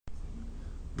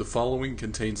The following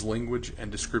contains language and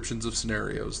descriptions of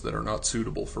scenarios that are not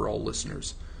suitable for all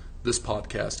listeners. This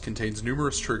podcast contains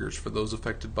numerous triggers for those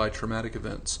affected by traumatic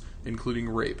events, including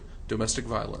rape, domestic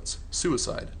violence,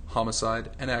 suicide, homicide,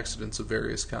 and accidents of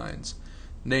various kinds.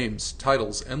 Names,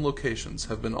 titles, and locations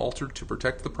have been altered to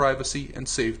protect the privacy and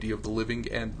safety of the living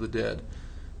and the dead.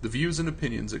 The views and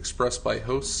opinions expressed by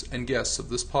hosts and guests of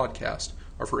this podcast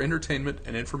are for entertainment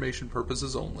and information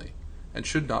purposes only, and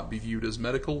should not be viewed as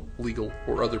medical, legal,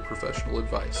 or other professional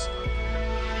advice.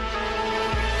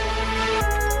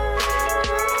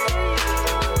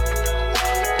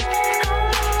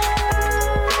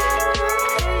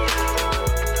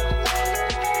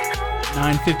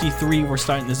 (9:53). We're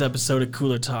starting this episode of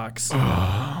Cooler Talks.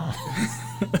 How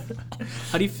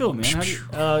do you feel,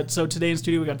 man? So today in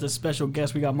studio we got this special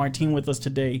guest. We got Martin with us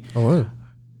today. Hello.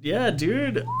 Yeah,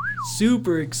 dude.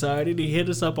 Super excited. He hit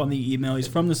us up on the email. He's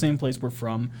from the same place we're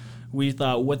from. We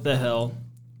thought, what the hell?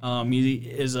 He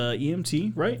is a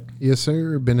EMT, right? Yes,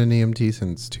 sir. Been an EMT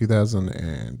since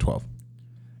 2012.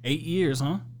 8 years,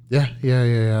 huh? Yeah.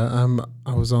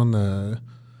 I was on the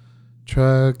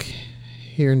truck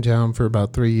here in town for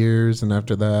about 3 years, and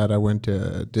after that I went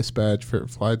to dispatch for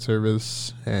flight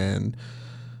service and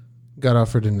got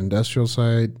offered an industrial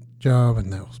site job,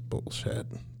 and that was bullshit.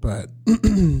 But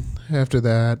after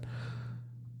that,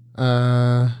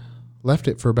 left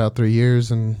it for about 3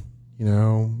 years, and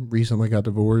recently got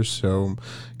divorced. So,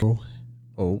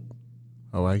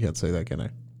 I can't say that, can I?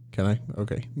 Can I?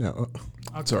 Okay, no,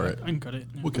 It's all right. I can cut it.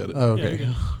 We'll cut it. oh, okay.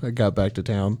 Yeah, I got back to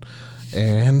town,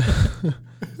 and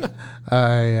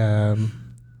I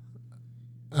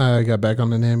got back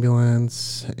on an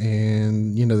ambulance,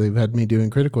 and they've had me doing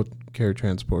critical care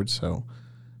transport, so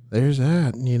there's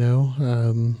that.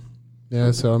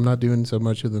 So I'm not doing so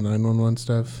much of the 911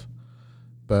 stuff,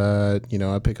 but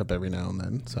I pick up every now and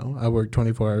then. So I work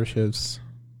 24-hour shifts.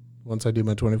 Once I do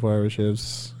my 24-hour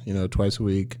shifts, twice a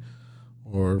week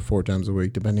or 4 times a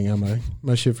week, depending on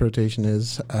my shift rotation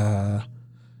is. I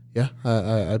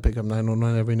pick up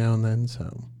 911 every now and then.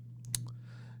 So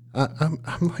I'm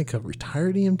like a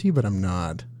retired EMT, but I'm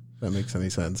not. If that makes any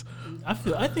sense. I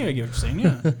think I get what you're saying.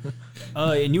 Yeah.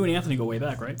 And you and Anthony go way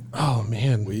back, right? Oh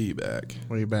man, Way back.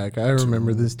 I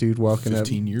remember this dude walking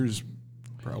 15 years,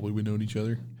 probably we've known each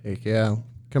other. Heck yeah.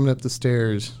 Coming up the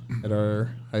stairs at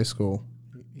our high school.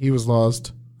 He was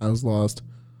lost. I was lost.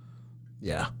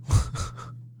 Yeah.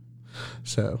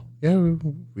 So, yeah,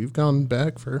 we've gone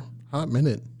back for a hot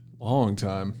minute. Long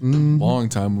time. Mm-hmm. Long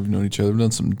time we've known each other. We've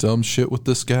done some dumb shit with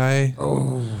this guy.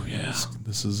 Oh, yeah.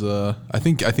 This is, I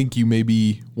think you may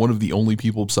be one of the only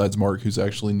people besides Mark who's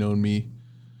actually known me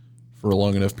for a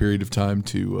long enough period of time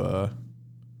to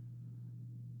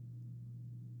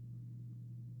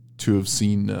have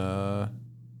seen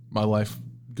my life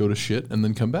go to shit and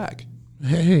then come back.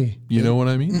 Hey. You know what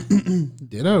I mean?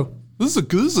 Ditto. This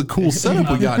is a cool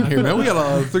setup we got in here, man. We got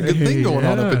a good thing going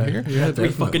on up in here. Yeah, Three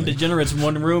fucking degenerates in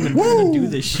one room, and we're gonna do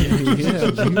this shit.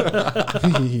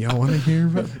 Y'all want to hear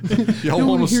about Y'all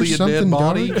want to see a dead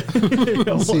body?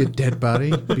 See a dead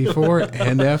body before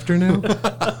and after now?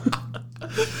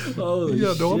 Holy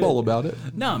Yeah, no, I'm shit. all about it.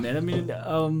 No, man. I mean,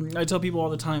 I tell people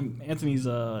all the time, Anthony's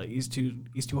he's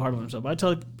too hard on himself. I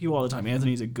tell people all the time,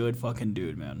 Anthony's a good fucking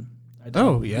dude, man.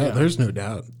 Oh, yeah, there's no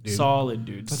doubt, dude. Solid,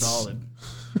 dude. Solid.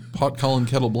 Pot calling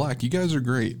kettle black. You guys are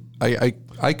great. I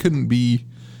couldn't be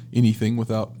anything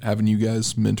without having you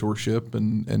guys mentorship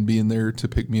and being there to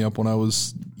pick me up when I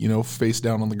was, face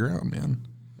down on the ground, man.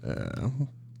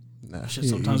 Nah, Shit,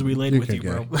 sometimes we laid with you,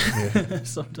 bro. Yeah.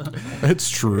 Sometimes. It's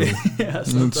true. Yeah,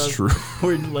 sometimes It's true.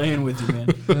 we're laying with you, man.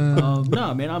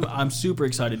 No, man, I'm super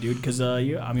excited, dude, because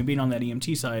being on that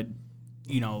EMT side,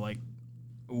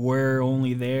 we're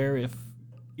only there if,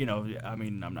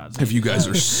 I'm not saying If you guys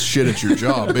are shit at your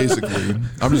job, basically.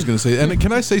 I'm just going to say, and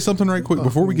can I say something right quick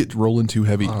before we get rolling too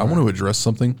heavy? I want to address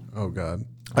something. Oh, God.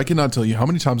 I cannot tell you how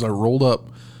many times I rolled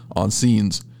up on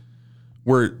scenes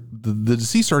where the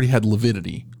deceased already had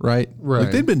lividity, right? Right.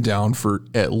 Like they'd been down for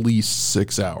at least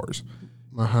 6 hours.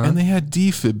 Uh-huh. And they had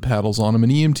defib paddles on them,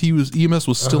 and EMS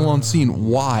was still on scene.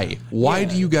 Why? Why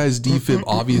do you guys defib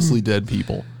obviously dead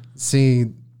people?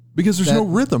 See, Because there's no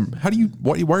rhythm. How do you?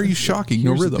 Why are you shocking?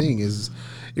 No here's rhythm. the thing is,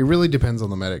 it really depends on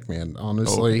the medic, man.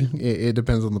 Honestly, it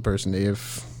depends on the person.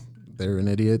 If they're an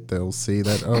idiot, they'll see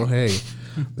that, oh, hey,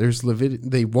 there's lividity.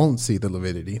 They won't see the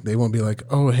lividity. They won't be like,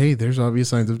 oh, hey, there's obvious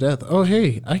signs of death. Oh,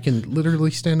 hey, I can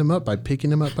literally stand him up by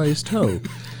picking him up by his toe.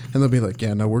 And they'll be like,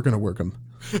 yeah, no, we're going to work him.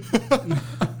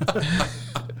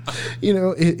 You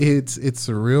know, it's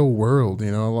the real world.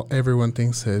 You know, everyone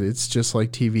thinks that it's just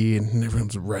like TV, and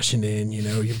everyone's rushing in. You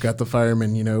know, you've got the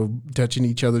firemen, you know, touching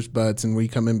each other's butts, and we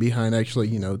come in behind, actually,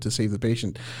 you know, to save the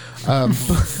patient.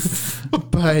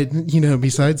 But you know,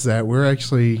 besides that, we're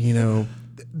actually, you know,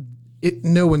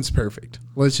 no one's perfect.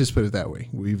 Let's just put it that way.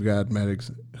 We've got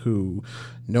medics who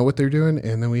know what they're doing,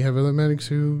 and then we have other medics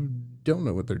who don't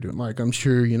know what they're doing. Like, I'm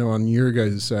sure, you know, on your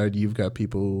guys' side, you've got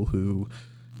people who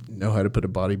know how to put a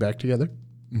body back together.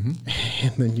 Mm-hmm.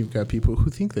 And then you've got people who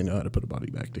think they know how to put a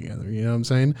body back together. You know what I'm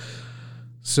saying?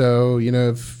 So, you know,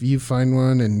 if you find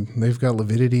one and they've got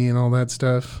lividity and all that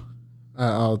stuff,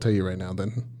 I'll tell you right now,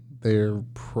 then they're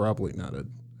probably not a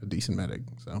decent medic.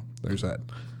 So there's that.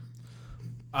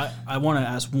 I want to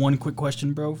ask one quick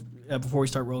question, bro, before we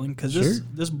start rolling, because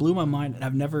this blew my mind, and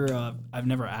I've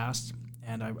never asked,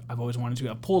 and I've always wanted to.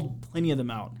 I've pulled plenty of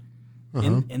them out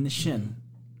in the shin.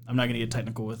 I'm not gonna get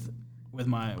technical with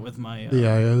my the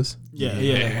IOs.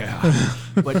 Yeah.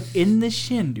 But in the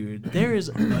shin, dude, there is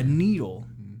a needle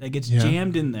that gets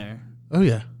jammed in there. Oh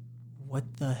yeah. What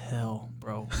the hell,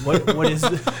 bro? What is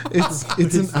it?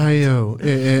 It's an IO.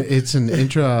 It's an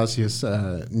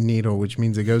intraosseous needle, which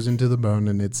means it goes into the bone,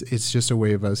 and it's just a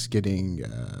way of us getting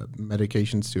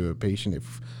medications to a patient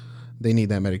if they need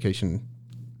that medication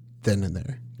then and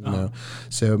there. You know,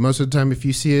 so most of the time, if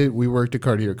you see it, we worked a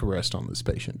cardiac arrest on this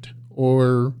patient,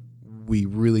 or we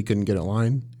really couldn't get a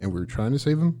line and we were trying to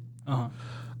save him.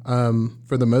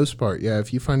 For the most part, yeah.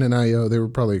 If you find an IO, they were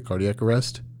probably a cardiac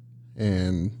arrest,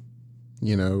 and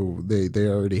you know, they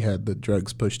already had the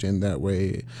drugs pushed in that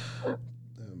way.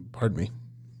 Pardon me.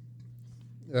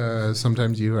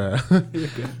 Sometimes you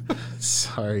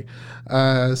sorry.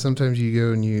 Sometimes you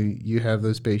go and you have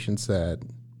those patients that,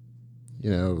 you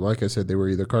know, like I said, they were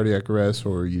either cardiac arrest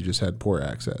or you just had poor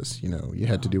access. You know, you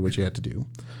had to do what you had to do.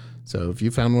 So if you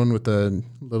found one with a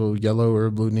little yellow or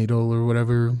blue needle or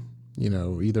whatever, you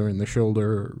know, either in the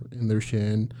shoulder or in their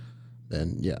shin,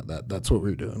 then yeah, that's what we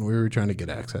were doing. We were trying to get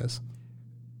access.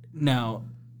 Now,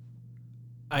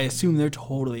 I assume they're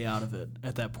totally out of it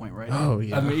at that point, right? Oh,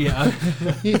 yeah. I mean, yeah.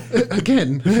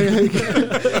 Again,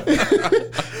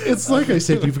 it's like I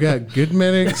said, you've got good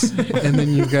medics, and then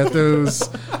you've got those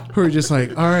who are just like,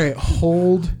 all right,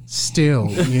 hold still.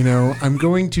 You know, I'm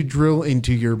going to drill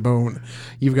into your bone.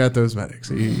 You've got those medics.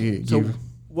 So,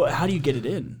 how do you get it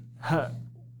in?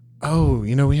 Oh,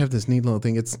 you know, we have this neat little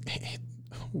thing.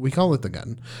 We call it the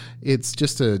gun. It's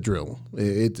just a drill.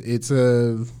 It's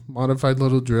a modified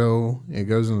little drill. It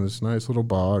goes in this nice little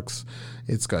box.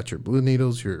 It's got your blue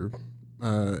needles, your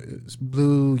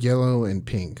blue, yellow, and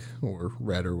pink, or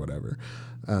red, or whatever.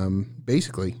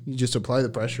 Basically, you just apply the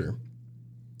pressure.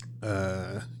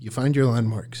 You find your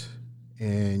landmarks,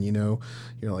 and you know,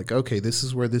 you're like, okay, this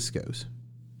is where this goes.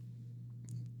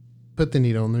 Put the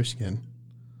needle in their skin.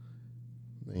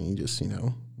 Then you just, you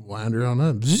know, wind her on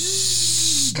up.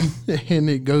 And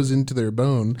it goes into their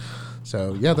bone.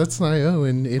 So yeah, that's an IO,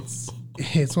 and it's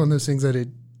one of those things that it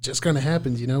just kind of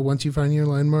happens. You know, once you find your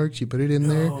landmarks, you put it in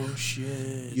there. Oh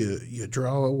shit! You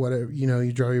draw whatever, you know,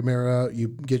 you draw your marrow out, you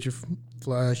get your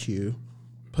flash, you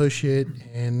push it,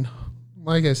 and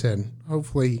like I said,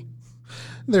 hopefully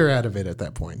they're out of it at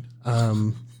that point.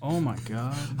 Oh my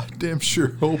god! I damn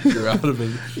sure hope you're out of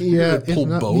it. Yeah, pull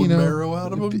bone marrow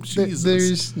out of them.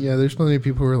 Jesus. There's plenty of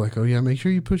people who are like, oh yeah, make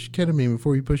sure you push ketamine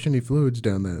before you push any fluids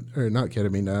down that, or not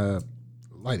ketamine,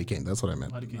 lidocaine. That's what I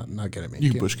meant. Not ketamine. You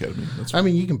can push ketamine. That's I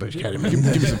mean, you can push ketamine. give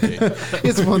me some pain.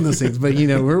 It's one of those things, but you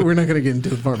know, we're not going to get into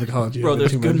the pharmacology. Bro,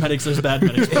 there's good medics, there's bad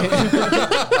medics.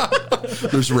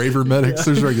 There's raver medics.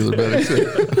 There's regular medics.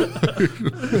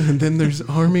 And then there's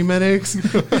army medics.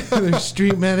 There's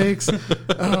street medics.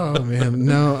 Oh man,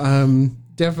 no.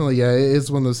 Definitely, yeah. It's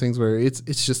one of those things where it's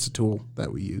just a tool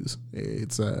that we use.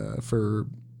 It's for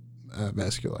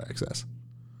vascular access.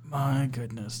 My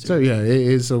goodness, dude. So yeah, it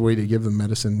is a way to give them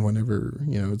medicine whenever,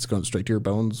 you know, it's going straight to your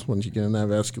bones. Once you get in that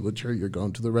vasculature, you're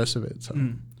going to the rest of it. So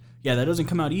yeah, that doesn't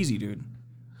come out easy, dude.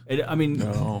 I mean,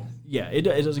 no. Yeah, it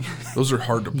doesn't. Those are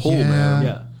hard to pull, man.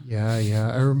 Yeah.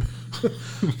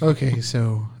 Okay,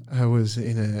 so I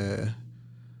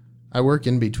work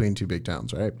in between two big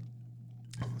towns, right?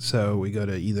 So we go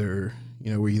to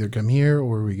we either come here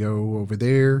or we go over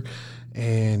there.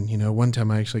 And, you know, one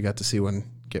time I actually got to see one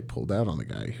get pulled out on the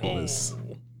guy who was,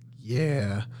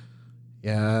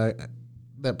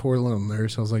 that poor little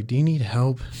nurse. I was like, do you need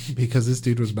help? Because this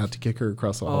dude was about to kick her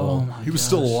across the hall. He was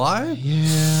still alive?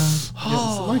 Yeah.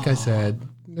 So like I said,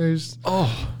 there's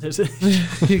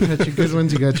you got your good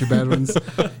ones, you got your bad ones,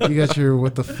 you got your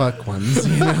what the fuck ones,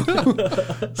 you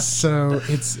know. So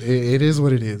it is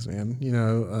what it is, man. You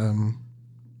know,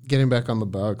 getting back on the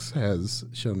Bucks has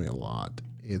shown me a lot.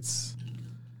 It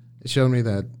showed me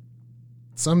that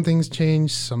some things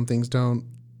change, some things don't.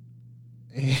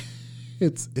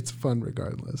 It's fun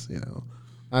regardless, you know.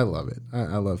 I love it.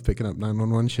 I love picking up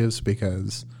 911 shifts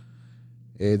because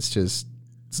it's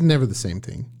never the same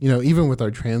thing. You know, even with our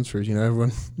transfers, you know,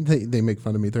 everyone, they make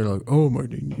fun of me. They're like, oh,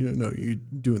 Martin, you know, you're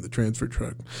doing the transfer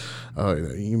truck. Oh,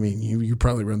 you mean you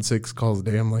probably run 6 calls a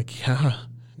day? I'm like, yeah,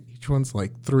 each one's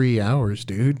like 3 hours,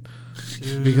 dude.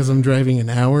 Because I'm driving an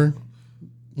hour,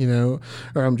 you know,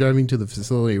 or I'm driving to the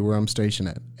facility where I'm stationed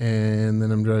at. And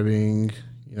then I'm driving,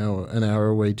 you know, an hour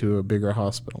away to a bigger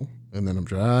hospital. And then I'm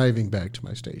driving back to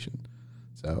my station.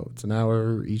 So it's an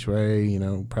hour each way, you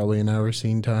know, probably an hour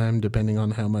scene time, depending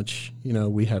on how much, you know,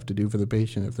 we have to do for the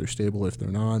patient, if they're stable, if they're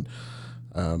not.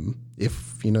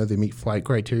 If, you know, they meet flight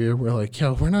criteria, we're like,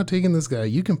 yo, we're not taking this guy.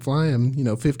 You can fly him, you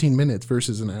know, 15 minutes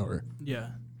versus an hour. Yeah.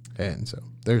 And so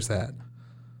there's that.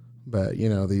 But, you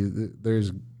know,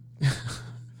 there's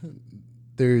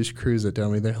there's crews that tell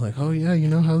me, they're like, oh, yeah, you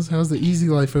know, how's the easy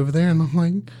life over there? And I'm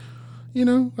like, you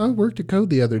know, I worked a code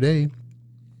the other day.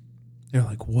 They're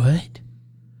like, what?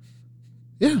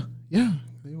 Yeah.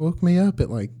 They woke me up at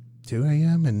like 2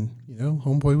 a.m. and, you know,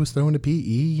 homeboy was throwing a PE.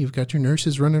 You've got your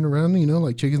nurses running around, you know,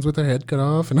 like chickens with their head cut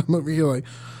off. And I'm over here like,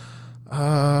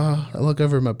 I look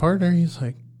over at my partner. He's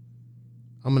like,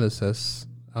 I'm going to assess.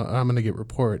 I'm going to get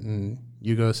report and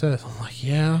you go assess. I'm like,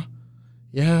 yeah,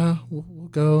 we'll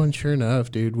go. And sure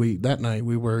enough, dude, that night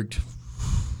we worked,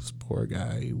 this poor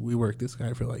guy, we worked this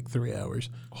guy for like 3 hours.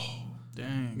 Oh,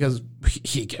 dang. Because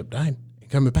he kept dying and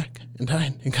coming back and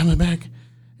dying and coming back.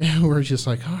 And we're just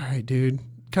like, all right, dude,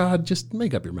 God, just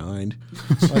make up your mind.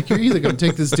 Like, you're either going to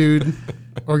take this dude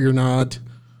or you're not.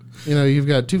 You know, you've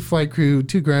got 2 flight crew,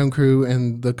 2 ground crew,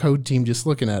 and the code team just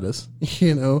looking at us.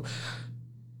 You know,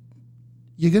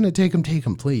 you're going to take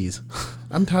him, please.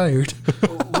 I'm tired.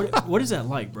 What is that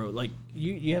like, bro? Like,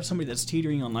 you have somebody that's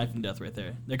teetering on life and death right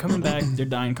there. They're coming back, they're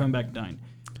dying, coming back, dying.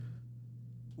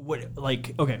 What,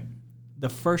 like, okay, the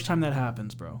first time that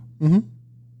happens, bro,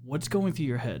 what's going through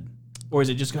your head? Or is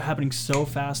it just happening so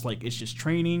fast, like it's just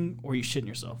training, or you shitting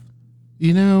yourself?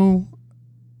 You know,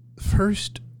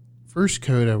 first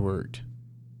code I worked,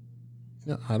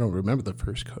 you know, I don't remember the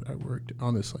first code I worked,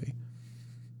 honestly.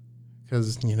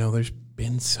 Because, you know, there's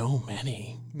been so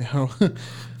many. Now,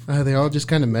 they all just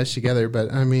kind of mesh together.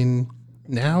 But, I mean,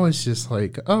 now it's just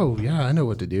like, oh, yeah, I know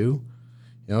what to do.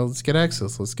 You know, let's get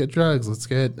access. Let's get drugs. Let's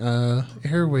get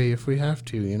airway if we have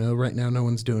to. You know, right now no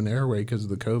one's doing airway because of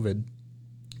the COVID.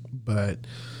 But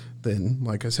then,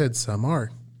 like I said, some are.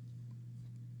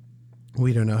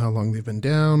 We don't know how long they've been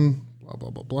down, blah, blah,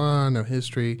 blah, blah, no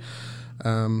history.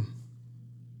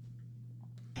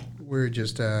 We're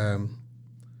just, you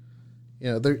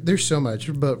know, there's so much.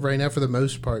 But right now, for the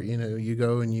most part, you know, you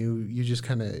go and you just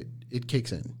kind of, it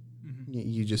kicks in. Mm-hmm.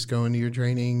 You just go into your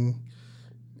training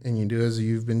and you do as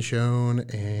you've been shown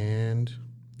and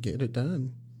get it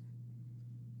done.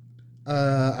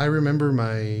 I remember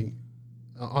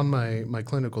on my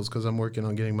clinicals, because I'm working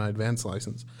on getting my advanced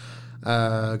license,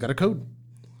 got a code.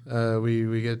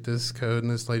 We get this code,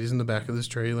 and this lady's in the back of this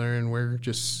trailer, and we're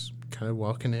just kind of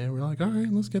walking in. We're like, all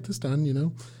right, let's get this done, you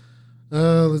know.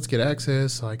 Let's get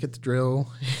access. So I get the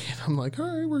drill, and I'm like, all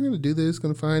right, we're going to do this,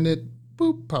 going to find it.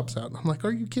 Boop, pops out. And I'm like,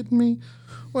 are you kidding me?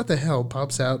 What the hell?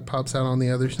 Pops out on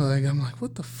the other side. I'm like,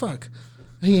 what the fuck?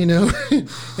 You know, and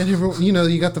everyone, you know,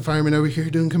 you got the fireman over here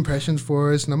doing compressions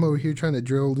for us, and I'm over here trying to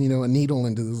drill, you know, a needle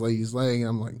into this lady's leg. And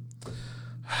I'm like,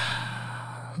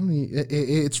 I mean,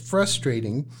 it's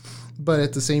frustrating, but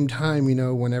at the same time, you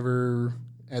know, whenever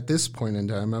at this point in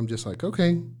time, I'm just like,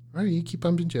 okay, all right, you keep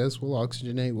pumping chest, we'll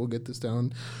oxygenate, we'll get this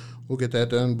done, we'll get that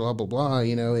done, blah blah blah.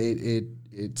 You know,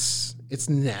 it's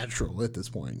natural at this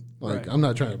point. Like, right. I'm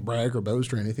not trying to brag or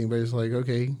boast or anything, but it's like,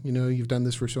 okay, you know, you've done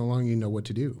this for so long, you know what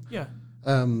to do. Yeah.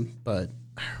 But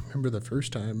I remember the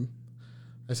first time,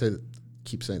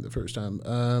 keep saying the first time,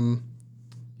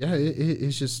 yeah,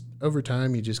 it's just over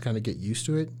time, you just kind of get used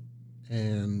to it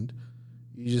and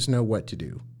you just know what to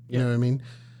do. You know what I mean?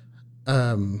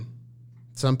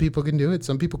 Some people can do it.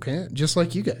 Some people can't, just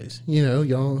like you guys, you know,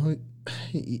 y'all,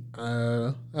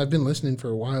 I've been listening for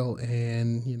a while,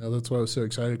 and, you know, that's why I was so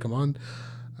excited to come on.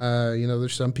 You know,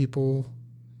 there's some people,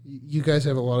 you guys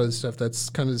have a lot of the stuff that's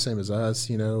kind of the same as us.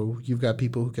 You know, you've got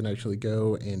people who can actually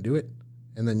go and do it,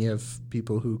 and then you have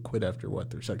people who quit after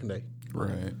their second day.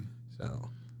 Right.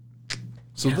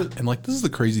 So yeah. And like, this is the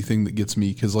crazy thing that gets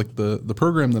me, because like the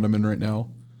program that I'm in right now,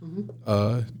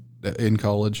 in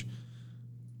college,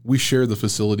 we share the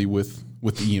facility with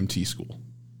the EMT school.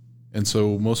 And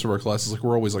so most of our classes, like,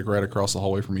 we're always like right across the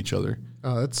hallway from each other.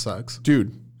 Oh, that sucks.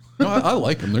 Dude, No, I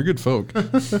like them. They're good folk.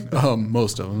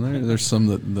 Most of them. There's some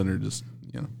that are just,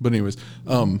 But anyways,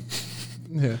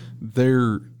 Yeah.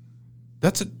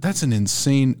 That's an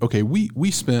insane. Okay,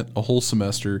 we spent a whole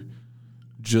semester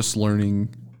just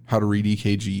learning how to read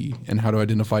EKG and how to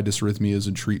identify dysrhythmias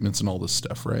and treatments and all this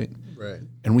stuff, right? Right.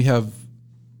 And we have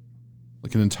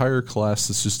like an entire class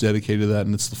that's just dedicated to that,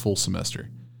 and it's the full semester.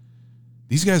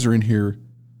 These guys are in here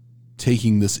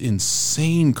taking this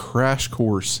insane crash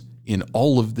course in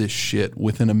all of this shit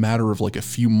within a matter of like a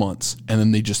few months, and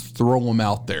then they just throw them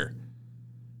out there.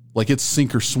 Like it's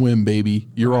sink or swim, baby.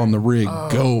 You're on the rig.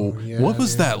 Go. Yeah, what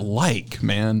was that like,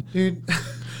 man? Dude,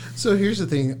 so here's the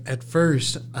thing. At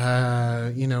first,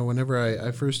 whenever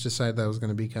I first decided that I was going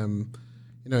to become,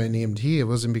 an EMT, it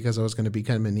wasn't because I was going to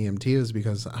become an EMT. It was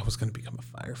because I was going to become a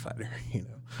firefighter,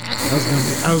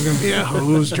 I was going to be a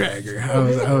hose dragger.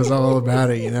 I was all about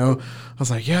it, I was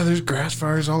like, yeah, there's grass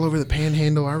fires all over the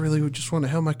panhandle. I really would just want to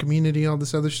help my community, all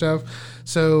this other stuff.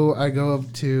 So I go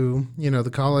up to, the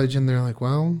college, and they're like,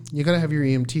 well, you got to have your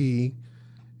EMT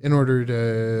in order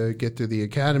to get through the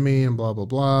academy and blah, blah,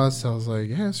 blah. So I was like,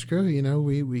 yeah, screw it.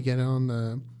 We get in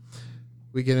our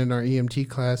EMT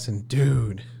class, and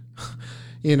dude,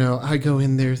 I go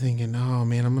in there thinking, oh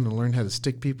man, I'm going to learn how to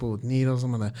stick people with needles.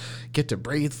 I'm going to get to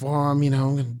breathe for them.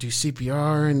 I'm going to do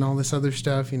CPR and all this other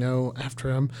stuff, after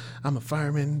I'm a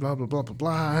fireman, blah, blah, blah, blah,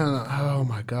 blah. And, oh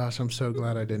my gosh, I'm so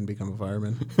glad I didn't become a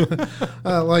fireman.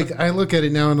 I look at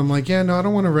it now and I'm like, yeah, no, I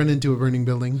don't want to run into a burning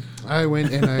building. I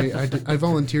went and I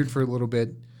volunteered for a little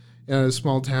bit in a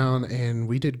small town, and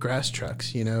we did grass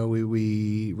trucks.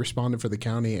 We responded for the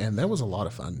county, and that was a lot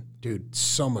of fun, dude.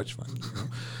 So much fun.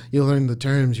 You learn the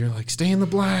terms. You're like, stay in the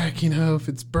black. If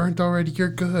it's burnt already, you're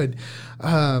good.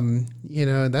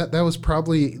 That was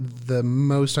probably the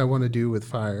most I want to do with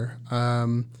fire.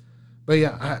 But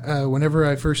yeah, whenever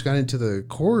I first got into the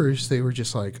course, they were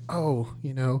just like, oh,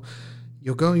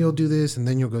 you'll go, you'll do this, and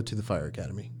then you'll go to the fire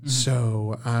academy. Mm-hmm.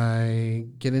 So I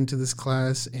get into this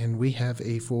class, and we have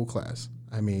a full class.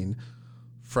 I mean,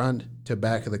 front to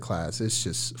back of the class, it's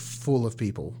just full of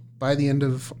people. By the end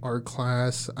of our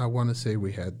class, I want to say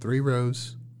we had 3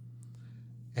 rows.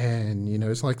 And,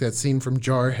 it's like that scene from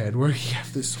Jarhead where you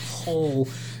have this whole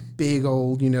big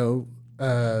old,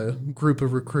 group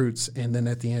of recruits, and then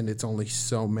at the end, it's only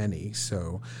so many.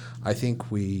 So I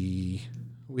think we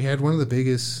had one of the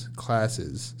biggest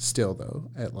classes still,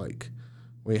 though,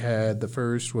 we had the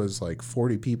first was like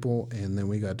 40 people, and then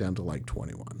we got down to like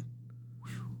 21.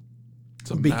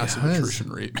 It's a massive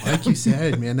attrition rate, man. Like you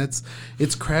said, man, it's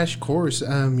crash course.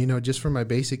 Just for my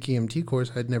basic EMT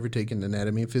course, I'd never taken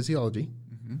anatomy and physiology.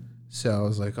 Mm-hmm. So I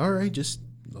was like, all right, just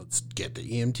let's get the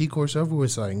EMT course over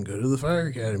with so I can go to the fire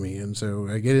academy. And so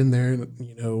I get in there,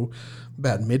 and,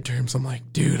 about midterms, I'm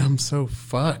like, dude, I'm so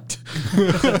fucked.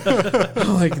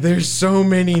 Like, there's so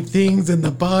many things in the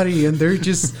body, and there's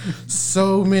just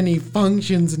so many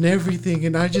functions and everything.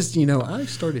 And I just, I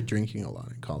started drinking a lot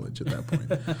in college at that point.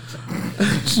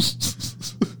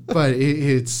 But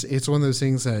it's one of those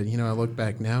things that, I look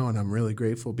back now and I'm really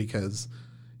grateful because,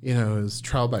 it was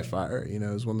trial by fire. It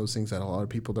was one of those things that a lot of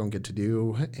people don't get to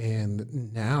do.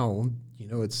 And now,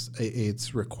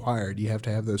 it's required. You have to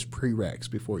have those prereqs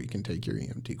before you can take your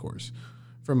EMT course,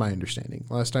 from my understanding.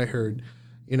 Last I heard,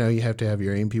 you have to have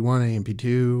your AMP1,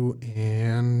 AMP2,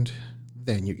 and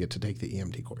then you get to take the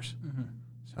EMT course. Mm-hmm.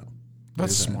 So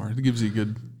that's smart. It gives you a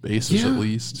good basis, at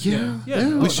least. Yeah.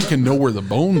 At least you can know where the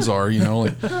bones are,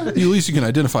 at least you can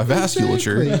identify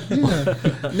vasculature.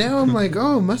 Exactly. Yeah. Now I'm like,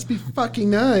 oh, must be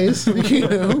fucking nice.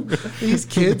 These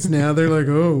kids now, they're like,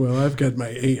 oh, well, I've got my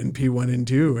ANP1 and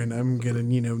 2, and I'm going to,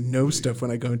 know stuff when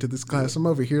I go into this class. I'm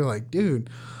over here like, dude,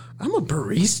 I'm a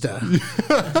barista.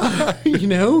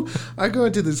 I go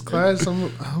into this class,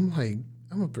 I'm like,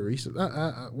 I'm a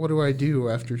barista. What do I do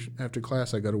after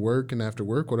class? I go to work, and after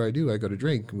work, what do? I go to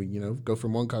drink. We, go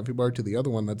from one coffee bar to the other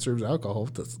one that serves alcohol.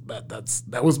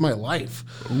 That was my life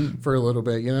for a little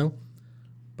bit,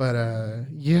 But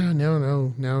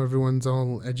now everyone's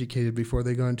all educated before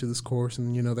they go into this course,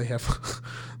 and they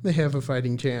have a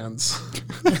fighting chance.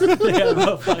 They have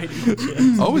a fighting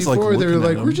chance. Always before they're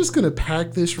like, them. We're just gonna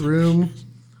pack this room.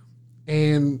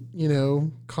 And,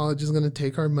 college is going to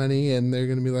take our money, and they're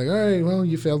going to be like, all right, well,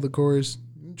 you failed the course.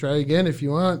 Try again if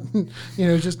you want.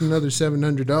 Just another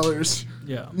 $700.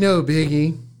 Yeah. No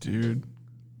biggie. Dude.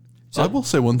 So I will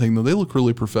say one thing, though. They look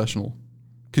really professional.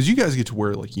 Because you guys get to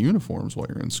wear, uniforms while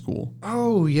you're in school.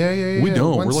 Oh, yeah. We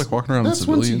don't. We're, walking around in civilians. That's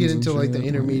once you get into, the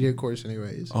intermediate course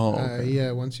anyways. Oh, okay.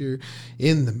 Yeah, once you're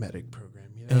in the medic program.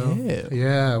 know?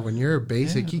 Yeah, when you're a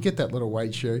basic, you get that little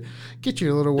white shirt. Get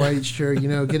your little white shirt,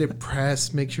 get it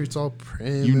pressed, make sure it's all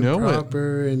prim and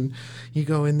proper, and you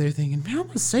go in there thinking, man, I'm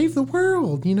going to save the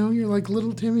world. You're like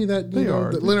little Timmy, that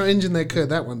little engine that could.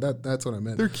 That one, that's what I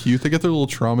meant. They're cute. They got their little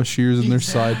trauma shears in their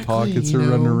side pockets. They're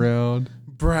running around.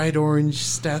 Bright orange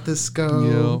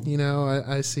stethoscope. Yep.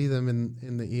 I see them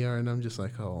in the ER, and I'm just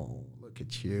like, oh, look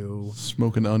at you.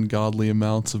 Smoking ungodly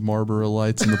amounts of Marlboro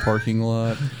Lights in the parking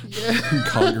lot.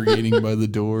 Congregating by the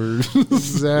doors.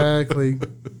 Exactly.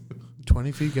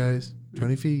 20 feet, guys.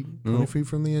 20 feet. 20 feet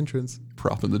from the entrance.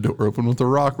 Propping the door open with a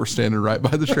rock. We're standing right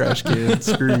by the trash can.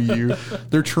 Screw you.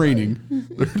 They're training.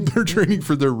 They're training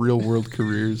for their real world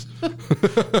careers.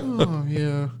 Oh,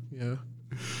 yeah.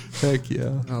 Heck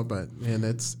yeah. Oh, but man,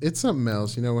 it's something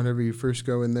else. Whenever you first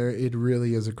go in there, it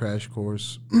really is a crash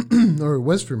course, or it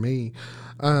was for me.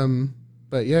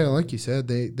 But yeah, like you said,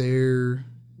 their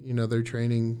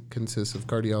training consists of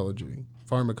cardiology,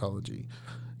 pharmacology,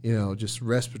 just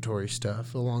respiratory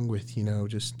stuff, along with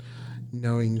just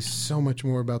knowing so much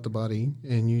more about the body,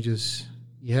 and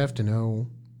you have to know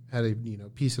how to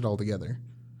piece it all together.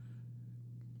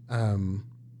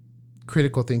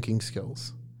 Critical thinking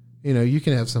skills. You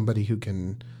can have somebody who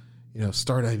can,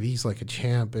 start IVs like a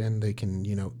champ, and they can,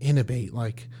 innovate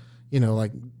like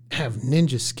have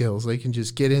ninja skills. They can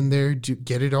just get in there,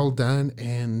 get it all done,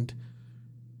 and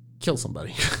kill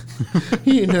somebody.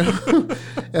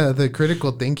 The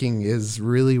critical thinking is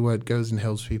really what goes and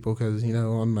helps people, because,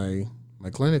 on my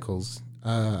clinicals,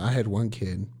 I had one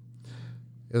kid.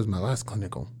 It was my last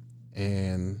clinical,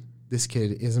 and this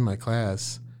kid is in my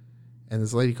class, and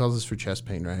this lady calls us for chest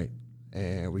pain, right?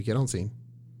 And we get on scene,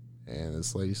 and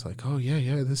this lady's like, oh,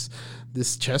 yeah,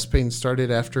 this chest pain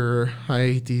started after I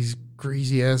ate these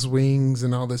greasy ass wings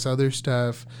and all this other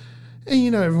stuff.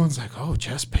 And, everyone's like, oh,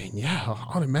 chest pain. Yeah,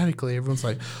 automatically everyone's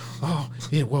like, oh,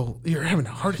 yeah, well, you're having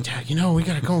a heart attack. We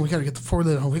got to go. We got to get the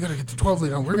 4-liter on. We got to get the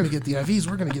 12-liter on. We're going to get the IVs.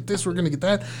 We're going to get this. We're going to get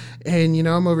that. And,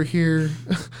 I'm over here.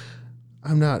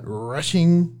 I'm not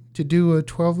rushing to do a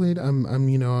 12-lead.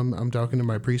 I'm talking to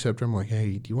my preceptor. I'm like,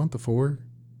 hey, do you want the 4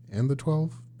 and the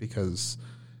 12? Because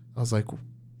I was like,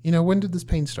 when did this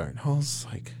pain start? I was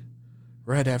like,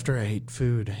 right after I ate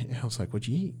food. And I was like, what'd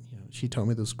you eat? She told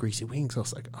me those greasy wings. I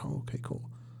was like, oh, okay, cool.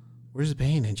 Where's the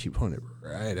pain? And she put it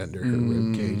right under her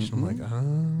rib cage. And I'm like,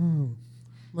 oh.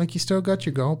 Like, you still got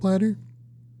your gallbladder?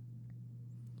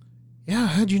 Yeah,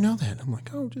 how'd you know that? I'm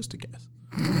like, oh, just a guess.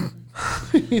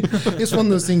 It's one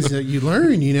of those things that you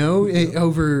learn,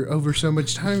 over so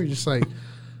much time. You're just like,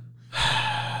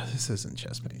 this isn't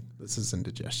chest pain. This is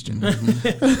indigestion.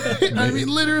 I mean,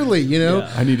 literally,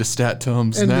 Yeah. I need a stat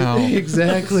Tums now.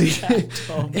 Exactly.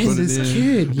 And this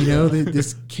kid,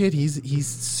 this kid, he's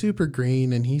super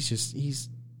green, and he's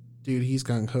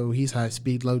gung ho. He's high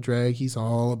speed, low drag. He's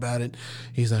all about it.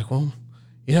 He's like, well,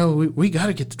 we got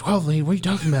to get the 12 lead. What are you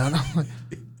talking about? I'm like,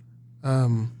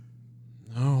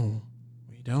 no,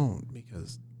 we don't,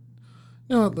 because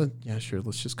yeah, sure.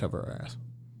 Let's just cover our ass.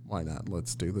 Why not?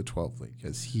 Let's do the 12 lead,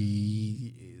 because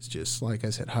he is just, like I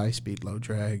said, high speed, low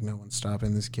drag. No one's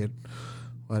stopping this kid.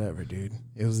 Whatever, dude.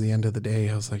 It was the end of the day.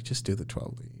 I was like, just do the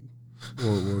 12 lead.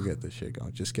 We'll get this shit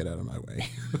going. Just get out of my way.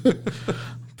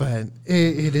 But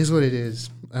it is what it is.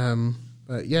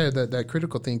 But yeah, that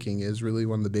critical thinking is really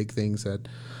one of the big things that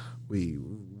we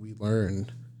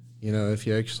learn. If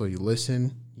you actually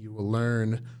listen, you will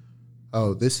learn,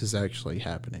 oh, this is actually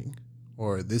happening.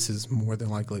 Or this is more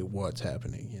than likely what's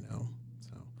happening,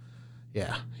 So,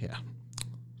 yeah, a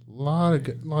lot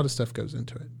of stuff goes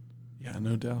into it. Yeah,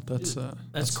 no doubt.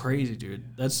 That's crazy,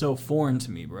 dude. That's so foreign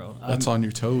to me, bro. That's on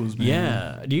your toes, man.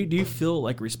 Yeah. Do you feel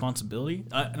like responsibility?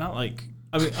 Not like.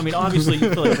 I mean, obviously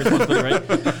you feel like responsibility,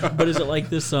 right? But is it like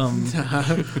this?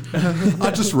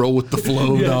 I just roll with the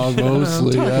flow, dog.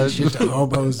 Mostly, I'm talking shit to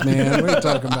hobos, man. What are you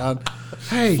talking about?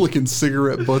 Hey, flicking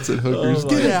cigarette butts at hookers.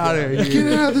 Get out of here!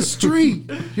 Get out of the street!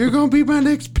 You're gonna be my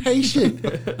next patient,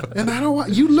 and I don't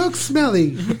want you. Look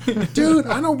smelly, dude.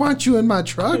 I don't want you in my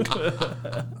truck.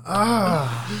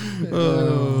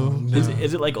 No.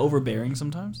 Is it like overbearing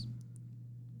sometimes?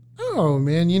 Oh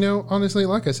man, honestly,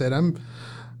 like I said,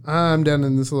 I'm down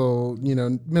in this little,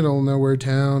 middle of nowhere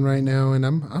town right now, and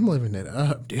I'm living it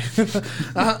up, dude.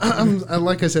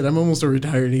 Like I said, I'm almost a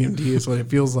retired EMT. Is what it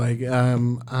feels like.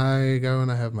 I go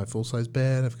and I have my full size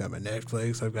bed. I've got my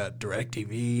Netflix. I've got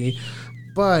DirecTV.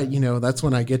 But that's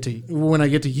when I get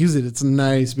to use it. It's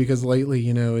nice because lately,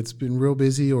 it's been real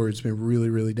busy, or it's been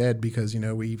really, really dead because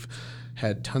we've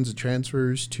had tons of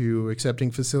transfers to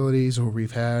accepting facilities, or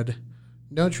we've had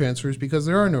no transfers because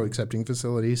there are no accepting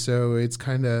facilities, so it's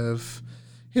kind of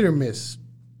hit or miss.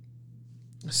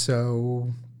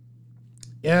 So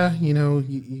yeah,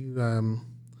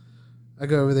 I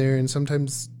go over there and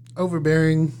sometimes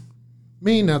overbearing.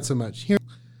 Me, not so much.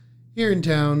 Here in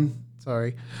town,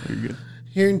 sorry. You're good.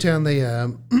 Here in town, they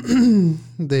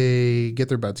they get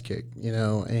their butts kicked,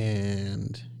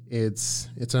 and it's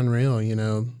unreal,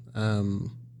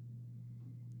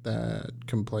 that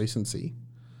complacency.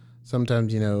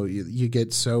 Sometimes, you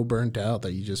get so burnt out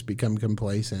that you just become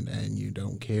complacent and you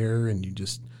don't care, and you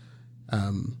just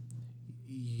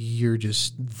you're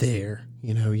just there,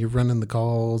 you're running the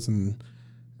calls, and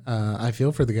I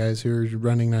feel for the guys who are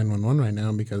running 911 right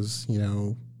now because,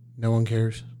 no one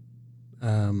cares.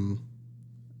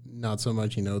 Not so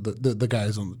much, the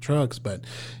guys on the trucks, but,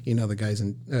 the guys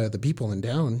in the people in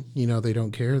down, they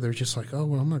don't care. They're just like, oh,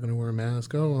 well, I'm not going to wear a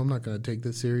mask. Oh, I'm not going to take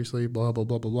this seriously, blah, blah,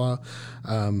 blah, blah, blah.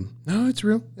 No, it's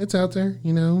real. It's out there.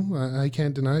 I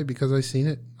can't deny it because I've seen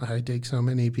it. I take so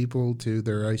many people to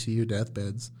their ICU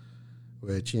deathbeds,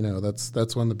 which,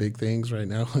 that's one of the big things right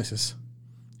now is just,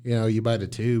 you bite a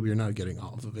tube, you're not getting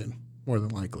off of it, more than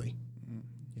likely.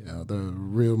 The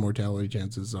real mortality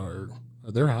chances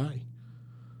they're high.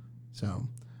 So,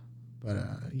 but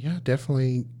yeah,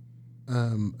 definitely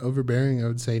overbearing. I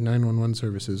would say 911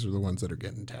 services are the ones that are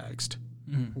getting taxed,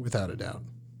 without a doubt.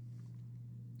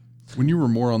 When you were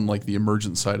more on like the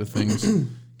emergent side of things,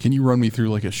 can you run me through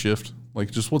like a shift?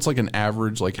 Like just what's like an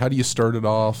average? Like how do you start it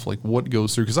off? Like what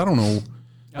goes through? Because I don't know.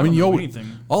 I mean,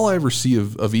 all I ever see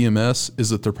of EMS is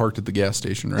that they're parked at the gas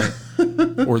station, right?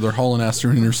 Or they're hauling ass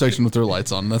through an intersection with their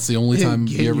lights on. That's the only time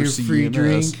you ever see free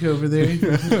EMS. Drink over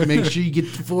there. Make sure you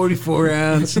get the 44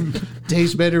 ounce.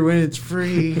 Tastes better when it's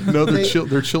free. No,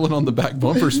 they're chilling on the back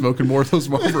bumper, smoking more of those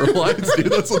Marlboro Lights, dude.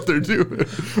 That's what they're doing.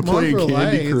 Playing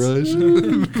Candy Crush.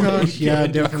 Gosh, yeah,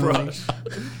 definitely.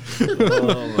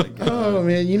 Oh my god. Oh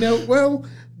man, well.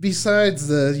 Besides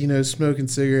the, smoking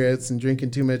cigarettes and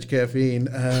drinking too much caffeine,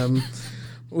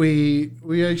 we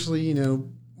actually,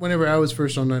 whenever I was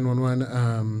first on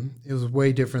 911, it was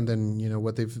way different than,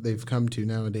 what they've come to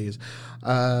nowadays.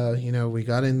 We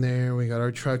got in there, we got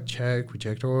our truck checked, we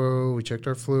checked oil, we checked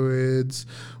our fluids,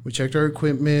 we checked our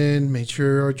equipment, made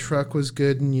sure our truck was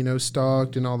good and,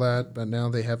 stocked and all that. But now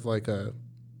they have like a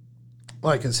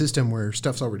system where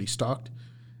stuff's already stocked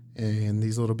and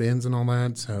these little bins and all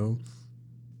that. So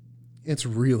it's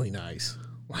really nice.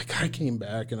 Like I came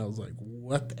back and I was like,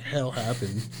 what the hell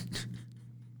happened?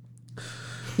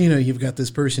 You've got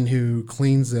this person who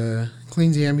cleans the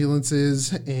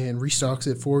ambulances and restocks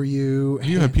it for you.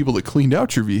 You had people that cleaned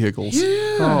out your vehicles.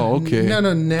 Yeah. Oh, okay.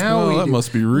 No. Now that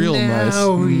must be real nice.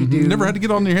 We do. Never had to get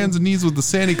on your hands and knees with the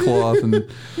Santa cloth. And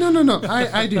No.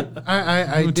 I do.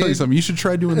 I did. Tell you something. You should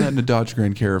try doing that in a Dodge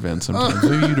Grand Caravan sometimes.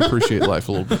 Maybe you'd appreciate life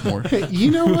a little bit more.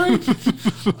 You know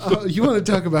what? You want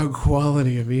to talk about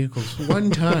quality of vehicles?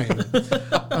 One time.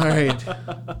 All right.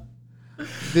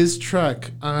 This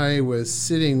truck, I was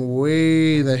sitting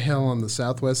way the hell on the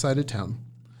southwest side of town,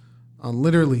 on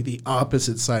literally the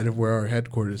opposite side of where our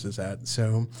headquarters is at.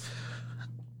 So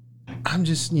I'm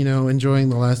just, enjoying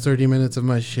the last 30 minutes of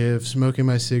my shift, smoking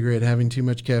my cigarette, having too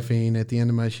much caffeine at the end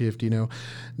of my shift,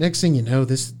 Next thing you know,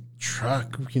 this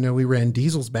truck, we ran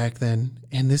diesels back then,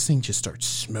 and this thing just starts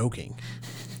smoking.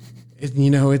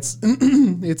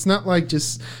 It's not like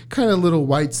just kind of little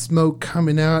white smoke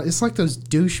coming out. It's like those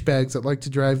douchebags that like to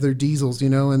drive their diesels,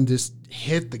 and just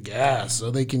hit the gas so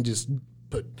they can just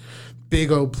put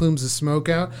big old plumes of smoke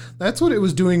out. That's what it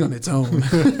was doing on its own.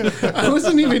 I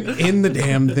wasn't even in the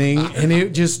damn thing, and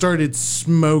it just started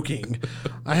smoking.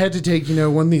 I had to take,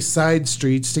 one of these side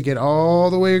streets to get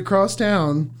all the way across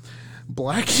town,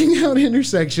 blacking out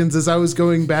intersections as I was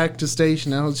going back to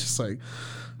station. I was just like,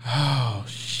 oh,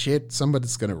 shit,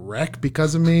 somebody's going to wreck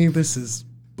because of me. This is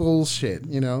bullshit,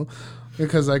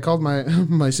 because I called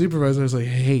my supervisor. I was like,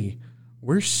 hey,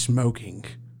 we're smoking.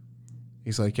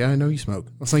 He's like, yeah, I know you smoke.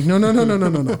 I was like, no.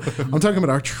 I'm talking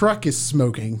about our truck is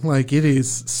smoking. Like, it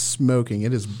is smoking.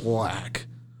 It is black.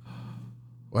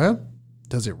 Well,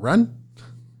 does it run?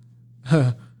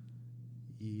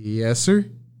 Yes, sir.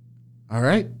 All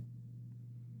right.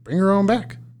 Bring her on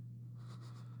back.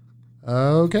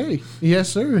 Okay. Yes,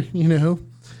 sir.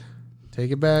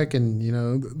 Take it back. And,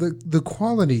 the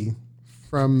quality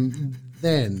from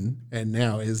then and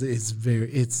now is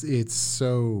it's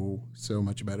so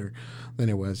much better than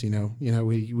it was.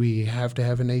 We have to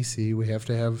have an AC, we have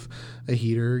to have a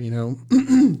heater.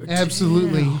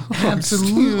 Absolutely.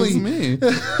 Excuse me.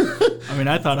 I mean,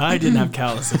 I thought I didn't have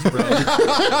calluses, bro.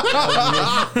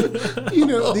 You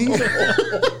know,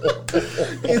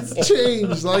 it's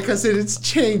changed. Like I said, it's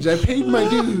changed. I paid my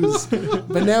dues,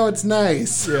 but now it's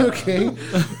nice. Yeah. Okay.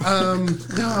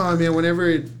 No, man.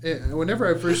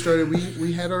 Whenever I first started,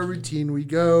 we had our routine. We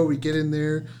get in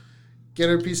there, get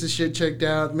our piece of shit checked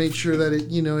out, make sure that it,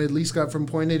 you know, at least got from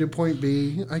point A to point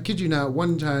B. I kid you not.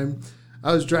 One time,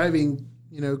 I was driving,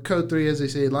 you know, code 3, as they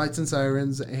say, lights and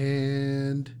sirens,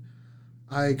 and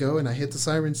I go and I hit the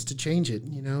sirens to change it.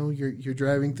 You know, you're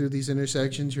driving through these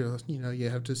intersections. You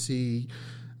have to see.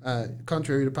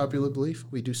 Contrary to popular belief,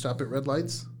 we do stop at red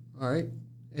lights. All right,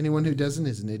 anyone who doesn't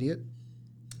is an idiot,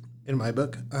 in my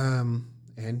book, and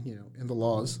you know, in the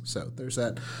laws. So there's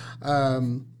that.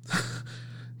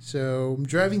 So I'm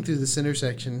driving through this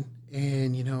intersection,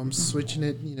 and you know, I'm switching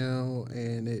it, you know,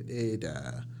 and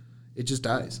it just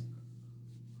dies.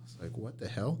 I was like, what the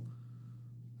hell?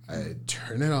 I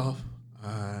turn it off.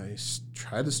 I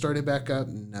tried to start it back up.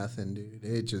 Nothing, dude.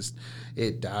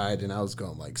 It died, and I was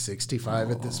going like 65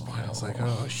 at this point. I was like,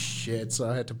 oh, shit. So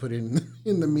I had to put it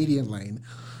in the median lane.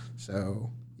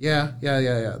 So, yeah.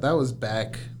 That was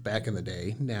back in the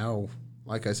day. Now,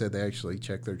 like I said, they actually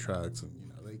check their trucks, and, you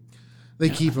know, they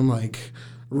keep them, like,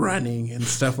 running and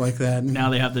stuff like that. Now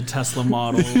they have the Tesla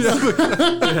models.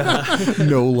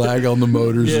 No lag on the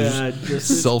motors. Yeah,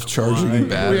 just self-charging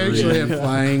batteries. We actually have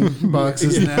flying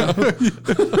boxes now.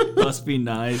 Must be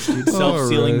nice, dude.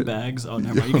 Self-sealing bags. Oh,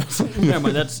 never mind. You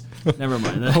guys, never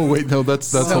mind. Oh wait, no,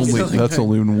 that's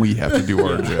only when we have to do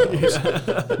our jobs.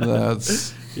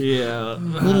 That's a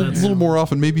little more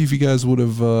often. Maybe if you guys would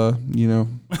have,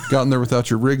 gotten there without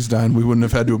your rigs dying, we wouldn't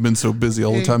have had to have been so busy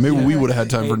all the time. Maybe we would have had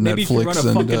time for Netflix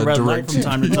and direct. From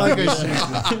time to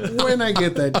time. When I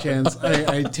get that chance,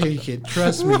 I take it.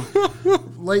 Trust me.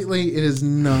 Lately, it has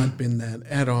not been that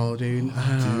at all, dude.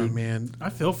 Oh, man. I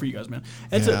feel for you guys, man.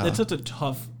 It's such a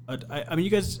tough. I mean,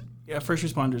 you guys. Yeah, first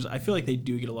responders, I feel like they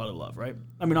do get a lot of love, right?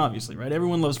 I mean, obviously, right?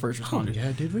 Everyone loves first responders. Oh,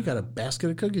 yeah, dude, we got a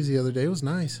basket of cookies the other day. It was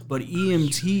nice. But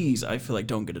EMTs, I feel like,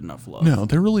 don't get enough love. No,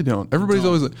 they really don't. Everybody's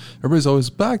always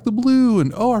back the blue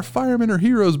and, our firemen are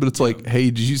heroes. But it's like,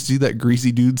 hey, did you see that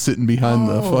greasy dude sitting behind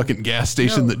the fucking gas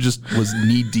station that just was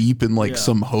knee deep in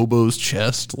some hobo's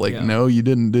chest? Like, no, you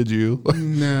didn't, did you?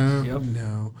 No,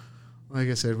 no. Like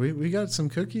I said, we got some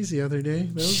cookies the other day.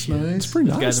 That was nice. It's pretty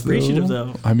nice. You guys appreciative,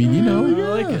 though. I mean, you know,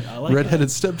 I like redheaded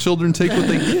stepchildren take what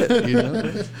they get. You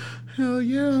know, hell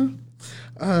yeah.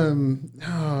 Oh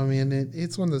man,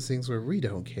 it's one of those things where we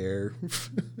don't care.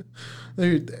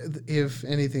 If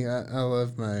anything, I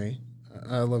love my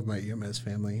EMS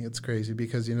family. It's crazy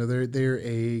because they're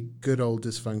a good old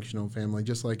dysfunctional family,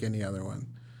 just like any other one.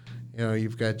 You know,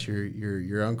 you've got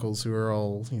your uncles who are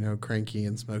all, cranky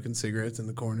and smoking cigarettes in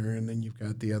the corner, and then you've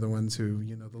got the other ones who,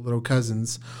 the little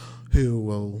cousins who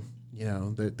will,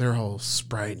 they're all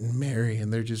sprite and merry,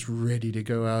 and they're just ready to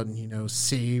go out and,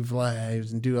 save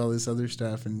lives and do all this other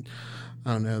stuff. And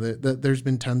I don't know, there's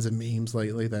been tons of memes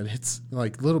lately that it's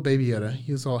like little baby Yoda,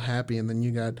 he was all happy, and then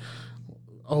you got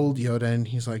old Yoda, and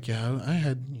he's like, yeah, I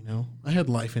had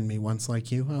life in me once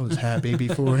like you. I was happy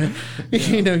before.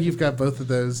 You've got both of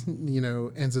those,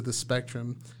 ends of the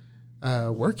spectrum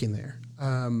working there.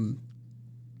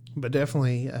 But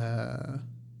definitely,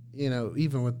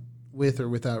 even with or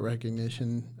without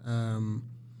recognition,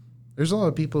 there's a lot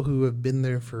of people who have been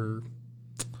there for,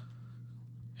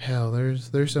 hell,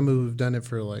 there's some who've done it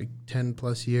for like 10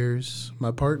 plus years.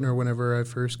 My partner, whenever I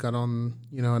first got on,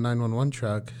 a 911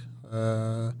 truck,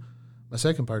 my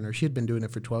second partner, she had been doing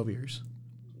it for 12 years.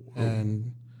 Whoa.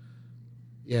 And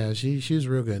yeah, she was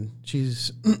real good.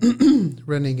 She's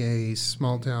running a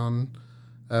small town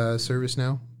service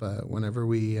now, but whenever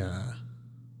we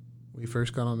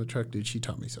first got on the truck, dude, she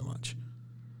taught me so much.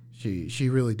 She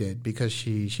really did, because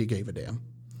she gave a damn.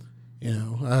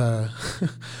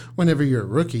 Whenever you're a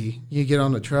rookie, you get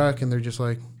on the truck and they're just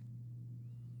like,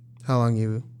 how long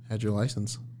you had your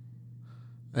license?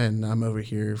 And I'm over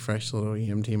here, fresh little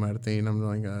EMT Martin, and I'm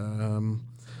like,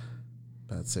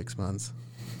 about 6 months.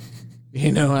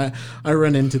 I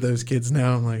run into those kids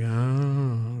now. I'm like,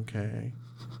 oh, okay.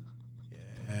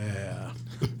 Yeah.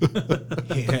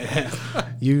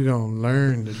 Yeah. You gonna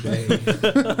learn today.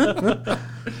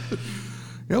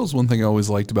 That was one thing I always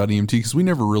liked about EMT, because we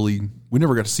never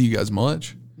got to see you guys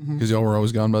much, because y'all were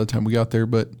always gone by the time we got there.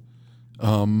 But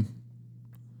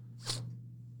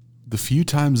the few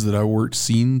times that I worked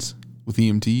scenes with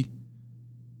EMT,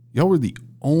 y'all were the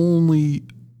only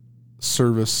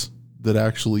service that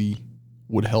actually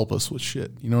would help us with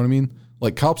shit. You know what I mean?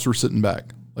 Like, cops were sitting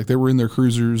back. Like, they were in their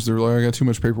cruisers. They were like, I got too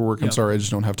much paperwork. I'm sorry, I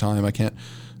just don't have time. I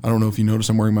don't know if you noticed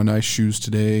I'm wearing my nice shoes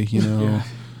today,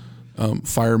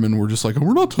 firemen were just like, oh,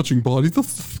 we're not touching bodies.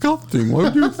 That's the scuff thing. Why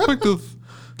would you expect us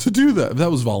to do that?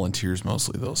 That was volunteers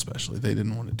mostly, though, especially. They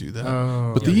didn't want to do that.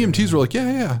 But the EMTs were like,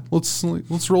 yeah.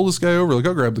 Let's roll this guy over. Like,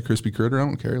 I'll grab the crispy critter. I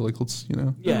don't care. Like, let's,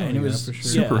 Yeah, and it was for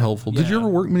sure. super helpful. Did you ever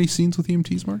work many scenes with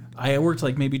EMTs, Mark? I worked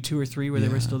like maybe 2 or 3 where they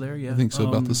were still there. Yeah, I think so,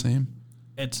 about the same.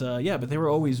 It's but they were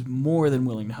always more than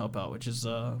willing to help out, which is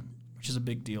a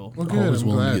big deal. Well, good. Always I'm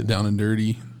willing to glad. get down and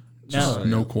dirty. Just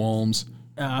no qualms.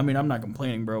 I mean, I'm not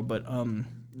complaining, bro, but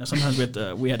sometimes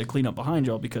we had to clean up behind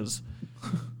y'all because.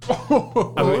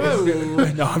 No,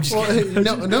 I'm just kidding.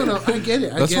 No, I get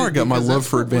it. That's where I got my because love that's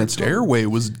for what we're advanced told. airway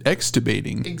was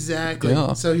extubating. Exactly.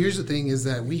 Yeah. So here's the thing: is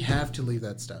that we have to leave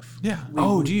that stuff. Yeah.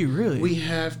 Oh, do you really? We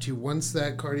have to, once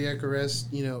that cardiac arrest,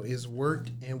 is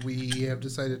worked, and we have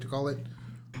decided to call it.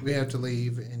 We have to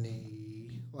leave any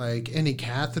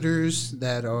catheters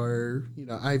that are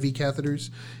IV catheters.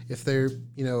 If they're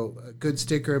a good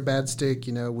stick or a bad stick,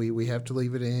 we have to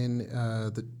leave it in.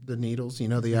 The needles,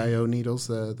 the IO needles,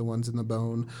 the ones in the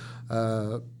bone.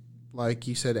 Like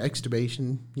you said,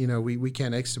 extubation. We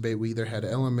can't extubate. We either had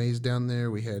LMAs down there,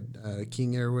 we had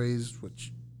King Airways,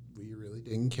 which we really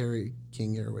didn't carry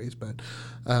King Airways, but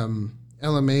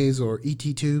LMAs or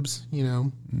ET tubes.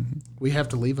 We have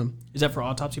to leave them. Is that for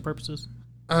autopsy purposes?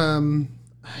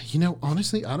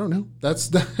 Honestly, I don't know.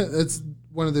 That's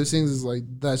one of those things. Is like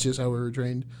that's just how we were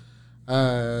trained.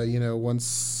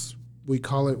 Once we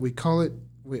call it.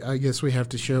 I guess we have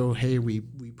to show, hey, we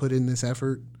put in this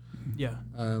effort. Yeah.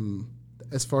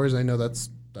 As far as I know, that's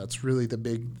really the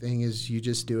big thing. Is you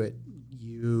just do it.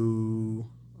 You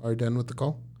are done with the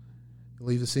call. You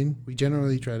leave the scene. We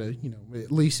generally try to,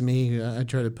 at least me, I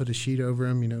try to put a sheet over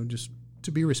him. Just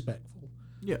to be respectful.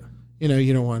 Yeah.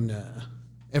 You don't want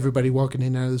everybody walking in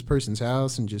and out of this person's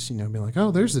house and just, be like,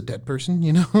 oh, there's a dead person,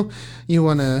 You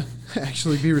want to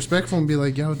actually be respectful and be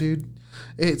like, yo, dude,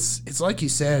 it's like you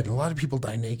said, a lot of people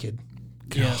die naked.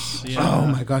 Yes. Yeah. Oh,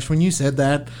 my gosh, when you said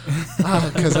that,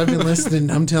 because I've been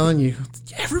listening, I'm telling you,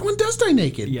 everyone does die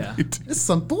naked. Yeah. It's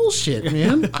some bullshit,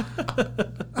 man.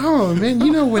 Oh, man,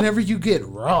 whenever you get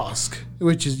ROSC,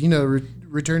 which is,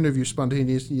 return of your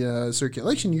spontaneous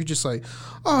circulation, you're just like,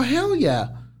 oh, hell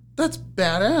yeah. That's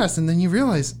badass. And then you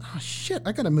realize, oh, shit,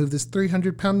 I got to move this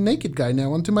 300-pound naked guy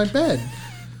now onto my bed.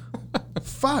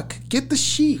 Fuck, get the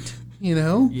sheet,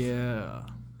 Yeah.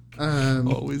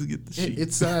 Always get the sheet.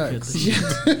 It sucks.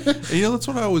 That's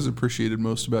what I always appreciated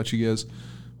most about you guys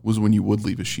was when you would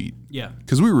leave a sheet. Yeah.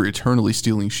 Because we were eternally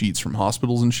stealing sheets from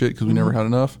hospitals and shit because we never had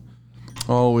enough.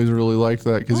 I always really liked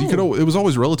that because it was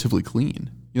always relatively clean.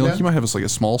 Like you might have a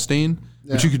small stain,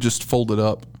 but you could just fold it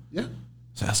up. Yeah.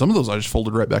 So some of those I just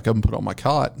folded right back up and put on my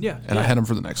cot. Yeah. And I had them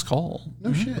for the next call.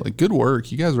 No shit. Like, good work.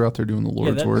 You guys are out there doing the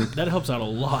Lord's work. That helps out a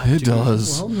lot. It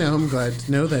does. Well, now I'm glad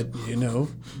to know that,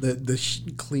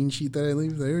 the clean sheet that I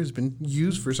leave there has been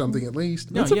used for something at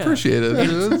least. No, It's appreciated.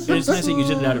 And it's nice that you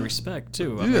did it out of respect,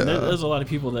 too. I mean, there's a lot of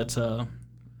people that...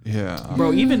 Yeah.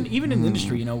 Bro, even in the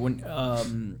industry,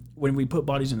 when we put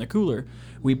bodies in the cooler,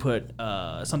 we put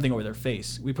something over their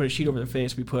face. We put a sheet over their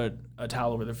face. We put a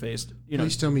towel over their face.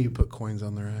 Please tell me you put coins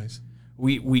on their eyes.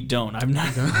 We don't. I'm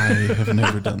not. I have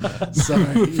never done that.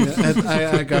 Sorry.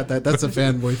 Yeah, I got that. That's a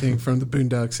fanboy thing from the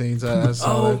Boondock Saints. I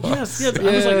saw that. Yes. I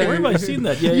was like, where have I seen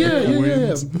that?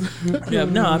 Yeah. Yeah,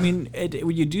 no, I mean,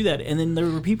 when you do that, and then there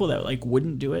were people that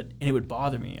wouldn't do it, and it would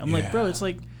bother me. I'm like, bro, it's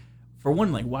like, for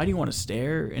one, why do you want to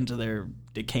stare into their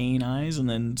decaying eyes, and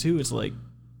then two, it's like,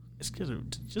 it's because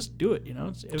just do it, It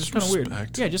was kind of weird.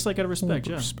 Yeah, just out of respect.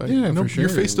 Yeah. Respect. Yeah, for sure. Your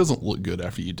face doesn't look good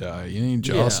after you die. Your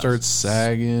jaw starts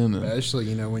sagging. And,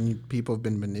 Especially, when people have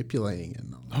been manipulating it.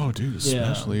 oh, dude,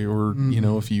 especially. Or,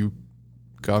 if you,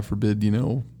 God forbid,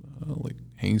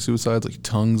 hanging suicides,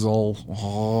 tongues all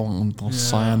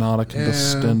cyanotic and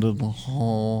distended.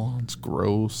 Oh, it's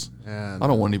gross. Yeah, I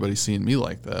don't want anybody seeing me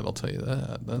like that, I'll tell you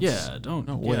that. Don't.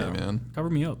 No way, man. Cover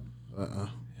me up.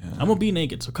 I'm gonna be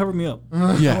naked, so cover me up.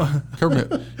 Yeah, cover me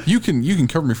up. You can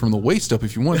cover me from the waist up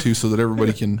if you want to, so that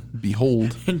everybody can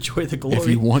behold. Enjoy the glory. If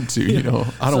you want to,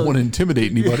 I don't want to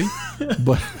intimidate anybody,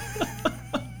 but.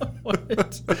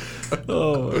 What?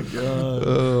 Oh my god.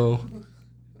 Oh,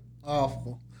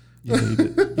 awful. you hate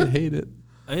it. You hate it.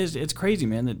 It's crazy,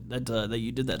 man. That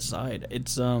you did that side.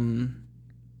 It's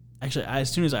actually,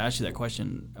 as soon as I asked you that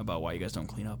question about why you guys don't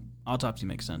clean up, autopsy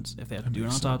makes sense. If they have to do an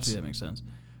autopsy, that makes sense.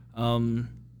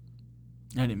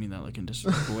 I didn't mean that in a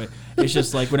disrespectful way. It's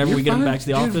just whenever we get them back to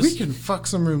the office, we can fuck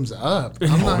some rooms up.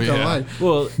 I'm not gonna lie.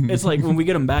 Well, it's when we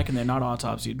get them back and they're not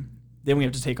autopsied, then we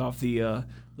have to take off the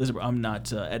listen, I'm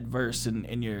not adverse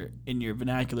in your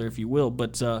vernacular, if you will,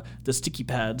 but the sticky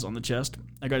pads on the chest,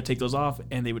 I got to take those off,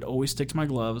 and they would always stick to my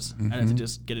gloves. I'd have to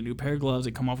just get a new pair of gloves.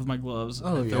 They come off with my gloves.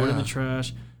 Oh, I'd throw it in yeah. the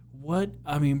trash. What?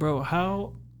 I mean, bro,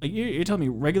 how? Like you're telling me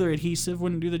regular adhesive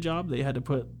wouldn't do the job? They had to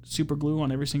put super glue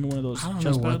on every single one of those I don't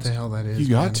chest know what pads? the hell that is. You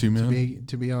got to, man.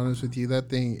 To be honest with you, that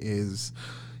thing is.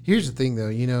 Here's the thing, though.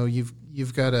 You know,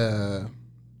 you've got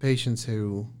patients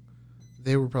who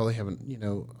they were probably having. You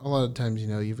know, a lot of times, you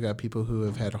know, you've got people who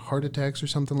have had heart attacks or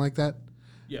something like that,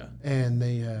 Yeah. and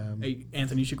they. Hey,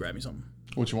 Anthony, you should grab me something.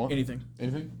 What you want? Anything.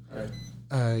 Anything? All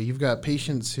right. You've got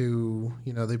patients who,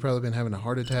 you know, they've probably been having a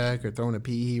heart attack or throwing a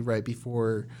PE right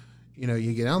before, you know,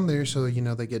 you get on there. So, you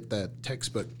know, they get that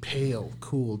textbook pale,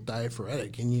 cool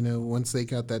diaphoretic. And, you know, once they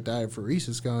got that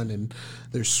diaphoresis going and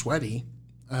they're sweaty,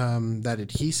 that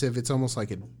adhesive, it's almost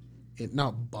like it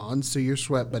not bonds to your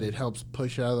sweat, but it helps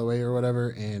push it out of the way or whatever.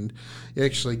 And you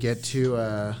actually get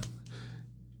to,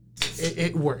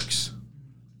 it works.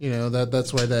 You know,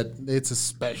 that's why it's a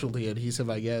specialty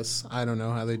adhesive, I guess. I don't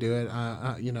know how they do it.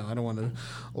 You know, I don't want to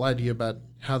lie to you about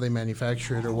how they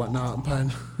manufacture it or whatnot,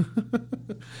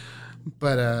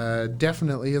 but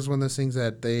definitely is one of those things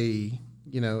that they,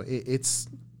 you know, it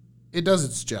does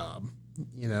its job,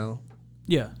 you know.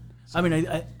 Yeah. I mean,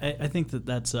 I think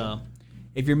that's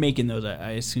if you're making those,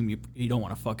 I assume you don't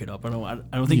want to fuck it up. I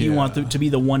don't think you want to be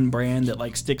the one brand that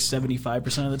like sticks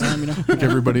 75% of the time. You know, Like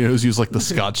everybody knows, use like the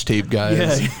Scotch tape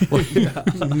guys. yeah.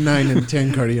 9 in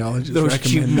 10 cardiologists Those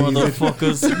cheap recommend these.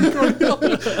 motherfuckers.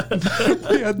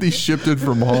 They had these shipped in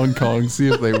from Hong Kong. See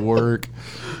if they work.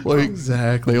 Like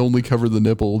Exactly. they only cover the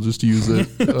nipple. Just use it.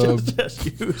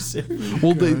 Just use it.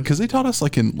 Well, because they taught us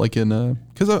like in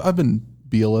because I've been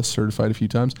BLS certified a few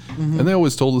times, and they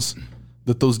always told us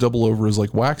that those double over as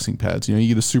like waxing pads. You know, you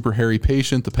get a super hairy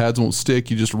patient, the pads won't stick.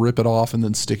 You just rip it off and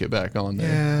then stick it back on there.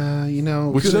 Yeah, you know,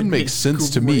 Which doesn't make It's sense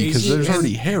to me because crazy. there's And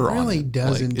already hair on it. It really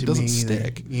doesn't. Like, to it doesn't me either,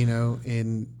 stick. you know,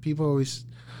 and people always.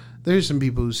 There's some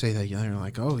people who say that. You know, they're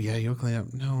like, "Oh yeah, you'll clean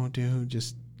up." No, dude,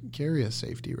 just carry a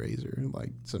safety razor, like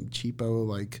some cheapo,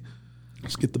 like.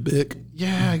 Just get the Bic.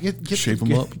 Yeah, get Shave the,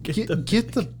 'em up.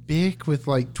 Get the Bic with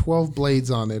like 12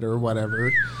 blades on it or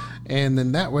whatever, and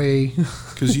then that way.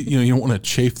 Because you know you don't want to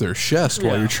chafe their chest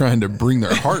while Yeah. you're trying to bring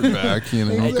their heart back. You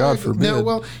know, God forbid. No,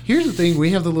 well, here's the thing: we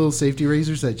have the little safety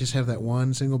razors that just have that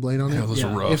one single blade on it. Yeah, those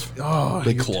Yeah. are rough.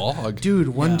 They you're clog. Dude,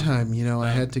 one Yeah. time, you know, I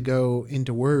had to go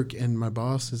into work, and my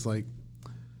boss is like,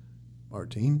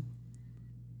 "Martine,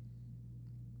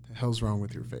 the hell's wrong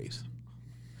with your face?"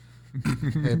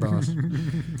 Hey, boss,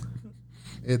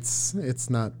 it's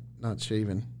not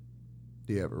shaven.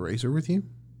 Do you have a razor with you?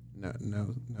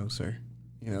 No, sir.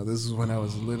 You know, this is when I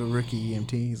was a little rookie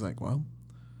EMT. He's like, well,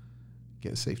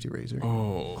 get a safety razor.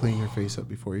 Oh, Clean your face up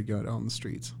before you go out on the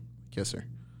streets. Yes, sir.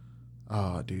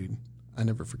 Oh, dude, I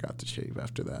never forgot to shave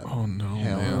after that. oh no,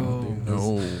 Hell man. no, dude.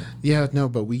 No. Yeah, no,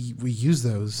 but we use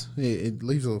those. It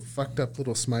leaves a fucked up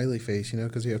little smiley face, you know,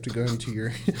 because you have to go into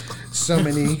your so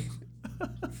many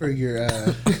for your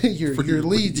your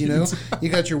leads. You know, you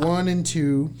got your 1 and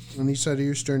 2 on each side of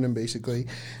your sternum, basically,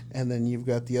 and then you've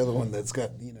got the other one that's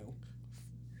got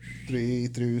 3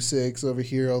 through 6 over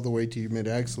here, all the way to your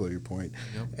mid-axillary point.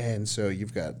 Yep. And so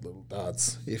you've got little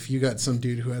dots. If you got some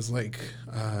dude who has like,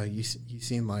 you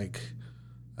seen like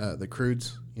the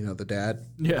Crudes, you know, the dad.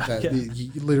 Yeah, That, yeah.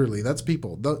 literally, that's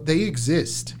people. They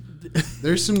exist.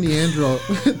 There's some Neanderthal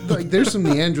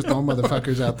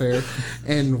motherfuckers out there,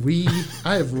 and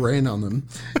I have ran on them,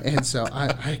 and so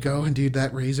I go and do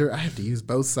that razor. I have to use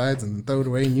both sides and throw it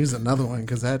away and use another one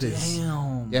because that is,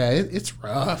 Damn. yeah, it's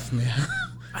rough, man.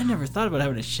 I never thought about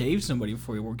having to shave somebody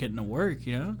before you were getting to work.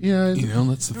 You know, Yeah, You know,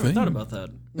 that's the never thing. thought about that.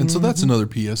 And so that's another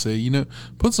PSA. You know,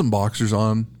 put some boxers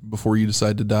on before you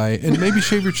decide to die, and maybe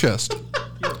shave your chest.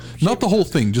 Not the whole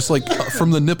thing, just like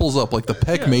from the nipples up, like the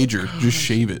pec major. Just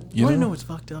shave it. You Want to know? know what's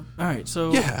fucked up? All right,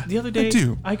 so Yeah, the other I day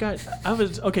do. I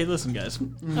was okay. Listen, guys,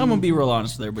 I'm gonna be real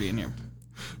honest with everybody in here.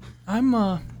 I'm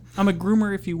a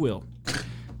groomer, if you will.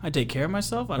 I take care of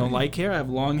myself. I don't like hair. I have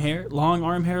long hair, long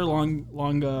arm hair, long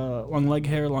leg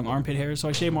hair, long armpit hair. So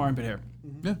I shave my armpit hair.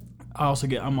 Yeah. I'm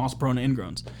also prone to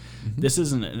ingrowns. This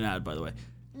isn't an ad, by the way.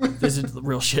 This is the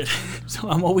real shit. So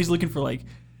I'm always looking for like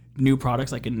new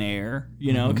products like a Nair,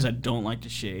 you know, because I don't like to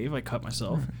shave. I cut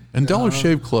myself. And Dollar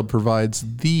Shave Club provides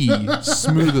the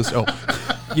smoothest. Oh,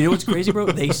 You know what's crazy, bro?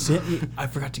 They sent me. I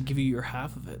forgot to give you your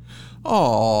half of it.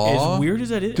 aw. As weird as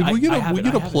that is, Did we get I a have we it,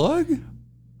 get I a have it. plug?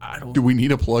 I don't. Do we need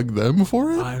to plug them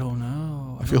for it? I don't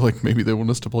know. I feel like maybe they want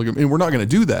us to plug them, and we're not going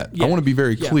to do that. Yeah. I want to be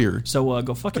very Yeah. clear. So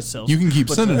go fuck yourself. You can keep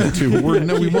But, sending it to.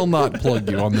 We will not plug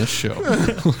you on this show.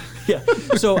 Yeah.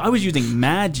 So I was using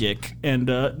magic, and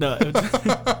no,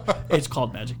 it's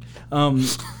called magic.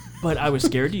 But I was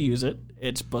scared to use it.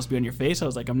 It's supposed to be on your face. I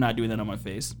was like, I'm not doing that on my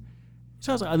face.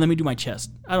 So I was like, let me do my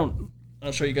chest.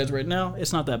 I'll show you guys right now.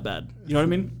 It's not that bad. You know what I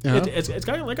mean? Yeah. It's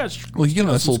got like a Well, you get a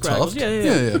nice some little scraggles. tuft.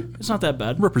 Yeah. It's not that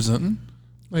bad. Representing.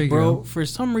 There you Bro, go. for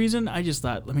some reason, I just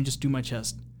thought, let me just do my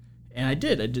chest. And I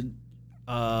did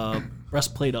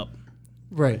breastplate up.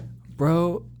 Right.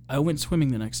 Bro, I went swimming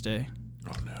the next day.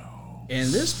 Oh no. And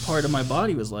this part of my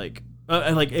body was like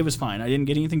it was fine. I didn't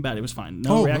get anything bad. It was fine.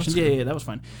 No Oh, reactions. that's Yeah, that was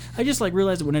fine. I just like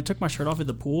realized that when I took my shirt off at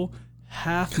the pool,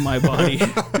 half my body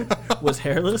was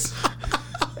hairless.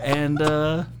 And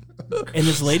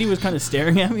this lady was kind of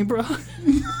staring at me, bro.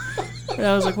 And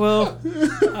I was like, well,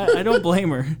 I don't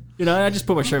blame her. You know, I just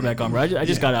put my shirt back on, bro. I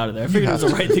just got out of there. I figured it was the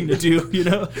right thing to do, you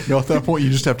know? No, at that point, you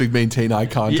just have to maintain eye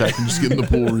contact and just get in the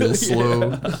pool real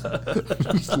slow.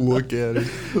 Just look at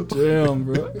it. Damn,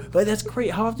 bro. But that's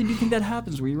great. How often do you think that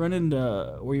happens where you run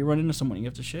into someone and you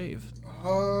have to shave?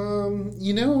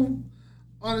 You know,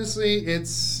 honestly,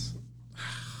 it's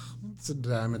a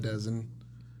dime a dozen.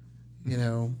 You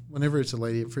know, whenever it's a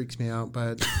lady, it freaks me out,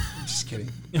 but I'm just kidding.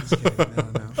 No.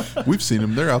 We've seen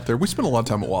them. They're out there. We spend a lot of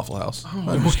time at Waffle House. I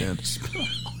understand.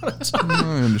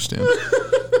 I understand.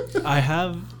 I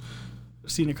have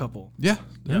seen a couple. Yeah,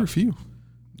 there are a few.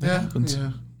 Yeah. happens.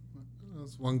 There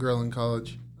was one girl in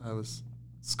college. I was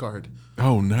scarred.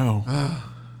 Oh, no.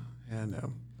 Yeah,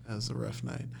 no. That was a rough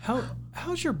night.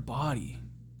 How's your body?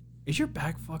 Is your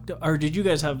back fucked up? Or did you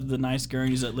guys have the nice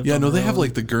gurneys that lift Yeah, on no, the they have road?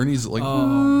 like the gurneys that like.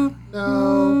 No.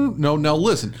 No, now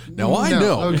listen. Now I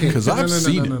know because I've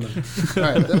seen it. No.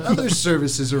 All right, the other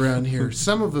services around here,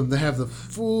 some of them, they have the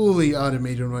fully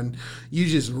automated one. You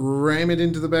just ram it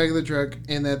into the back of the truck,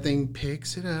 and that thing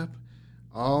picks it up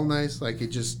all nice. Like it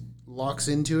just locks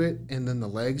into it, and then the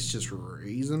legs just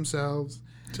raise themselves,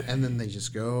 and then they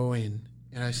just go in.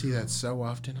 And I see that so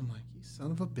often. I'm like, you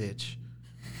son of a bitch.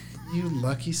 You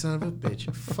lucky son of a bitch.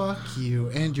 Fuck you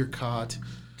and your cot.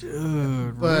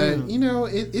 Dude, But, you know,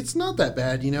 it's not that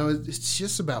bad. You know, it's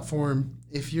just about form.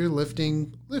 If you're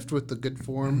lifting, lift with the good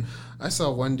form. I saw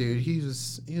one dude. He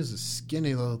was a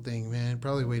skinny little thing, man.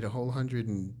 Probably weighed a whole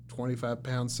 125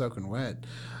 pounds soaking wet.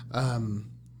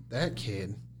 That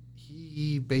kid,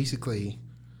 he basically,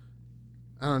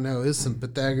 I don't know, it's some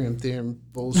Pythagorean theorem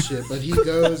bullshit, but he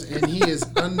goes and he is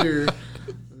under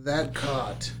that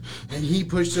cot, and he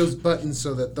pushed those buttons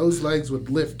so that those legs would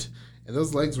lift, and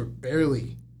those legs were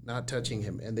barely not touching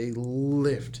him, and they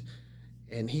lift,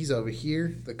 and he's over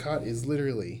here. The cot is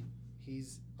literally,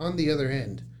 he's on the other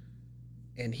end,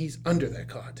 and he's under that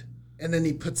cot, and then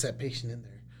he puts that patient in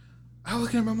there. I look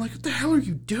at him, I'm like, what the hell are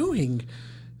you doing?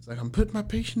 It's like, I'm putting my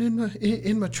patient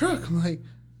in my truck. I'm like,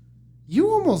 you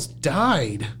almost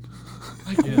died.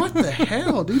 Like, what the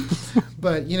hell, dude?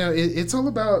 But, you know, it's all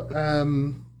about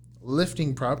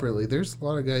lifting properly. There's a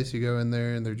lot of guys who go in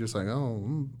there and they're just like,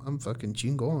 oh, I'm fucking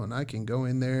chingon. I can go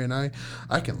in there and I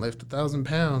can lift 1,000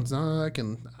 pounds.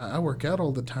 I work out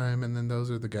all the time. And then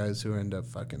those are the guys who end up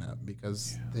fucking up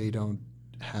because they don't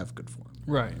have good form.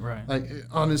 right. Like,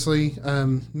 honestly,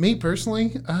 me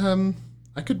personally,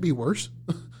 I could be worse.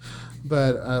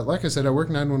 But like I said, I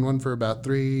worked 911 for about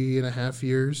 3.5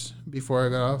 years before I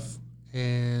got off.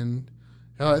 And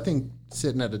hell, I think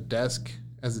sitting at a desk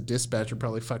as a dispatcher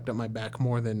probably fucked up my back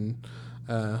more than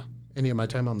any of my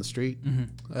time on the street.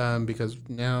 Because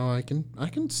now I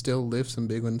can still lift some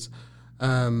big ones.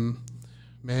 Man,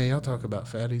 y'all talk about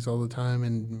fatties all the time,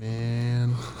 and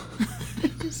man,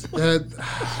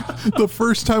 The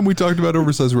first time we talked about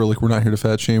oversized, we were like, we're not here to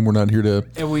fat shame. We're not here to.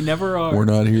 And we never are. We're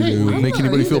not here to I'm make not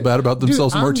anybody feel either. bad about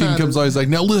themselves. Dude, And I'm Martine not comes on, he's like,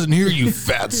 now listen here, you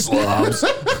fat slobs.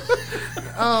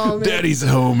 oh man, Daddy's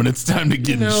home and it's time to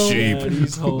get in shape.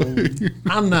 Daddy's home.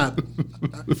 I'm not.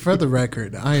 For the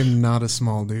record, I am not a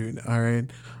small dude. All right,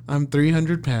 I'm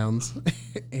 300 pounds,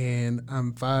 and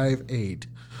I'm 5'8".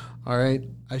 All right,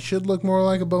 I should look more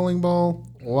like a bowling ball.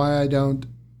 Why I don't,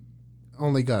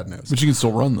 only God knows. But you can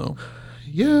still run, though.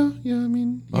 Yeah. I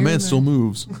mean, My man still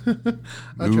moves.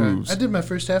 I tried. I did my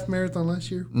first half marathon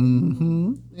last year.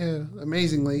 Mm-hmm. Yeah,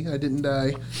 amazingly, I didn't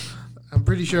die. I'm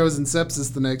pretty sure I was in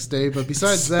sepsis the next day, but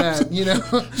besides that, you know,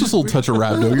 Just a little touch of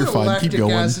rhabdo. You're fine. Keep lactic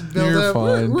going. acid You're buildup.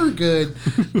 fine. We're good.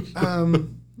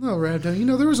 No, rhabdo. You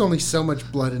know, there was only so much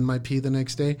blood in my pee the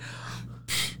next day.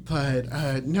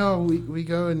 But no, we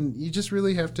go, and you just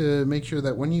really have to make sure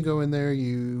that when you go in there,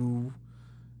 you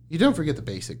don't forget the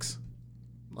basics.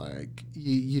 Like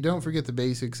you don't forget the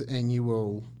basics, and you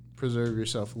will preserve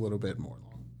yourself a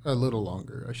little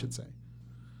longer, I should say.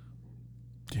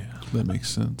 Yeah, that makes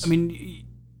sense. I mean,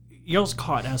 y'all's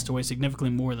cot has to weigh significantly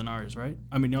more than ours, right?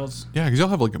 I mean, y'all's Yeah, because y'all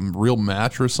have like a real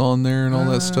mattress on there and all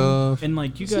that stuff. and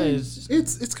like you guys.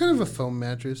 It's kind of a foam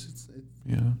mattress.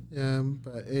 Yeah.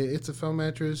 But it's a foam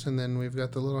mattress, and then we've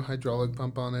got the little hydraulic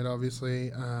pump on it,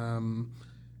 obviously.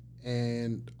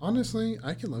 And honestly,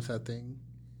 I can lift that thing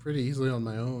pretty easily on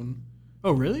my own.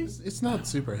 Oh, really? It's not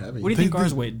super heavy. What do you think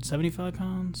ours weighed? 75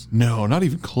 pounds? No, not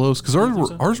even close. Because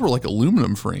ours were like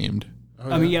aluminum framed.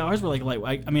 I mean, yeah, ours were like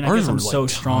light. I mean, I Ours guess I'm were so like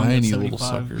strong that tiny little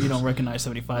 75. suckers. You don't recognize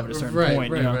 75 at a certain right,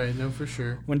 point. right, you know? right. No, for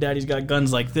sure. When Daddy's got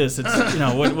guns like this, it's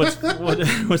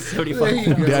what's 75 There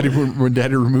you go. Daddy, when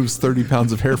Daddy removes 30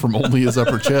 pounds of hair from only his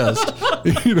upper chest,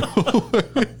 you know.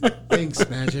 Thanks,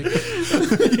 Magic.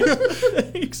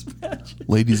 Thanks, Magic.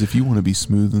 Ladies, if you want to be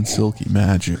smooth and silky,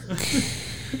 Magic.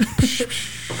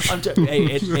 Hey,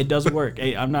 it does work.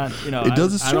 Hey, I'm not, It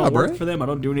does its I don't job, work right? for them. I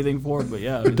don't do anything for it, but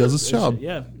yeah. It does its job.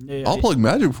 Yeah. I'll plug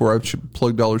Magic before I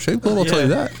plug Dollar Shave Club. I'll tell you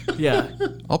that. Yeah.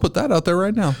 I'll put that out there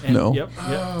right now. And, No. Yep.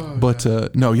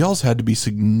 But no, y'all's had to be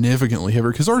significantly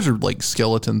heavier because ours are like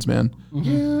skeletons, man.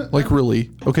 Yeah. Like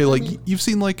really. Okay, like you've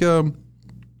seen like I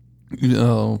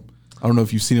don't know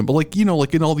if you've seen it, but like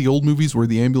like in all the old movies where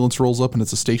the ambulance rolls up and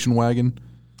it's a station wagon,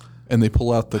 and they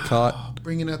pull out the cot.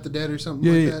 Bringing out the dead or something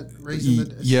like that. Raising the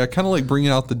dead. Yeah, kind of like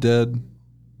Bringing Out the Dead,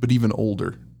 but even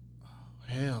older.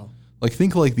 Hell. Like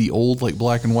think like the old like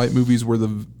black and white movies where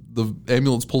the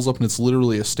ambulance pulls up and it's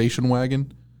literally a station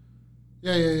wagon.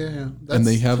 Yeah. And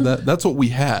they have that. That's what we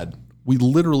had. We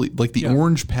literally like the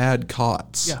orange pad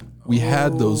cots. Yeah. We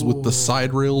had those with the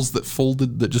side rails that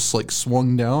folded that just like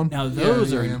swung down. Now,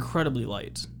 those are yeah. incredibly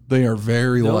light. They are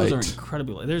very Those light. are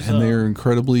incredibly light. There's And they are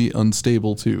incredibly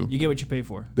unstable too. you get what you pay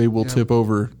for. They will tip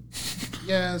over.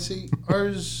 Yeah, see,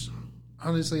 ours,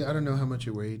 honestly, I don't know how much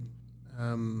it weighed,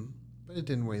 but it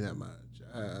didn't weigh that much.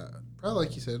 Probably,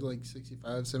 like you said, like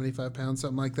 65, 75 pounds,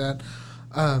 something like that.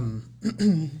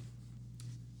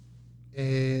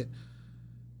 It's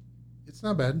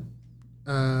not bad.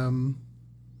 Wasn't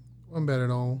bad at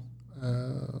all.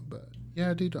 But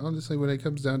yeah, dude, honestly, when it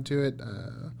comes down to it,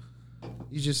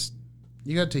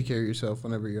 you got to take care of yourself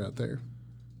whenever you're out there.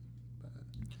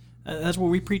 That's what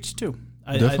we preach too.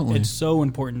 Definitely. It's so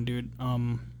important, dude.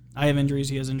 I have injuries.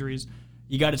 He has injuries.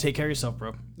 You got to take care of yourself,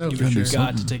 bro. No, you for sure.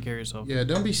 got to take care of yourself. Yeah,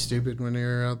 don't be stupid when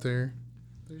you're out there.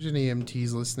 There's any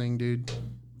EMTs listening, dude.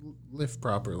 Lift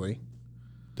properly.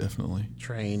 Definitely.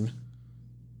 Train.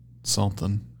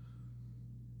 Something.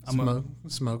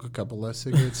 Smoke a couple less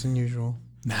cigarettes than usual.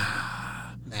 No.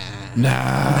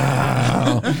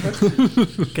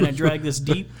 Can I drag this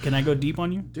deep? Can I go deep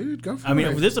on you? Dude, go for it. I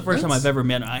mean, this is the first time I've That's- ever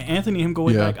met Anthony and him go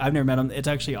way Yeah. back. I've never met him. It's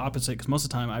actually opposite because most of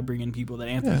the time I bring in people that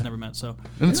Anthony's never met. So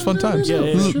And it's fun times. yeah,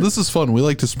 yeah, This is fun. We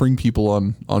like to spring people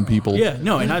on people. yeah,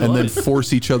 no, and I And love then it.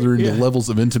 force each other into Yeah. levels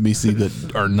of intimacy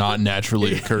that are not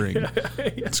naturally occurring.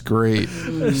 It's great.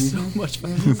 It's so much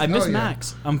fun. I miss yeah.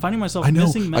 Max. I'm finding myself I know.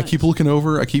 missing I Max. keep looking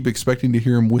over. I keep expecting to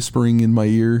hear him whispering in my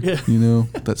ear. Yeah.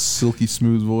 That silky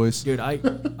smooth voice. Dude, I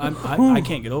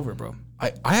can't get over it, bro. I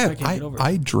can't get over it.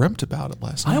 I dreamt about it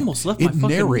last night. I almost left my It fucking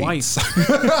narrates. wife.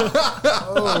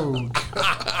 Oh,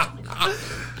 I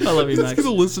love you, He's Max.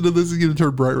 gonna listen to this. He's gonna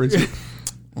turn bright red.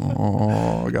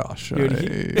 Oh gosh, Dude,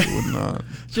 I would not.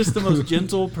 Just the most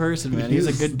gentle person, man. He's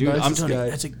a good dude. I'm Nicest telling you, guy.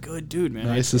 that's a good dude, man.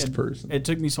 Nicest person. It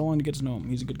took me so long to get to know him.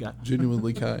 He's a good guy.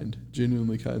 Genuinely kind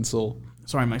soul.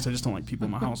 Sorry, Max. I just don't like people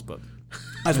in my house, but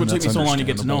that's what And took me that's so long to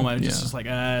get to know him. I was understandable. just like,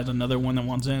 it's another one that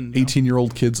wants in.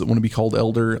 18-year-old kids that want to be called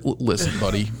elder. Listen,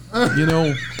 buddy.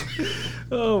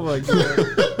 Oh my god.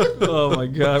 Oh my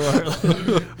god.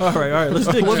 All right. Let's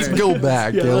dig Let's deep. go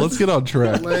back. Yeah, let's get on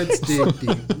track. let's dig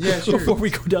deep. Yeah, sure. Before we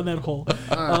go down that hole.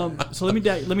 So let me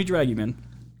drag you, man.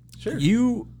 Sure.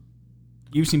 You've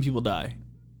seen people die.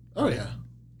 Oh, yeah.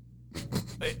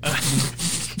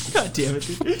 God damn it,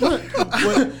 dude.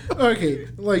 Okay,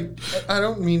 like, I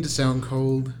don't mean to sound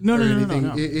cold No, or no, no, no, anything.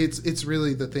 no. It's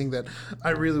really the thing that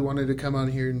I really wanted to come on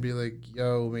here and be like,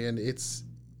 yo, man, it's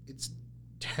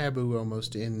taboo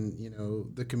almost in,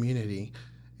 the community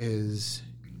is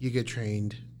you get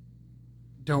trained.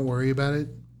 Don't worry about it.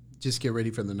 Just get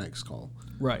ready for the next call.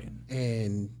 Right.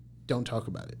 And don't talk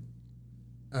about it.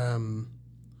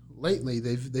 Lately,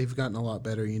 they've gotten a lot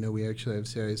better. We actually have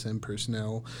CISM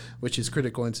personnel, which is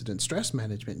critical incident stress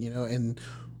management. And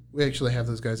we actually have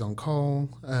those guys on call.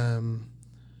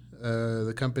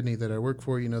 The company that I work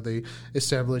for, they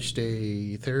established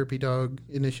a therapy dog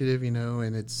initiative.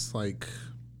 And it's like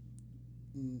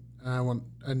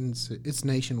it's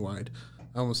nationwide.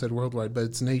 I almost said worldwide, but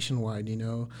it's nationwide.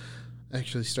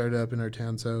 Actually started up in our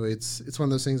town, so it's one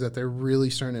of those things that they're really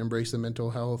starting to embrace the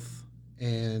mental health,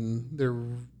 and they're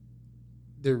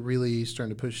really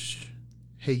starting to push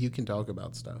hey, you can talk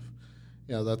about stuff.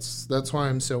 You know, that's why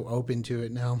I'm so open to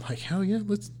it now. I'm like, hell yeah,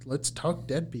 let's talk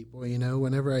dead people. You know,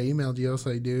 whenever I emailed you, I was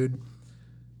like, dude,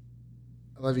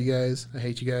 I love you guys. I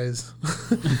hate you guys.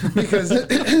 Because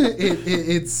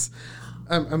it's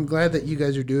I'm glad that you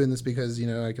guys are doing this, because, you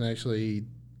know, I can actually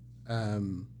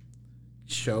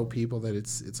show people that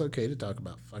it's okay to talk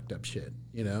about fucked up shit,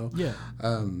 you know? Yeah.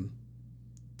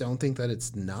 Don't think that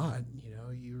it's not, you know.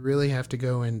 You really have to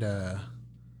go and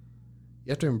you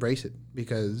have to embrace it,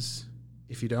 because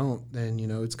if you don't, then, you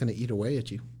know, it's going to eat away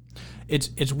at you.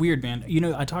 It's weird, man. You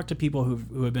know, I talk to people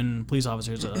who have been police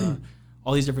officers,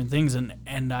 all these different things,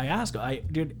 and I ask,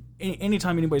 dude,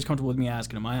 anytime anybody's comfortable with me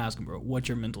asking them, I ask them, bro, what's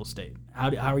your mental state?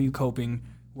 How are you coping?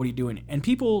 What are you doing? And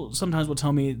people sometimes will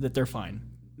tell me that they're fine.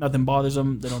 Nothing bothers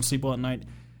them. They don't sleep well at night.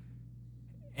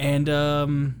 And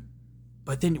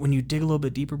but then when you dig a little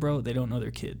bit deeper, bro, they don't know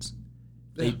their kids.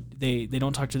 Yeah. They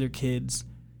don't talk to their kids.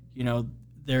 You know,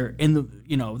 they're in the,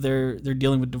 you know, they're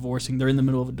dealing with divorcing. They're in the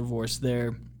middle of a divorce.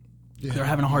 They're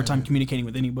having a hard time communicating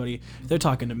with anybody. They're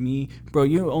talking to me. Bro,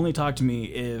 you only talk to me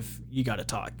if you got to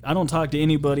talk. I don't talk to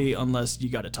anybody unless you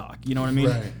got to talk. You know what I mean?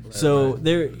 Right, so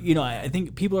they're, you know, I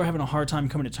think people are having a hard time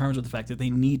coming to terms with the fact that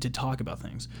they need to talk about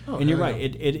things. Oh, and you're yeah, right.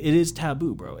 yeah. It is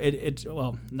taboo, bro. It's,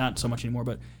 well, not so much anymore,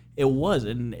 but it was.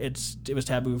 And it was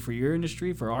taboo for your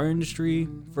industry, for our industry,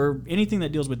 for anything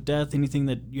that deals with death, anything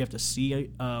that you have to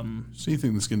see. So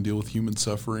anything that's going to deal with human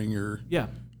suffering or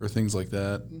things like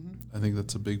that. I think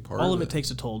that's a big part. All of it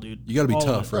takes a toll, dude. You got to be All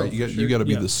tough, of it. right? Oh, You got to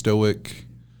be the stoic,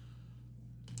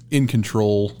 in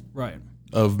control, Right.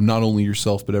 of not only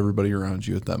yourself but everybody around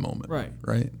you at that moment. Right.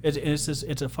 Right.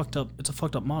 It's a fucked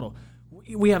up model.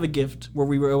 We have a gift where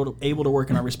we were able to work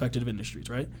in our respective industries,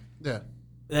 right? Yeah.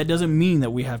 That doesn't mean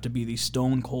that we have to be these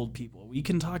stone cold people. We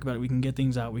can talk about it. We can get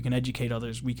things out. We can educate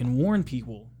others. We can warn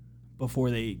people before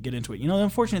they get into it. You know, the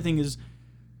unfortunate thing is,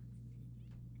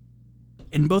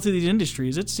 in both of these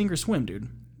industries, it's sink or swim, dude.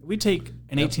 We take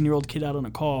an 18-year-old kid out on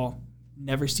a call,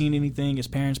 never seen anything. His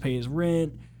parents pay his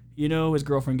rent. You know, his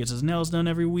girlfriend gets his nails done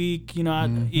every week. You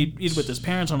know, he's with his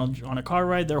parents on a car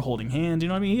ride. They're holding hands. You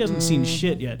know what I mean? He hasn't seen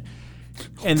shit yet.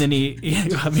 And then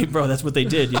I mean, bro, that's what they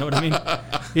did. You know what I mean?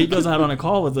 He goes out on a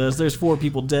call with us. There's 4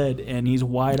 people dead, and he's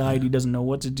wide-eyed. He doesn't know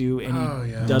what to do, and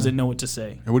he doesn't know what to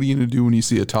say. And what are you going to do when you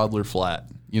see a toddler flat?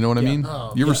 You know what I mean?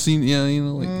 Oh, you ever seen, you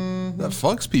know, like, that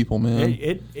fucks people,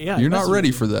 man. You're not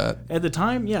ready for that. At the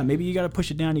time, maybe you got to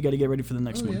push it down. You got to get ready for the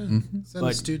next one. Send a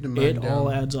But student of it mine all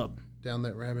adds up. down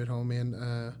that rabbit hole, man.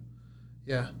 I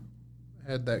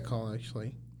had that call,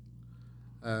 actually.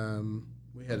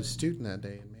 We had a student that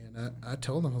day, and, man, I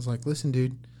told him, I was like, listen,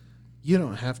 dude, you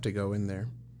don't have to go in there.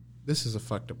 This is a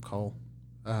fucked up call.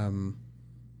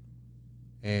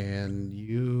 And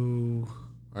you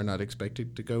are not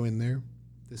expected to go in there.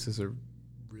 This is a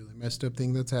really messed up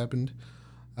thing that's happened.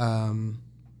 And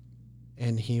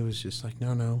he was just like,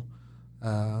 no,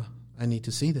 I need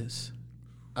to see this.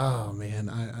 Oh, man,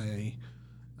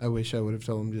 I wish I would have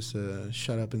told him just to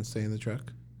shut up and stay in the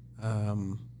truck.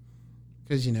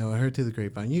 Because, you know, I heard through the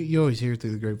grapevine. You always hear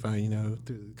through the grapevine, you know,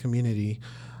 through the community,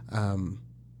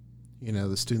 you know,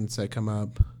 the students that come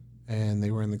up and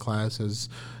they were in the class as,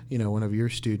 you know, one of your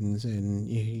students, and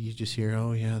you just hear,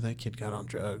 oh, yeah, that kid got on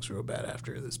drugs real bad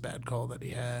after this bad call that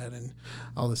he had and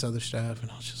all this other stuff. And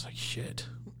I was just like, shit.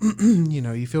 You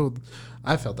know,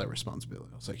 I felt that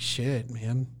responsibility. I was like, shit,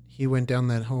 man. He went down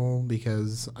that hole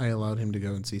because I allowed him to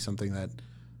go and see something that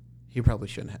he probably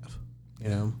shouldn't have, you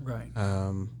know? Right.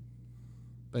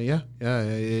 But yeah,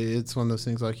 it's one of those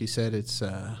things, like you said, it's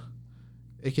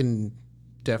it can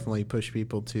definitely push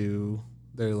people to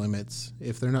their limits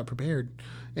if they're not prepared,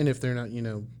 and if they're not, you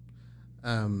know,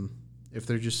 if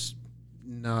they're just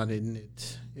not in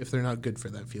it, if they're not good for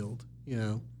that field, you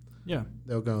know. Yeah.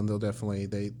 They'll go and they'll definitely,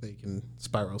 they can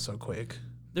spiral so quick.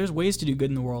 There's ways to do good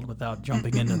in the world without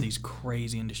jumping into these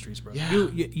crazy industries, bro. Yeah.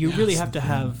 You really have to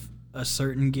have a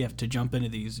certain gift to jump into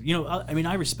these. You know, I mean,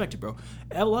 I respect it, bro.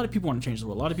 A lot of people want to change the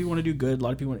world. A lot of people want to do good. A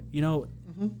lot of people want to, you know,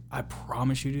 I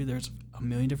promise you, dude, there's a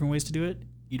million different ways to do it.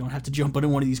 You don't have to jump into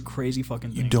one of these crazy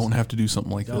fucking things. You don't have to do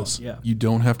something like this. Yeah. You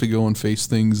don't have to go and face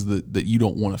things that you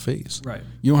don't want to face. Right.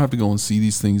 You don't have to go and see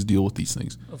these things, deal with these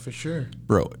things. Oh, for sure.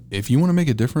 Bro, if you want to make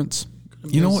a difference,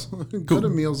 you know what? Go to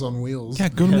Meals on Wheels. Yeah,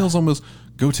 go to Meals on Wheels.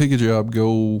 Go take a job.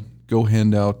 Go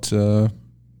hand out.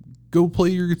 Go play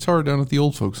your guitar down at the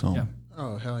old folks' home. Yeah.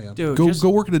 Oh, hell yeah. Dude, Go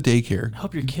work at a daycare.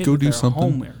 help your kid Go with do their something.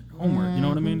 homework. You know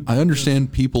what I mean? I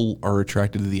understand people are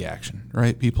attracted to the action,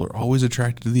 right? People are always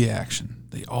attracted to the action.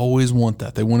 They always want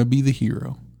that. They want to be the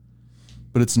hero.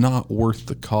 But it's not worth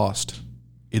the cost.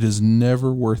 It is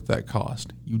never worth that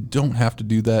cost. You don't have to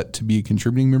do that to be a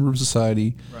contributing member of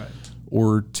society. Right.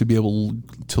 or to be able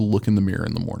to look in the mirror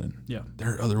in the morning. Yeah.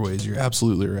 There are other ways. You're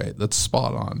absolutely right. That's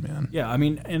spot on, man. Yeah, I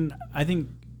mean, and I think,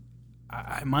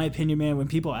 in my opinion, man, when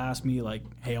people ask me like,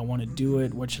 "Hey, I want to do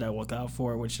it. What should I look out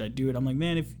for? What should I do it?" I'm like,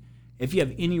 man, if you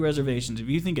have any reservations, if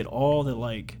you think at all that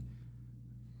like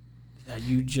that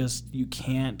you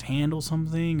can't handle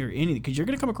something or anything, because you're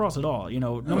gonna come across it all.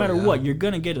 No matter what, you're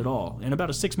gonna get it all in about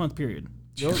a 6-month period.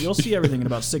 You'll see everything in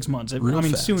about 6 months.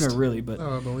 Fast. Sooner really, but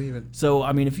Oh, I believe it. so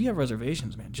I mean, if you have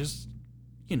reservations, man, just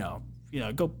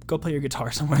go play your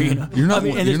guitar somewhere. You're not and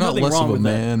there's you're not nothing less wrong of a with that.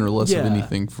 man or less Yeah. of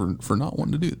anything for not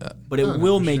wanting to do that. But it No,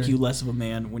 will for make sure. you less of a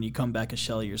man when you come back a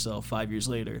shell of yourself 5 years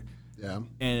later, Yeah.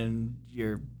 and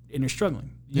you're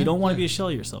struggling. You don't want to be a shell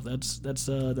of yourself. That's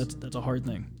a hard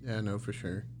thing. Yeah, no, for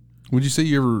sure. Would you say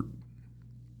you ever?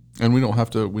 And we don't have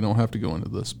to go into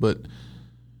this, but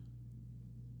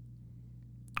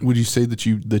would you say that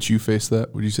you face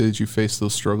that? Would you say that you face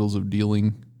those struggles of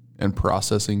dealing and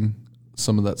processing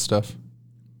some of that stuff?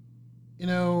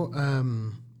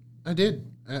 I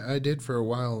did. I did for a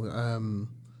while.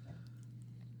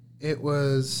 It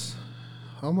was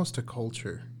almost a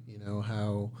culture,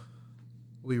 how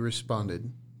we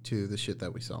responded to the shit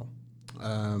that we saw.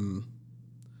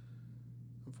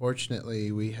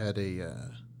 Unfortunately, we had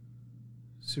a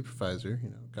supervisor,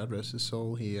 God rest his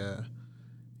soul, he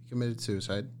committed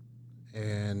suicide.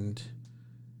 And,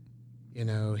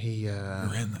 he... I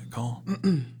ran that call.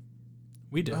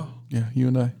 We did. Yeah, you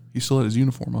and I. He still had his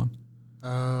uniform on.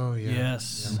 Oh, yeah.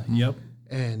 Yes. Yep.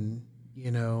 And,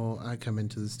 I come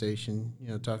into the station,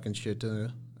 talking shit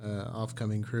to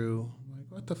off-coming crew. I'm like,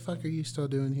 what the fuck are you still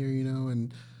doing here,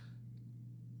 And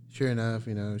sure enough,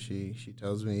 she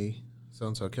tells me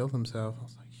so-and-so killed himself. I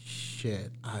was like,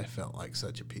 shit, I felt like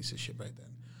such a piece of shit right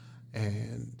then.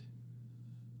 And,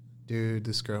 dude,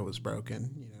 this girl was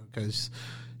broken, because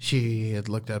she had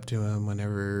looked up to him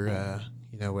whenever,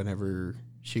 whenever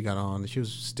she got on. She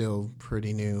was still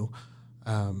pretty new.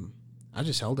 I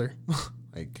just held her.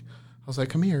 I was like,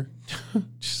 come here.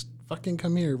 Just fucking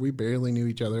come here. We barely knew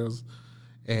each other.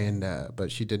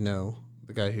 But she did know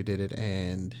the guy who did it,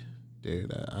 and,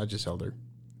 dude, I just held her.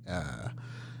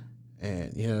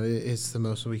 And, it's the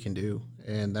most we can do.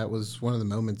 And that was one of the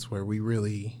moments where we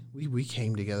really, we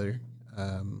came together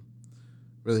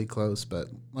really close. But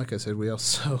like I said, we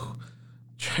also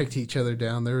tracked each other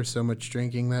down. There was so much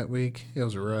drinking that week. It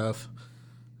was rough.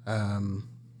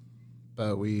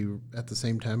 But we, at the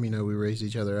same time, we raised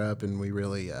each other up, and we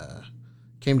really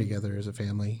came together as a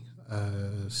family,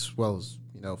 as well as,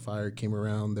 Fire came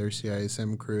around, their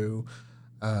CISM crew.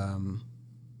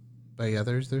 But yeah,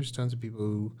 there's tons of people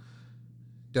who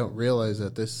don't realize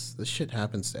that this shit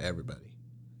happens to everybody.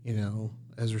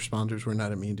 As responders, we're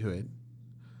not immune to it.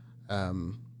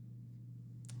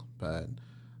 But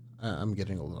I'm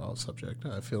getting a little off subject.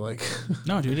 I feel like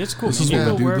No, dude, it's cool. This man. is You what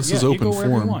go we do. wherever- This is you open go wherever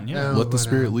you forum. want, yeah. No, Let the but,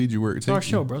 spirit lead you where it It's our takes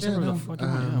show, you. bro. Say Yeah, whatever no, the fuck you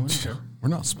want. Yeah, we don't care. We're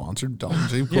not sponsored. Dollar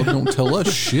J Club don't tell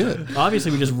us shit.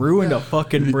 Obviously, we just ruined a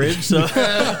fucking bridge. So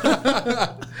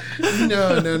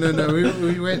No.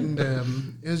 We went,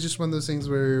 and it was just one of those things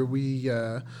where we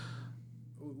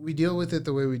deal with it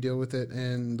the way we deal with it,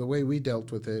 and the way we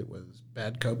dealt with it was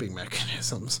bad coping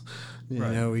mechanisms.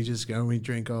 Right. We just go and we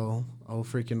drink all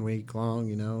freaking week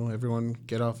long. Everyone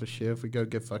get off a shift, we go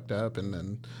get fucked up, and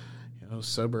then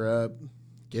sober up,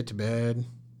 get to bed,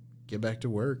 get back to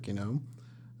work.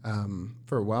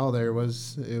 For a while there it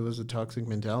was a toxic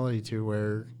mentality too,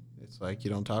 where it's like you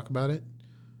don't talk about it.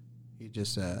 You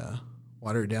just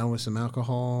water it down with some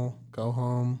alcohol, go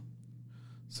home,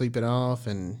 sleep it off,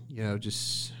 and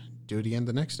just do it again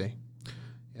the next day.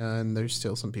 And there's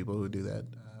still some people who do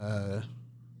that.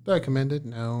 Do I commend it?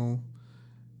 No.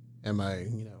 Am I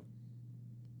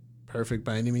perfect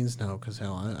by any means? No, because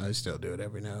hell, I still do it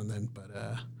every now and then. But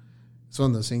it's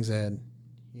one of those things that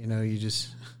you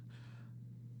just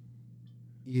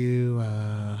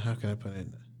how can I put it?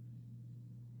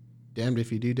 Damned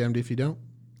if you do, damned if you don't.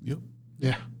 Yep,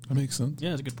 Yeah. that makes sense. yeah,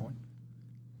 that's a good point.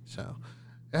 So,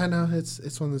 yeah, no,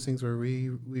 it's one of those things where we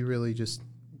really just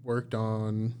worked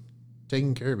on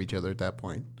taking care of each other at that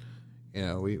point.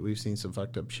 We've seen some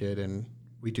fucked up shit, and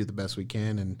we do the best we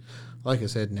can. And like I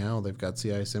said, now they've got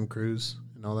CISM crews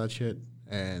and all that shit,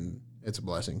 and it's a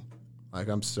blessing. Like,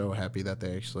 I'm so happy that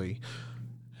they actually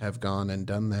have gone and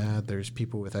done that. There's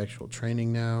people with actual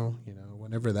training now.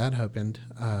 Whenever that happened,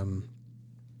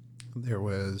 there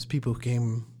was people who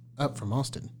came up from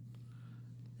Austin,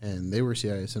 and they were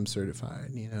CISM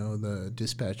certified. The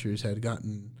dispatchers had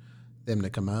gotten them to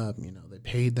come up. They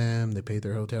paid them, they paid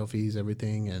their hotel fees,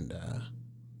 everything, and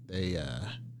they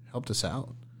helped us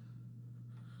out.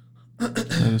 That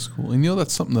is cool. And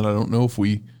that's something that I don't know if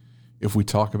we if we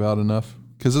talk about enough.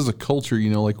 Because as a culture, you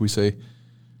know, like we say,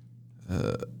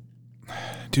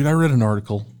 dude, I read an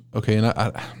article. Okay, and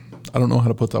I don't know how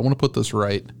to put that. I want to put this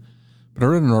right. But I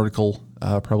read an article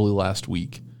probably last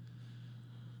week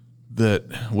that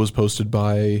was posted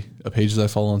by a page that I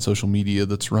follow on social media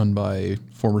that's run by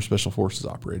former Special Forces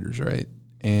operators, right?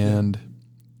 And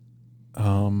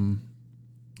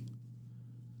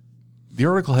the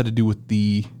article had to do with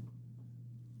the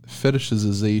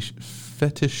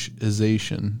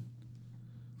fetishization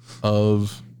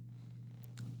of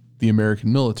the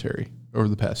American military over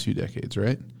the past few decades,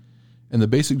 right? And the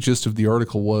basic gist of the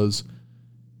article was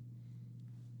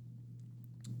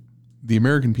the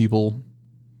American people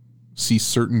see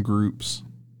certain groups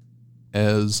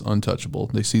as untouchable.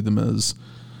 They see them as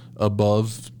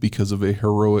above because of a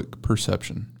heroic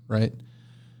perception, right?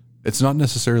 It's not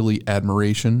necessarily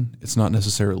admiration. It's not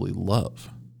necessarily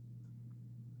love.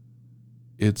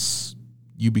 It's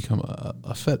you become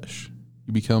a fetish.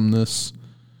 You become this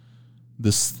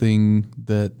thing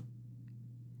that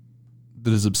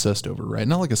is obsessed over, right?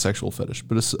 Not like a sexual fetish,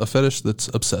 but it's a fetish that's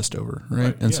obsessed over,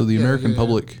 right? And so the American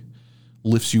public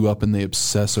lifts you up and they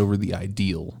obsess over the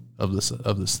ideal of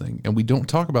this thing. And we don't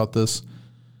talk about this,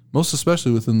 most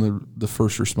especially within the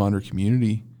first responder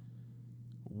community.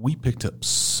 We picked up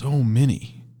so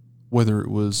many, whether it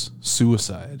was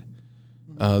suicide,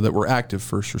 that were active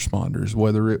first responders,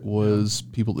 whether it was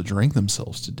people that drank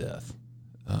themselves to death.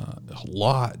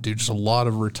 Just a lot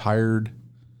of retired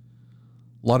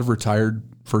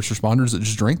first responders that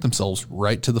just drank themselves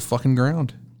right to the fucking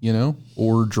ground, you know,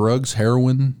 or drugs,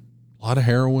 heroin, a lot of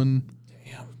heroin,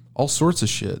 all sorts of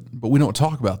shit. But we don't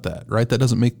talk about that, right? That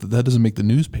doesn't make the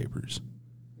newspapers.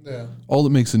 Yeah. All that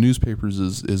makes the newspapers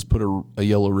is put a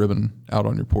yellow ribbon out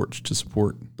on your porch to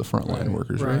support the frontline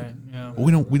workers, right? Yeah.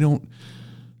 But we don't.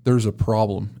 There's a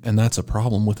problem, and that's a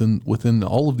problem within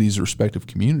all of these respective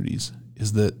communities,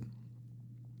 is that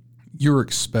you're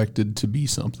expected to be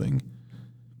something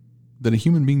that a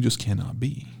human being just cannot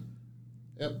be.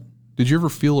 Yep. Did you ever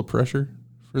feel a pressure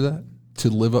for that, to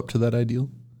live up to that ideal?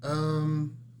 Yeah.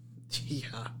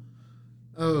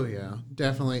 Oh yeah,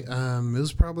 definitely. It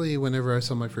was probably whenever I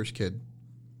saw my first kid.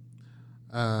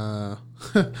 I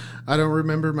don't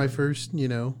remember my first,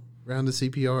 round of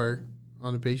CPR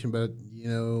on a patient, but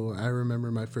I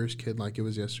remember my first kid like it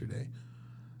was yesterday.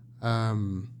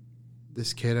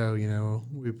 This kiddo,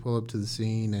 we pull up to the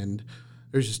scene and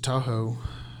there's this Tahoe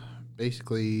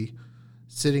basically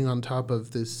sitting on top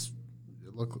of this,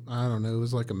 I don't know, it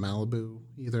was like a Malibu,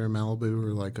 either a Malibu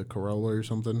or like a Corolla or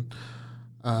something.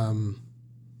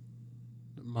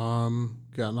 Mom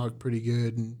got knocked pretty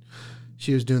good, and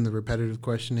she was doing the repetitive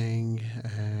questioning,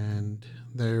 and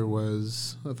there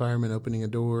was a fireman opening a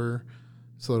door.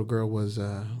 This little girl was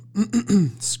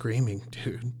screaming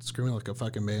like a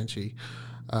fucking banshee.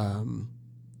 And,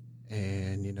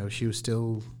 she was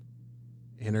still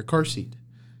in her car seat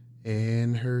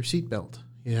and her seatbelt,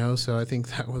 so I think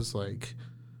that was like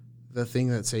the thing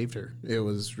that saved her. It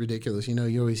was ridiculous.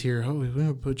 You always hear, oh, we're going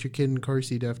to put your kid in car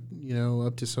seat after,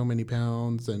 up to so many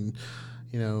pounds and,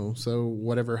 so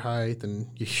whatever height and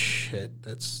shit,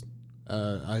 that's,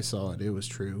 I saw it. It was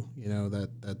true.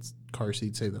 That's car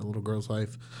seat saved that little girl's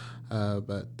life.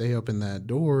 But they opened that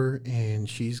door and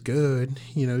she's good.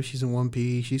 She's in one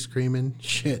piece. She's screaming.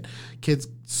 Shit. Kid's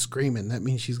screaming. That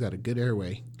means she's got a good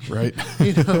airway. Right.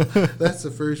 That's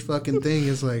the first fucking thing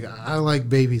is like, I like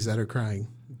babies that are crying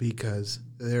because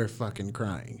they're fucking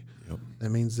crying. Yep.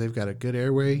 That means they've got a good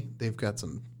airway. They've got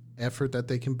some effort that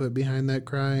they can put behind that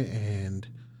cry and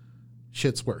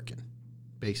shit's working,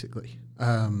 basically.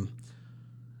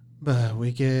 But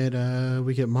we get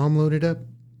mom loaded up.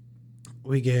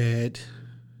 We get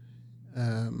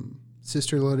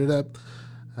sister loaded up.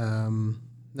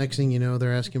 Next thing you know,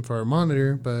 they're asking for our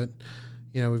monitor, but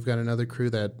we've got another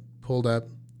crew that pulled up,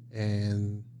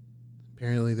 and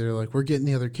apparently they're like, "We're getting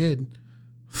the other kid."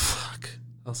 Fuck!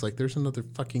 I was like, "There's another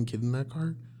fucking kid in that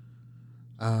car."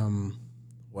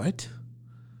 What?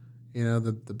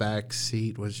 The back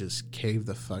seat was just caved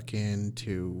the fuck in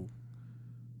to.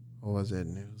 What was it?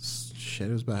 And it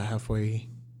was about halfway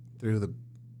through the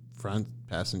front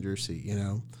passenger seat,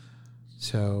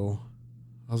 So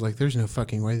I was like, there's no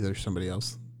fucking way there's somebody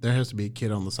else. There has to be a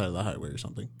kid on the side of the highway or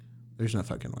something. There's no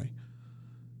fucking way.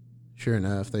 Sure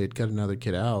enough, they had cut another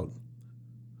kid out,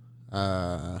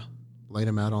 laid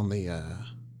him out on the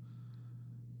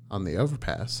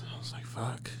overpass. I was like,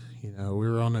 fuck. We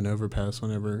were on an overpass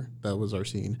whenever that was our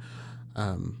scene.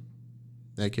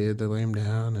 That kid, they lay him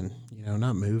down and,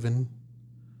 not moving,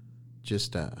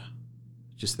 just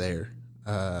there.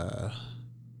 I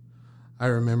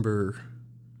remember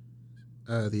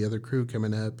the other crew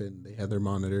coming up, and they had their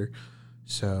monitor.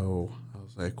 So I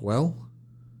was like, well,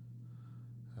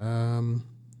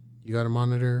 you got a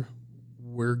monitor?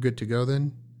 We're good to go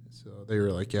then? So they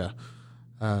were like, yeah,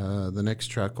 the next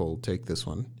truck will take this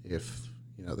one if,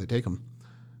 they take them.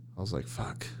 I was like,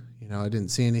 fuck. I didn't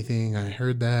see anything. I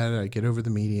heard that. I get over the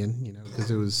median, because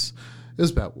it was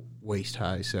about waist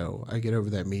high. So I get over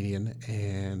that median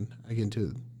and I get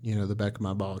into, the back of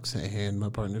my box, and my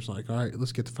partner's like, all right,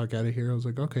 let's get the fuck out of here. I was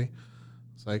like, okay.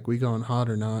 It's like, we going hot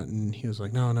or not? And he was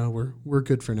like, no, we're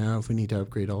good for now. If we need to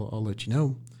upgrade, I'll let you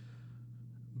know.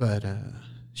 But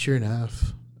sure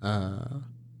enough, I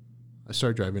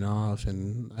start driving off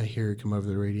and I hear it come over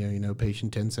the radio,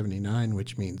 patient 1079,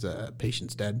 which means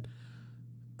patient's dead.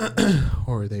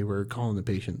 Or they were calling the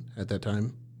patient at that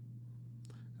time.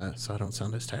 So I don't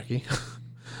sound as tacky.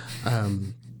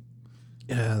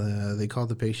 They called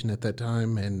the patient at that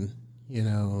time, and, it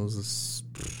was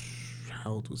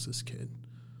how old was this kid?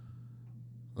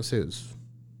 Let's say it was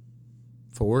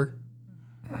 4.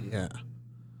 Yeah.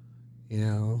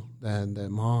 That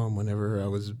mom, whenever I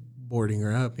was boarding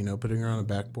her up, putting her on a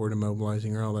backboard,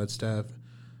 immobilizing her, all that stuff,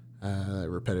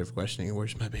 repetitive questioning,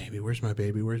 where's my baby, where's my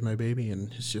baby, where's my baby?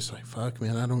 And it's just like, fuck,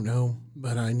 man, I don't know,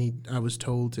 but I was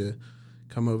told to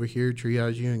come over here,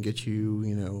 triage you, and get you,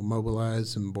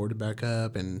 mobilized and boarded back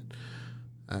up, and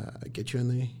get you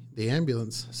in the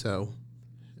ambulance. So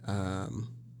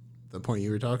the point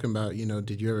you were talking about,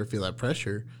 did you ever feel that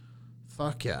pressure?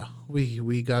 Fuck yeah.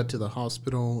 We got to the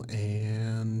hospital,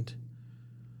 and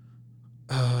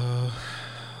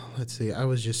let's see, I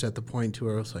was just at the point to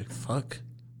where I was like, fuck,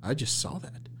 I just saw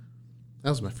that. That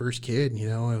was my first kid,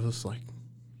 I was like,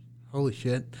 holy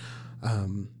shit.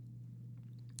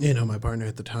 My partner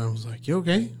at the time was like, you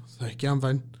okay? I was like, yeah, I'm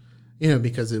fine.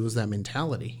 Because it was that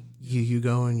mentality. You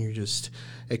go and you're just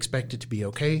expected to be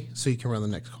okay so you can run the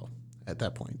next call at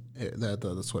that point.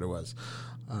 That's what it was.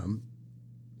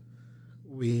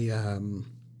 We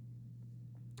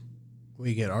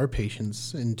get our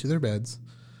patients into their beds,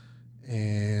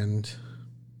 and,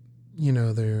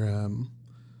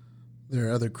 there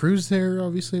are other crews there.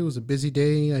 Obviously, it was a busy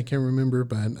day. I can't remember,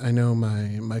 but I know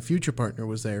my future partner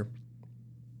was there.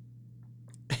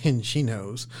 And she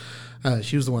knows.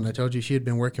 She was the one I told you. She had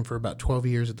been working for about 12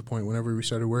 years at the point whenever we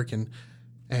started working.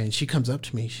 And she comes up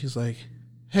to me. She's like,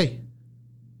 hey,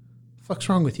 fuck's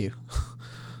wrong with you?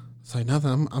 It's like,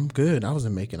 nothing. I'm good. I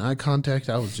wasn't making eye contact.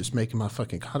 I was just making my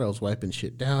fucking cut. I was wiping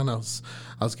shit down. I was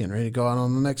getting ready to go out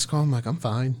on the next call. I'm like, I'm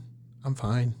fine. I'm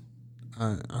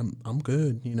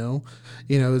good,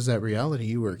 is that reality.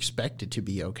 You were expected to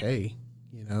be okay,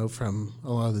 from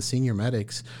a lot of the senior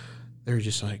medics. They were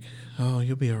just like, oh,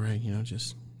 you'll be all right,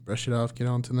 just brush it off, get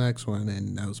on to the next one.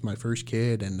 And that was my first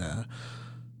kid. And,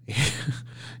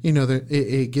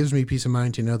 it gives me peace of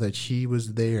mind to know that she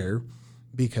was there,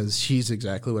 because she's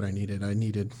exactly what I needed. I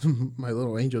needed my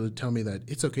little angel to tell me that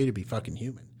it's okay to be fucking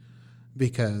human,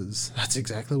 because that's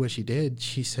exactly what she did.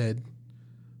 She said,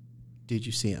 did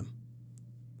you see him?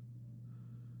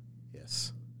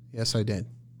 Yes, I did.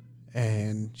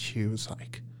 And she was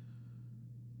like,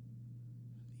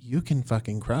 you can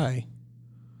fucking cry.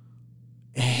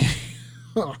 And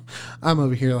I'm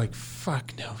over here like,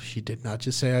 fuck no, she did not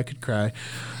just say I could cry.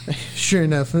 Sure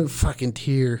enough, a fucking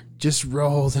tear just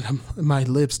rolls, and my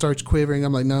lip starts quivering.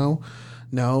 I'm like, no,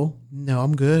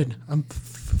 I'm good.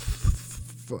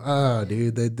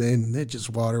 Dude, that just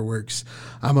waterworks.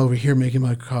 I'm over here making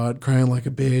my cod, crying like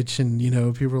a bitch, and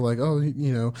people are like, oh,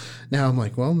 now I'm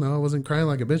like, well, no, I wasn't crying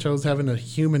like a bitch. I was having a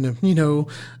human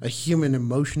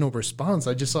emotional response.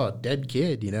 I just saw a dead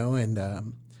kid, and I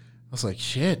was like,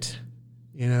 shit,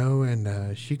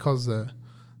 and she calls the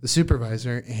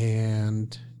supervisor,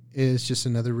 and it's just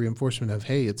another reinforcement of,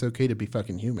 hey, it's okay to be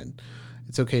fucking human.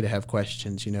 It's okay to have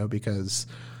questions, because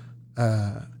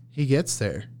he gets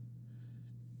there.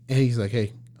 And he's like,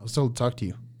 hey, I was told to talk to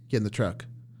you. Get in the truck.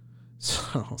 So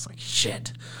I was like,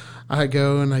 shit. I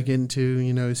go and I get into,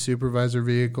 his supervisor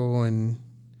vehicle, and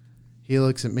he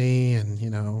looks at me, and,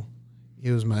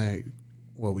 he was my,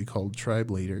 what we called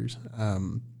tribe leaders,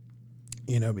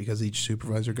 because each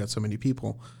supervisor got so many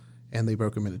people, and they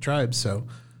broke them into tribes. So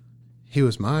he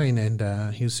was mine, and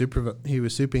he was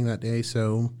souping that day.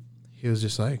 So he was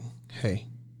just like, hey,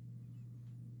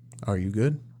 are you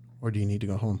good, or do you need to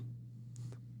go home?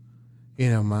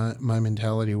 My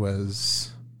mentality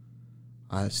was,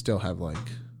 I still have like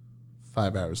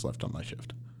 5 hours left on my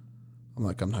shift. I'm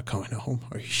like, I'm not going home.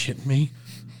 Are you shitting me?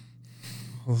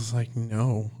 I was like,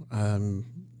 no, I'm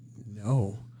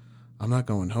not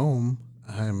going home.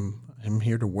 I'm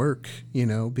here to work,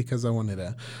 because I wanted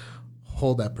to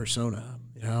hold that persona.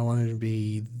 I wanted to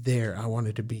be there. I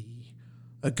wanted to be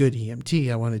a good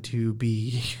EMT. I wanted to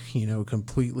be,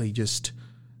 completely just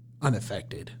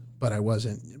unaffected, but I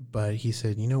wasn't. But he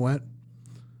said, you know what?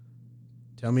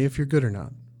 Tell me if you're good or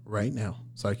not right now,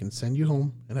 so I can send you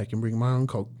home and I can bring my own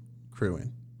crew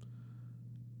in.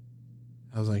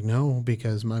 I was like, no,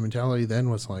 because my mentality then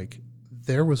was like,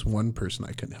 there was one person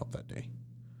I couldn't help that day.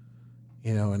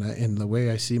 And the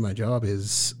way I see my job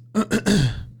is,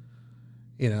 I've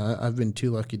been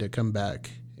too lucky to come back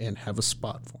and have a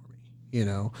spot for me.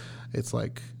 It's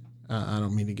like, I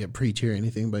don't mean to get preachy or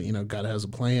anything, but, God has a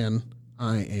plan.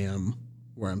 I am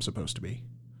where I'm supposed to be.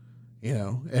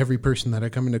 Every person that I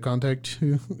come into contact,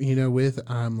 with,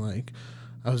 I'm like,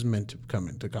 I was meant to come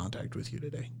into contact with you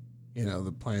today.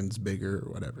 The plan's bigger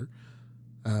or whatever.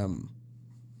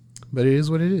 But it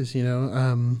is what it is,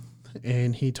 and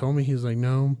he told me, he's like,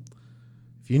 no,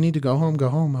 if you need to go home, go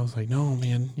home. I was like, no,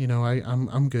 man,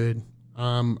 I'm good.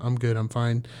 I'm good. I'm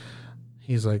fine.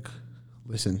 He's like,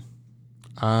 listen,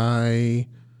 I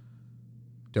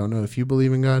don't know if you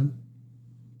believe in God,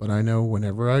 but I know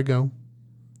whenever I go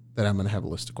that I'm going to have a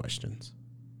list of questions.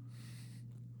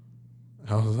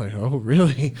 I was like, oh,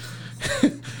 really?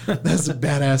 That's a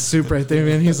badass soup right there,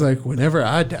 man. He's like, whenever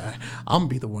I die, I'm going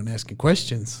to be the one asking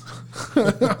questions.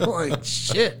 I'm like,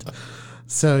 shit.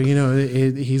 So,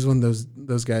 he's one of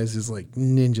those guys who's like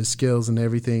ninja skills and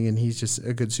everything, and he's just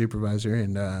a good supervisor.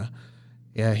 And,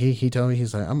 he told me,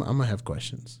 he's like, I'm going to have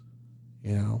questions,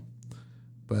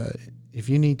 But if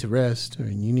you need to rest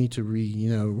and you need to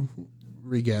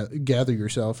regather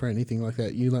yourself or anything like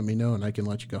that, you let me know and I can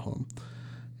let you go home.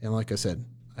 And like I said,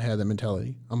 I had that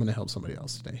mentality. I'm going to help somebody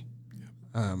else today.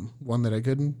 Yeah. One that I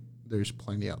couldn't, there's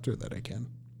plenty out there that I can.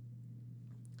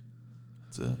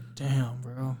 That's it. Damn,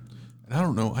 bro. And I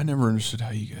don't know. I never understood how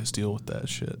you guys deal with that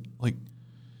shit. Like,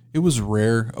 it was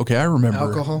rare. Okay, I remember.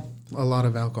 Alcohol? A lot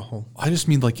of alcohol. I just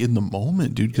mean like in the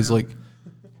moment, dude. Because like,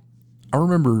 I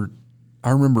remember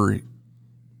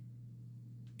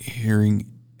hearing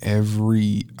I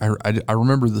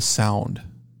remember the sound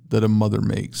that a mother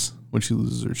makes when she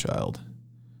loses her child.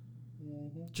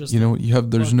 Just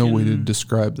there's no way to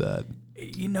describe that.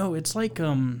 It's like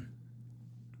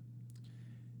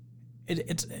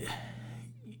it's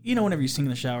whenever you sing in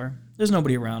the shower, there's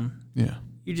nobody around. Yeah.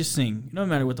 You just sing, no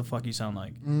matter what the fuck you sound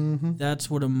like. Mm-hmm. That's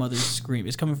what a mother's scream.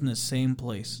 It's coming from the same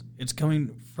place. It's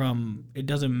coming from. It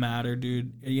doesn't matter,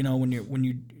 dude. When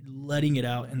you're letting it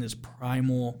out in this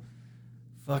primal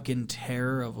fucking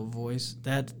terror of a voice.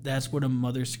 That's what a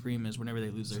mother's scream is whenever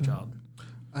they lose their child.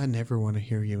 I never want to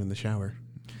hear you in the shower.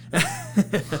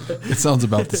 It sounds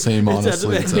about the same,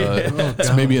 honestly.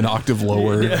 It's maybe an octave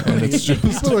lower, and it's just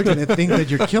people are going to think that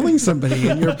you're killing somebody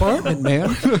in your apartment,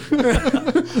 man.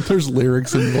 There's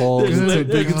lyrics involved. It's a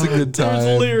good time.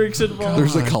 There's lyrics involved.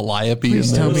 There's a calliope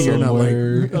Please in there tell me somewhere.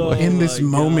 You're not like in this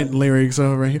moment lyrics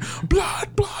over here.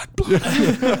 Blood, blood, blood.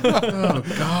 Oh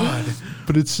God!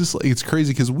 But it's just like it's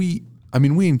crazy because we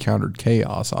encountered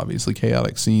chaos, obviously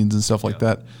chaotic scenes and stuff like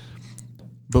that.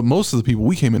 But most of the people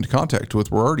we came into contact with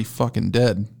were already fucking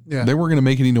dead. Yeah. They weren't going to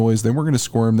make any noise. They weren't going to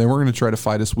squirm. They weren't going to try to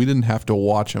fight us. We didn't have to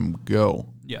watch them go.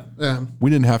 Yeah. We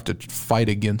didn't have to fight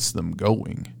against them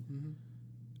going. Mm-hmm.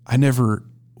 I never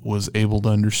was able to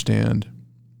understand.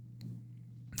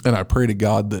 And I pray to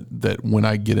God that when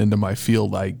I get into my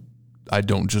field, I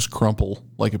don't just crumple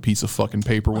like a piece of fucking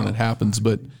paper when it happens.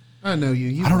 But I know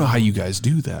you. I don't know how you guys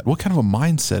do that. What kind of a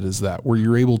mindset is that where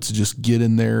you're able to just get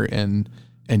in there and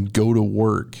go to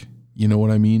work? You know what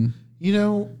I mean?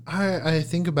 I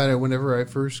think about it whenever I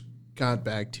first got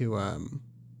back to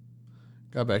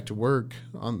work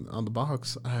on the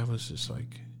box. I was just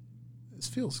like, this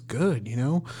feels good,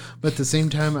 But at the same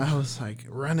time, I was like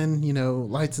running,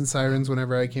 lights and sirens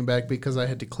whenever I came back because I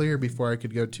had to clear before I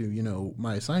could go to,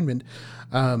 my assignment.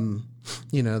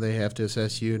 They have to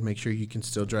assess you and make sure you can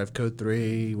still drive code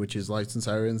 3, which is lights and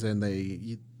sirens, and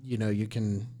you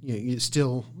can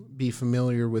still be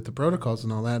familiar with the protocols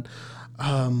and all that.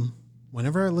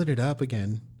 Whenever I lit it up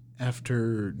again,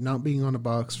 after not being on a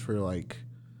box for like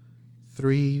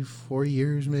 3-4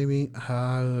 years, maybe,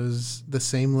 I was the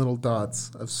same little dots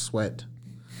of sweat.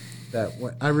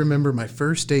 I remember my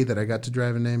first day that I got to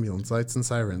drive an ambulance, lights and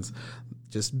sirens,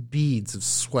 just beads of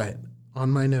sweat on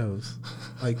my nose.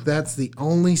 Like that's the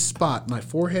only spot. My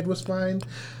forehead was fine.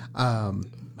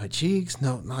 My cheeks,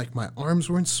 no, like my arms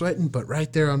weren't sweating, but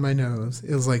right there on my nose,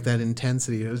 it was like that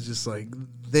intensity. It was just like,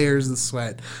 there's the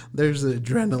sweat, there's the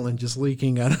adrenaline just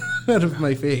leaking out of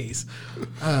my face.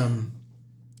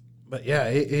 But yeah,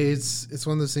 it's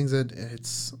one of those things that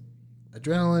it's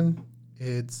adrenaline.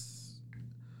 It's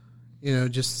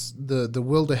just the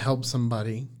will to help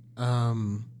somebody.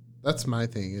 That's my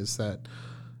thing is that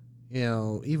You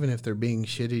know, even if they're being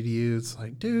shitty to you, it's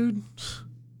like, dude,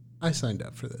 I signed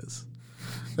up for this.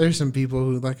 There's some people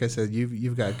who, like I said,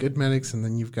 you've got good medics, and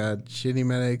then you've got shitty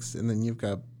medics, and then you've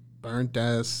got burnt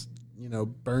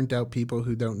out people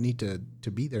who don't need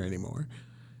to be there anymore.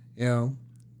 You know,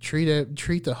 treat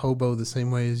the hobo the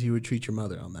same way as you would treat your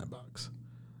mother on that box.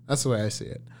 That's the way I see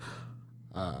it.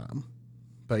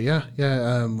 But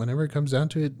whenever it comes down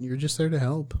to it, you're just there to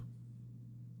help.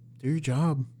 Do your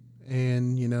job.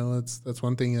 And, you know, that's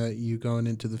one thing that you going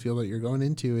into the field that you're going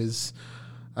into is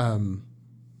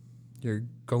you're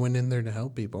going in there to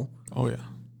help people. Oh, yeah.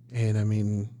 And, I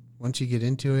mean, once you get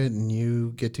into it and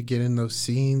you get to get in those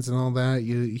scenes and all that,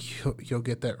 you'll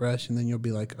get that rush, and then you'll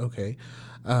be like, okay.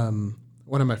 One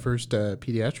of my first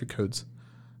pediatric codes,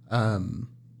 I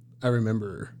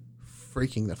remember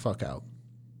freaking the fuck out.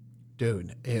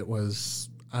 Dude, I was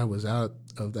out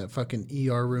of that fucking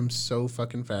ER room so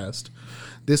fucking fast.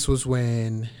 This was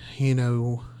when, you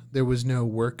know, there was no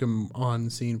work on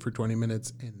scene for 20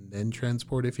 minutes and then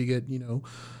transport if you get, you know,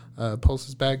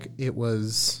 pulses back. It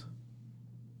was,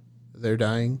 they're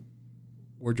dying,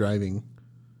 we're driving,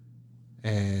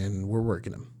 and we're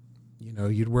working them. You know,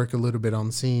 you'd work a little bit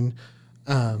on scene,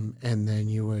 and then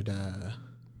you would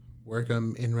work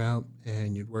them en route,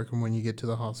 and you'd work them when you get to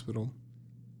the hospital.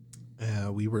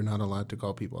 We were not allowed to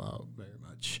call people out very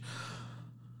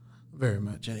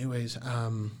much. Anyways,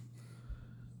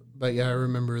 but yeah, I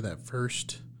remember that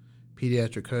first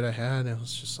pediatric code I had, and it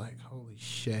was just like, holy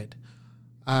shit.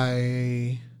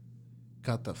 I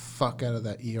got the fuck out of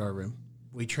that ER room.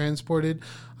 We transported,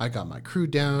 I got my crew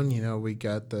down, you know, we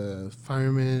got the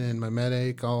fireman and my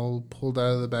medic all pulled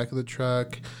out of the back of the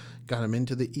truck, got them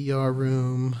into the ER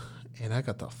room, and I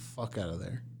got the fuck out of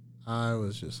there. I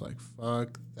was just like,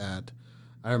 fuck that.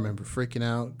 I remember freaking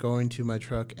out, going to my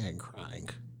truck and crying.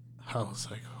 I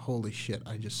was like, holy shit,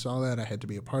 I just saw that. I had to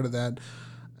be a part of that.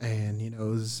 And, you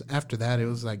know, after that, it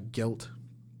was like guilt.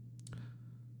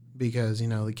 Because, you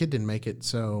know, the kid didn't make it.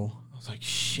 So I was like,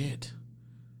 shit.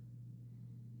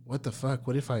 What the fuck?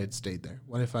 What if I had stayed there?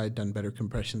 What if I had done better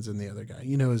compressions than the other guy?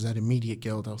 You know, it was that immediate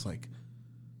guilt. I was like,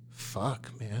 fuck,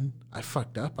 man. I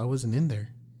fucked up. I wasn't in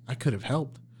there. I could have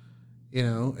helped. You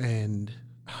know, and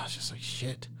I was just like,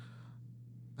 shit.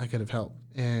 I could have helped.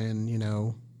 And, you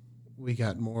know, we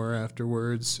got more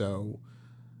afterwards, so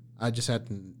I just had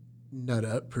to nut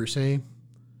up, per se.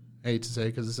 I hate to say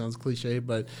because it sounds cliche,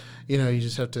 but, you know, you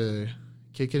just have to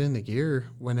kick it into gear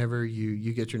whenever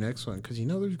you get your next one, because you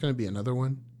know there's going to be another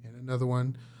one and another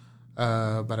one.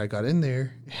 But I got in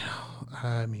there. You know,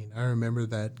 I mean, I remember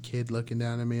that kid looking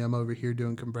down at me. I'm over here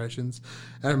doing compressions.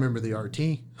 I remember the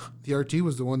RT. The RT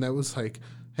was the one that was like,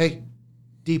 hey,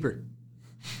 deeper,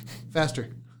 faster.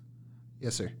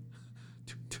 Yes, sir.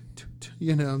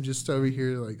 You know, I'm just over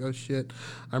here like, oh, shit,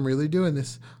 I'm really doing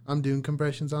this. I'm doing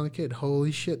compressions on a kid.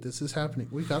 Holy shit, this is happening.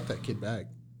 We got that kid back,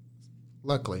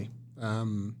 luckily,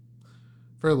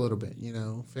 for a little bit. You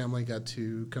know, family got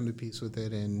to come to peace with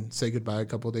it and say goodbye a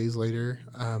couple of days later.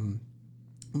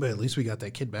 But at least we got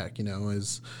that kid back, you know.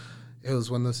 It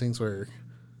was one of those things where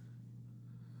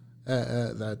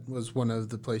that was one of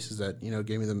the places that, you know,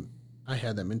 gave me I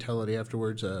had that mentality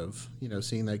afterwards of, you know,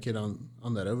 seeing that kid on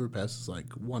that overpass is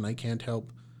like, one, I can't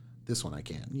help, this one I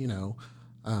can, you know.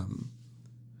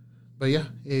 But yeah,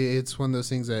 it's one of those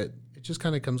things that it just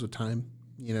kind of comes with time,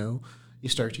 you know. You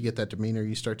start to get that demeanor,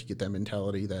 you start to get that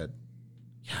mentality that,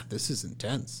 yeah, this is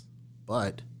intense,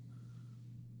 but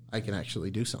I can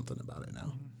actually do something about it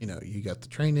now. You know, you got the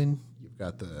training, you've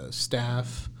got the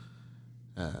staff,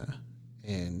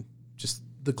 and just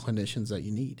the clinicians that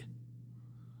you need.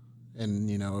 And,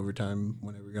 you know, over time,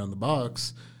 whenever you're on the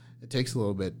box, it takes a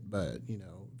little bit. But, you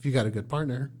know, if you got a good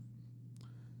partner,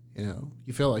 you know,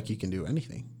 you feel like you can do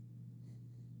anything.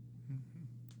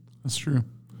 That's true.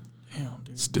 Damn,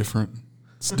 dude. It's different.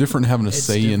 It's different having a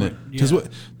say in it. Different, Because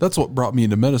that's what brought me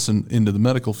into medicine, into the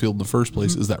medical field in the first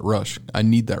place, is that rush. I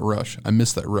need that rush. I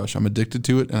miss that rush. I'm addicted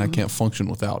to it, and I can't function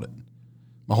without it.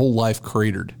 My whole life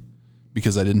cratered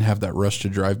because I didn't have that rush to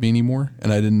drive me anymore,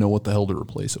 and I didn't know what the hell to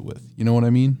replace it with. You know what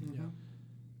I mean? Yeah.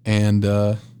 And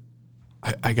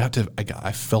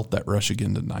I felt that rush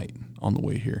again tonight on the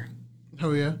way here.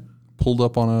 Oh, yeah? Pulled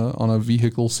up on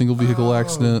a single vehicle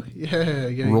accident.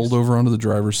 Yeah. Rolled over onto the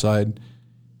driver's side.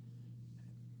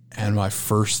 And my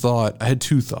first thought, I had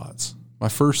two thoughts. My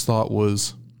first thought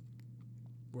was,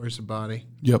 where's the body?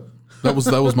 Yep. That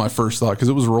was my first thought, because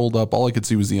it was rolled up. All I could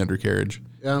see was the undercarriage.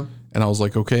 Yeah. And I was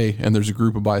like, okay. And there's a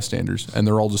group of bystanders, and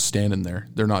they're all just standing there.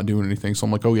 They're not doing anything. So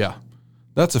I'm like, oh, yeah,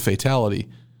 that's a fatality.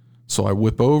 So I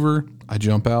whip over, I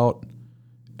jump out,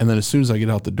 and then as soon as I get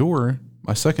out the door,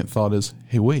 my second thought is,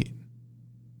 hey, wait.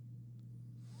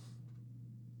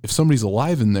 if somebody's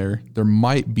alive in there, there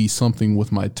might be something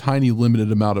with my tiny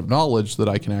limited amount of knowledge that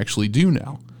I can actually do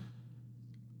now.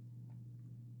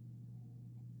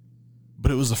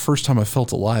 But it was the first time I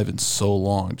felt alive in so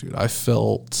long, dude. I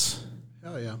felt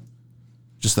Oh yeah.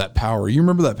 just that power. You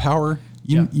remember that power?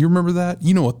 You remember that?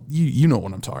 You know what you know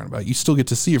what I'm talking about. You still get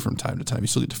to see it from time to time. You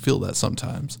still get to feel that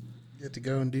sometimes. You have to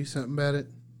go and do something about it.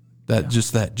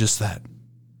 Just that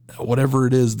whatever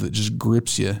it is that just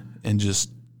grips you and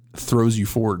just throws you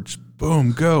forward. Just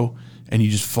boom, go. And you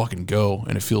just fucking go,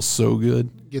 and it feels so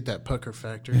good. Get that pucker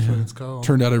factor is what it's called.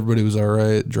 Turned out everybody was all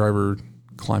right. Driver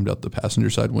climbed out the passenger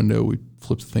side window. We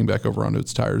flipped the thing back over onto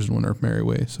its tires and went our merry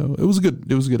way. So it was a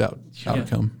good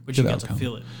outcome. But Good you got outcome. to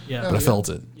feel it. Yeah. But I felt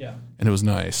it. Yeah. And it was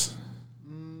nice.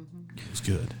 It was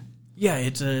good. Yeah,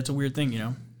 it's a weird thing, you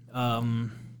know.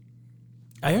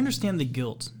 I understand the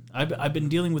guilt. I've been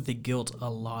dealing with the guilt a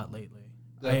lot lately.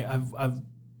 Yeah.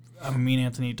 Me and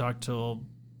Anthony talked till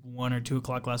 1 or 2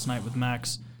 o'clock last night with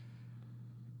Max.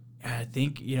 And I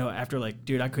think, you know, after like,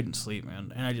 dude, I couldn't sleep,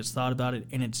 man. And I just thought about it,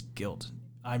 and it's guilt.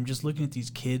 I'm just looking at these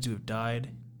kids who have died,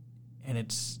 and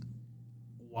it's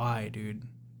why, dude.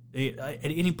 At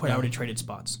any point, I would have traded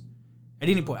spots. At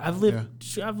any point, I've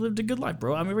lived a good life,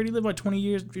 bro. I've already lived like 20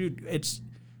 years, dude.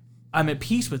 I'm at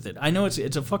peace with it. I know it's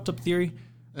a fucked up theory.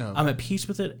 Yeah. I'm at peace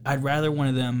with it. I'd rather one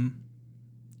of them,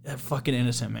 that fucking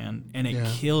innocent, man, and it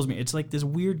kills me. It's like this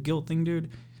weird guilt thing,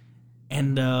 dude.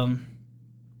 And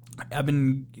I've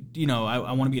been, you know,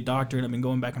 I want to be a doctor, and I've been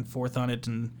going back and forth on it,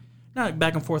 and not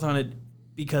back and forth on it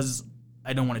because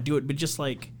I don't want to do it, but just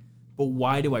like, but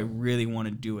why do I really want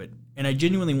to do it? And I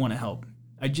genuinely want to help.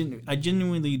 I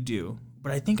genuinely do.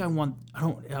 But I think I don't want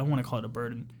to call it a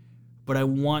burden, but I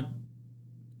want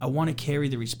to carry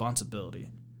the responsibility.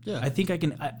 Yeah. I think I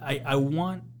can. I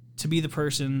want to be the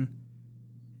person.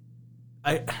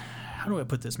 How do I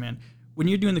put this, man? When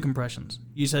you're doing the compressions,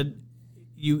 you said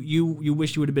you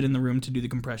wish you would have been in the room to do the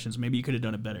compressions. Maybe you could have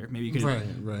done it better. Maybe you could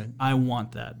have. Right. I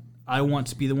want that. I want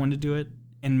to be the one to do it,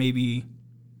 and maybe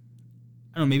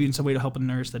I don't know. Maybe in some way to help a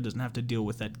nurse that doesn't have to deal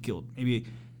with that guilt. Maybe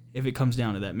if it comes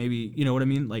down to that, maybe you know what I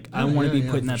mean. Like I want to be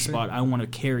put in that spot. I want to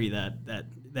carry that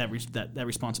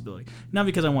responsibility. Not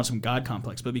because I want some God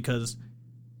complex, but because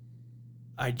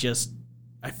I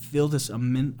feel this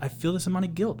amount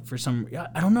of guilt for some.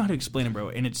 I don't know how to explain it, bro.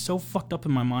 And it's so fucked up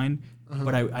in my mind,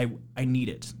 but I need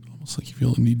it. Almost like you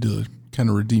feel the need to kind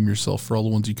of redeem yourself for all the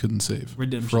ones you couldn't save.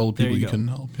 Redemption. For all the people There you you go. couldn't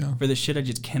help. Yeah. For the shit I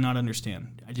just cannot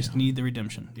understand. I just need the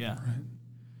redemption. Yeah. Right.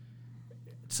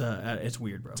 It's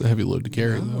weird, bro. It's a heavy load to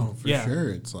carry, though. Oh, for sure.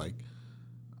 It's like,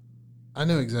 I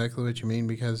know exactly what you mean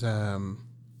because,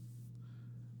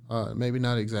 maybe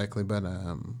not exactly, but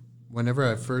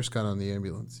whenever I first got on the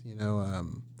ambulance, you know,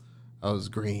 I was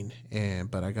green,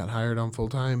 but I got hired on full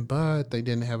time, but they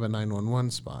didn't have a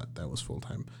 911 spot that was full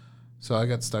time, so I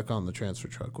got stuck on the transfer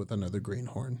truck with another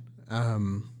greenhorn,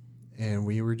 and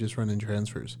we were just running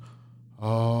transfers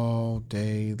all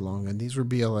day long, and these were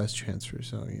BLS transfers,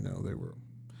 so you know they were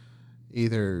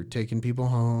either taking people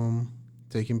home,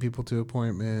 taking people to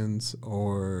appointments,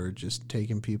 or just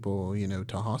taking people, you know,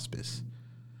 to hospice.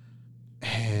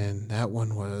 And that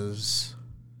one was,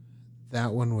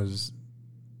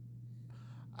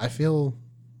 I feel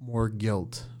more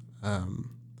guilt from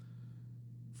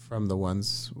the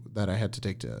ones that I had to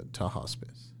take to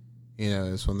hospice. You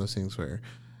know, it's one of those things where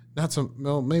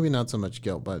maybe not so much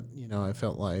guilt, but, you know, I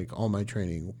felt like all my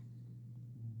training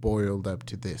boiled up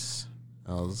to this.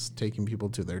 I was taking people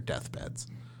to their deathbeds.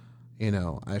 You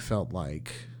know, I felt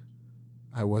like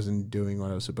I wasn't doing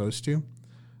what I was supposed to.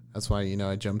 That's why, you know,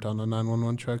 I jumped on a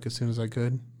 911 truck as soon as I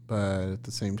could. But at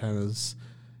the same time,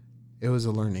 it was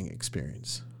a learning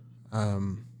experience.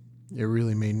 It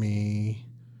really made me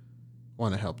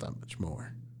want to help that much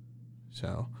more.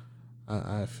 So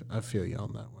I feel you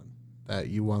on that one. That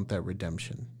you want that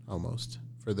redemption almost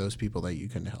for those people that you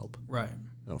can help. Right.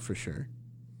 No, for sure.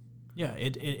 Yeah,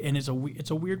 and it's a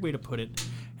weird way to put it,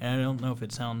 and I don't know if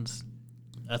it sounds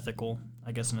ethical,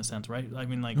 I guess in a sense, right? I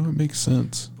mean, like, No, it makes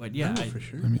sense. but yeah, No, for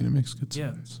sure. I mean, it makes good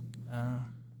Yeah. sense. uh,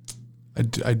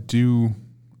 I do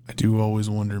always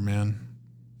wonder, man.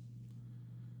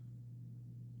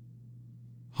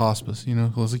 Hospice, you know,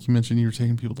 'cause like you mentioned, you were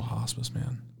taking people to hospice,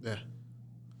 man. Yeah.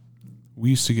 We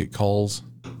used to get calls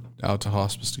out to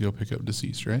hospice to go pick up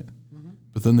deceased, right?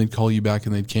 But then they'd call you back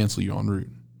and they'd cancel you en route.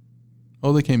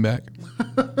 Oh, they came back.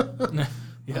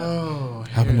 yeah, Oh,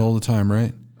 Happened all the time,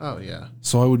 right? Oh, yeah.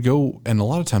 So I would go, and a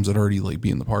lot of times I'd already like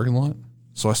be in the parking lot.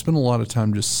 So I spent a lot of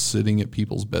time just sitting at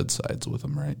people's bedsides with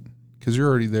them, right? Because you're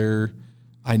already there.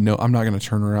 I know I'm not going to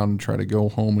turn around and try to go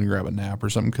home and grab a nap or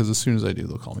something, because as soon as I do,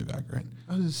 they'll call me back, right?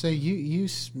 I was going to say, you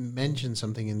mentioned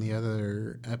something in the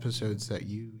other episodes that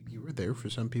you were there for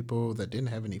some people that didn't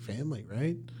have any family,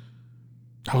 right?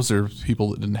 I was there with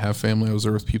people that didn't have family. I was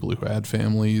there with people who had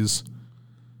families.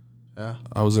 Yeah.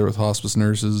 I was there with hospice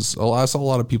nurses. I saw a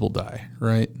lot of people die,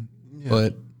 right? Yeah.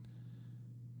 But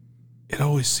it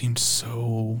always seemed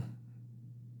so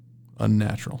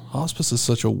unnatural. Hospice is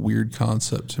such a weird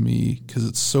concept to me, because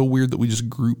it's so weird that we just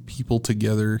group people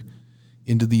together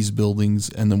into these buildings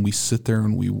and then we sit there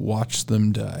and we watch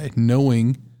them die,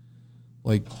 knowing,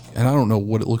 like, and I don't know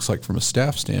what it looks like from a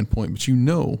staff standpoint, but you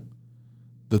know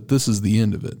that this is the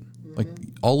end of it. Like,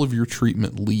 all of your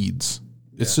treatment leads.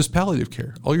 It's just palliative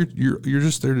care. All you're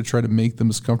just there to try to make them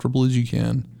as comfortable as you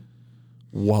can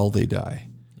while they die.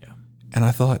 Yeah. And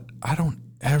I thought, I don't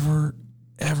ever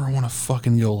want to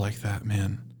fucking go like that,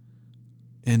 man.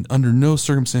 And under no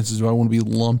circumstances do I want to be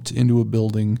lumped into a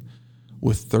building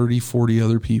with 30, 40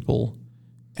 other people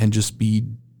and just be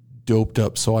doped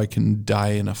up so I can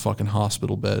die in a fucking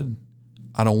hospital bed.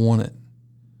 I don't want it.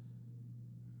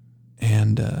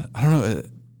 And I don't know.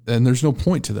 And there's no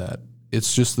point to that.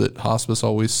 It's just that hospice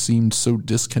always seemed so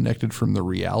disconnected from the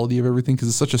reality of everything, because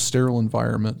it's such a sterile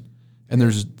environment. And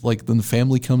there's, like, then the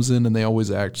family comes in and they always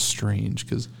act strange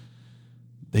because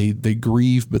they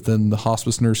grieve, but then the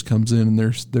hospice nurse comes in and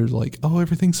they're like, oh,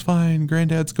 everything's fine.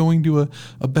 Granddad's going to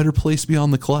a better place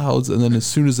beyond the clouds. And then as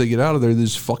soon as they get out of there, they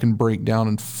just fucking break down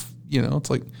and, it's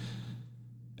like,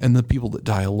 and the people that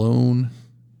die alone,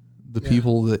 the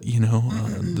people that,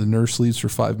 the nurse leaves for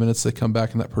 5 minutes, they come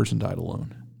back and that person died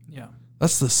alone. Yeah.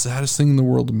 That's the saddest thing in the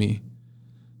world to me,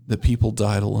 that people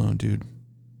died alone, dude.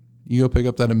 You go pick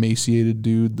up that emaciated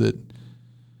dude that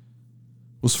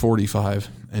was 45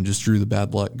 and just drew the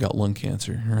bad luck, got lung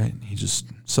cancer, right? He just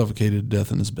suffocated to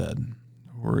death in his bed.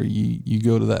 Or you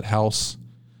go to that house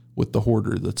with the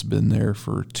hoarder that's been there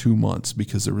for 2 months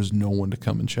because there was no one to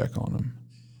come and check on him.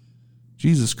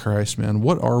 Jesus Christ, man,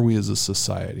 what are we as a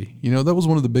society? That was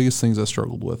one of the biggest things I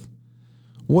struggled with.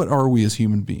 What are we as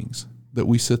human beings that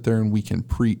we sit there and we can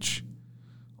preach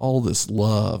all this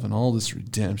love and all this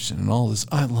redemption and all this,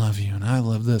 I love you and I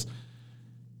love this.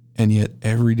 And yet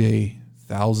every day,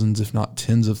 thousands, if not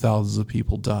tens of thousands of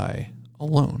people die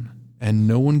alone, and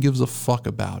no one gives a fuck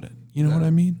about it. You know what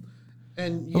I mean?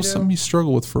 And that was something you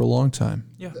struggled with for a long time.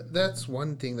 Yeah. That's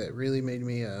one thing that really made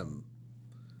me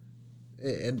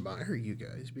admire you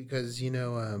guys, because, you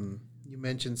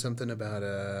mentioned something about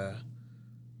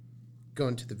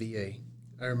going to the VA.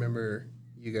 I remember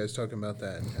you guys talking about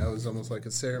that. That was almost like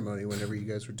a ceremony whenever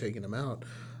you guys were taking them out,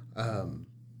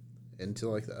 into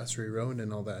like the Ussery Road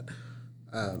and all that.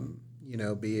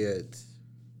 Be it,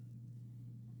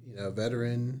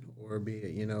 veteran, or be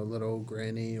it, little old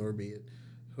granny, or be it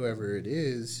whoever it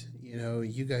is,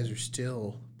 you guys are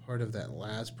still part of that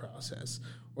last process,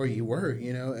 or you were,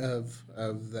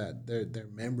 of that, their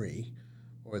memory,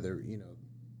 or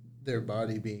their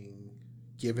body being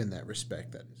given that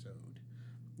respect that is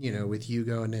owed. With you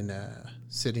going and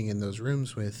sitting in those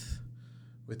rooms with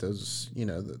those,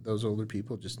 those older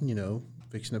people, just,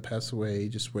 fixing to pass away,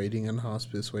 just waiting on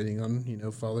hospice, waiting on,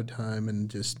 Father Time, and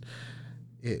just,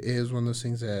 it is one of those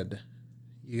things that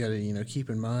you got to, keep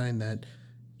in mind that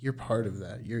you're part of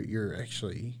that. You're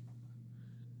actually,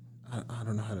 I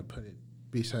don't know how to put it,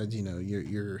 besides,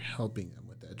 you're helping them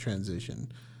with that transition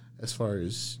as far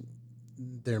as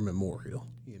their memorial,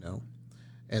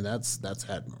 and that's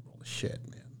admirable as shit,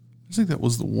 man. I think that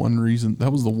was the one reason,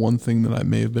 that was the one thing that I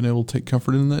may have been able to take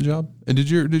comfort in that job. And did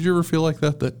you ever feel like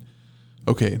that,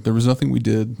 okay, there was nothing we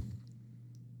did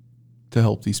to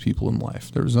help these people in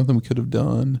life. There was nothing we could have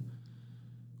done.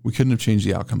 We couldn't have changed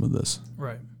the outcome of this.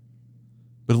 Right.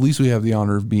 But at least we have the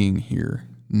honor of being here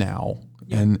now,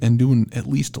 and doing at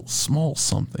least a small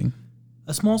something.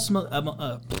 A small smothering.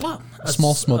 A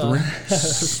small smothered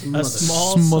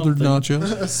nacho.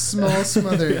 A small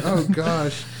smother. Oh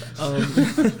gosh.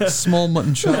 Small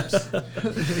mutton chops.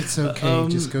 It's okay.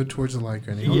 Just go towards the light,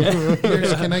 Granny. Yeah.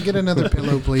 Nurse, can I get another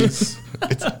pillow, please?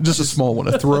 It's just a small one.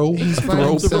 A throw. He's by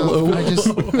Throw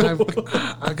himself. pillow.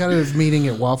 I got a meeting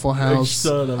at Waffle House.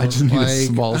 I just need a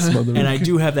small smothering. And I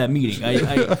do have that meeting. I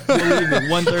believe me,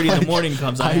 1:30 in the morning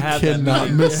comes. I have that cannot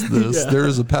meeting. miss this. Yeah. There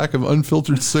is a pack of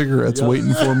unfiltered cigarettes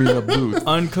waiting for me at a booth.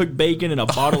 Uncooked bacon and a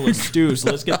bottle of stew.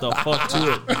 So let's get the fuck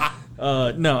to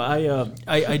it. No,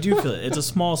 I do feel it. It's a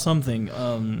small something.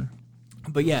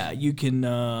 But yeah, you can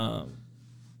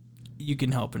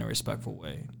help in a respectful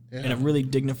way, in a really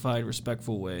dignified,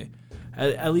 respectful way.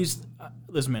 At least,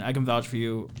 listen, man, I can vouch for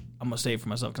you. I'm gonna say it for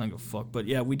myself because I don't give a fuck. But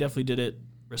yeah, we definitely did it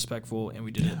respectful, and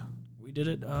we did it. We did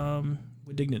it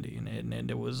with dignity,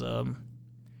 and it was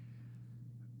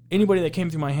anybody that came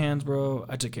through my hands, bro.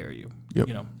 I took care of you. Yep.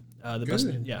 You know, the Good. best.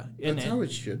 Yeah, That's how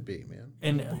it should be, man.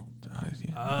 and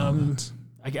I'm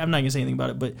not gonna say anything about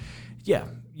it, but yeah,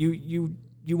 you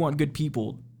want good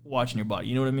people watching your body.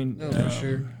 You know what I mean? No, for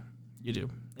sure. You do.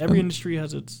 Every industry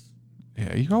has its.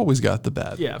 Yeah, you always got the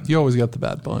bad. Yeah. You always got the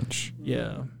bad bunch.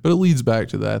 Yeah. But it leads back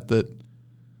to that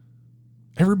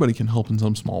everybody can help in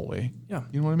some small way. Yeah.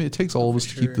 You know what I mean? It takes all of us to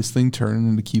sure. keep this thing turning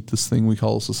and to keep this thing we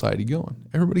call society going.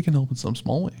 Everybody can help in some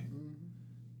small way.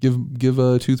 Give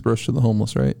a toothbrush to the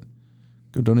homeless, right?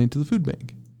 Go donate to the food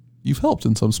bank. You've helped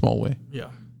in some small way. Yeah.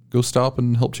 Go stop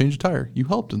and help change a tire. You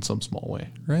helped in some small way,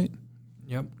 right?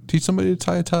 Yep. Teach somebody to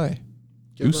tie a tie.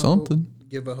 Do something.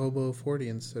 Give a hobo 40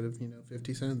 instead of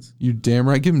 50 cents. You damn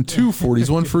right. Give him 2 40s,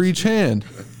 one for each hand.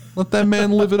 Let that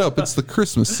man live it up. It's the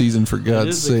Christmas season, for It God's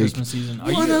is the sake. Christmas season.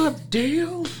 Are What you, up,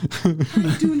 Dale? How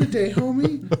you doing today,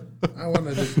 homie?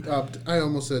 I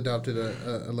almost adopted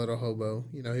a little hobo.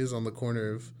 You know, he was on the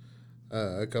corner of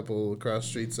a couple cross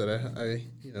streets that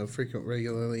I frequent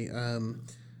regularly.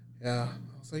 Yeah, I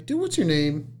was like, dude, what's your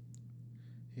name?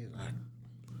 He's like,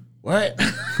 what?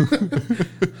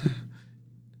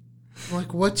 I'm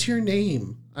like, what's your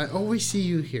name? I always see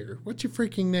you here. What's your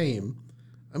freaking name?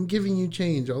 I'm giving you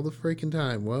change all the freaking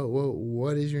time.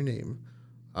 What is your name?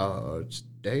 It's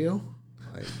Dale.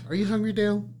 Like, are you hungry,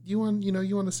 Dale? You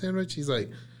want a sandwich? He's like,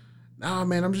 nah,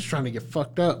 man, I'm just trying to get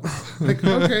fucked up. Like,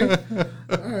 okay,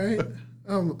 all right.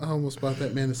 I almost bought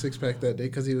that man a 6-pack that day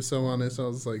because he was so honest. I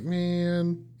was like,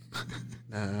 man,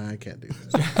 nah, I can't do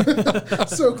that.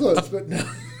 So close, but no.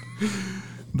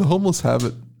 The homeless have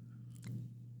it.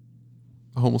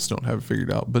 The homeless don't have it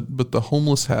figured out, but the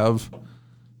homeless have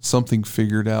something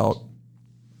figured out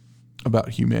about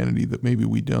humanity that maybe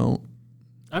we don't.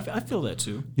 I feel that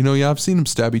too. You know, yeah, I've seen them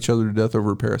stab each other to death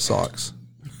over a pair of socks.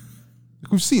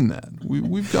 We've seen that.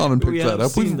 We've gone and picked that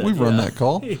up. We've run that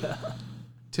call. Yeah.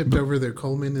 Tipped over their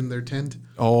Coleman in their tent.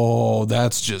 Oh,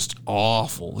 that's just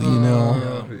awful. You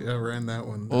know. I ran that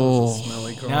one. That Oh. was a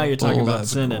smelly call. Now you're talking about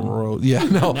that's sinning. gross. Yeah,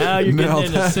 no. Now you're getting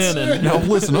into that's- sinning. Now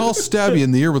listen, I'll stab you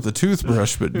in the ear with a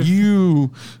toothbrush, but you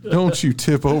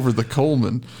tip over the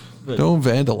Coleman. Don't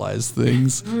vandalize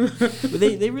things. But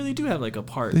they really do have like a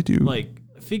part. They do. Like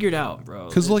figured out, bro.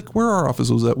 Because like where our office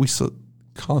was at, we saw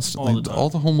constantly All the time. all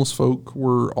the homeless folk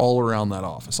were all around that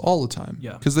office all the time.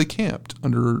 Yeah. Because they camped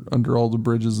under all the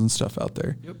bridges and stuff out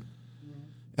there. Yep.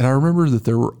 And I remember that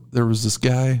there was this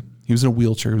guy. He was in a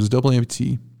wheelchair. He was a double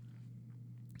amputee.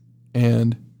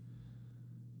 And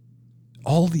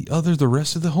the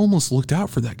rest of the homeless looked out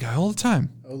for that guy all the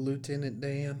time. Oh, Lieutenant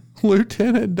Dan.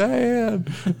 Lieutenant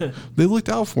Dan. They looked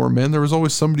out for him, man. There was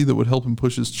always somebody that would help him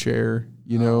push his chair,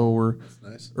 or That's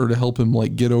nice. or to help him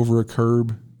like get over a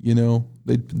curb.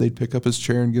 They'd pick up his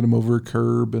chair and get him over a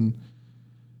curb, and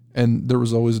there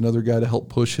was always another guy to help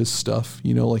push his stuff,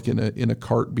 like in a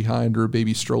cart behind or a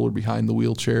baby stroller behind the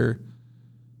wheelchair.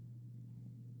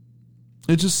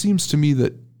 It just seems to me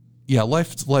that, yeah,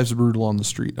 life's brutal on the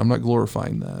street. I'm not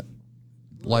glorifying that.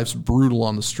 Life's brutal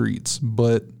on the streets,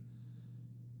 but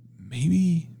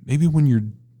maybe when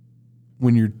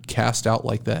you're cast out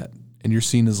like that and you're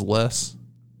seen as less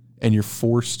and you're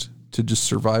forced to just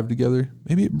survive together,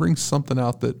 maybe it brings something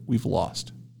out that we've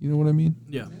lost. You know what I mean?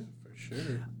 Yeah. For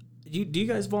sure. Do you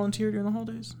guys volunteer during the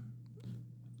holidays?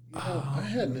 I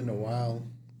hadn't in a while.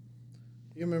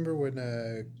 You remember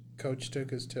when Coach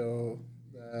took us to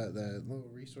that little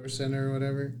resource center or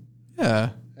whatever?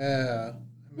 Yeah. Yeah,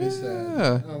 I miss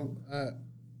that.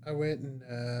 I went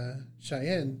and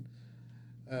Cheyenne,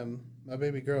 my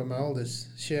baby girl, my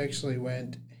oldest, she actually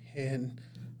went, and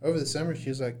over the summer she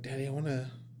was like, Daddy, I want to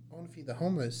feed the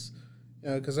homeless,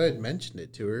 because I had mentioned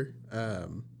it to her. I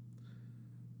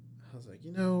was like,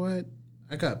 you know what?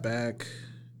 I got back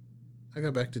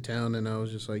to town, and I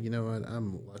was just like, you know what?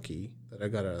 I'm lucky that I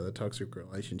got out of the toxic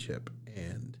relationship,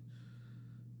 and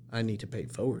I need to pay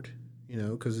it forward,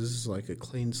 because this is like a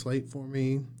clean slate for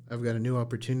me. I've got a new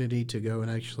opportunity to go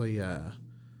and actually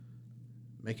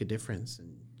make a difference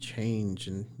and change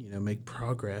and, make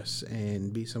progress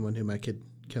and be someone whom I can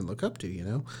look up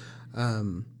to,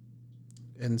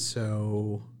 And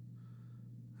so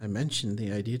I mentioned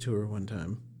the idea to her one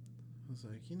time. I was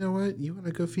like, you know what? You want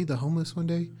to go feed the homeless one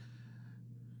day?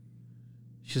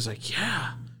 She's like,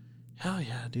 yeah. Hell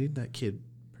yeah, dude. That kid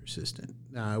persistent.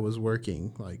 Now, I was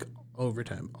working like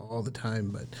overtime all the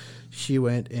time, but she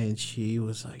went and she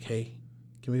was like, hey,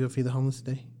 can we go feed the homeless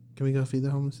today? Can we go feed the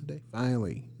homeless today?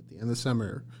 Finally, at the end of the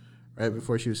summer, right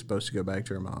before she was supposed to go back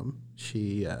to her mom,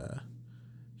 she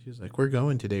was like, we're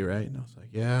going today, right? And I was like,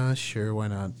 yeah, sure, why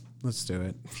not? Let's do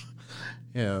it.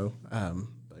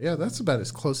 But yeah, that's about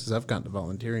as close as I've gotten to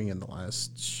volunteering in the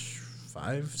last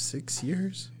 5-6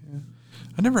 years.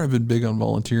 I never have been big on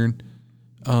volunteering.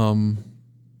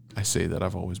 I say that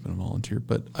I've always been a volunteer,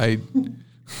 but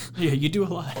Yeah, you do a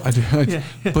lot.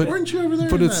 but Weren't you over there?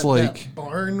 But in it's that like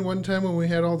barn one time when we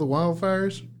had all the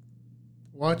wildfires.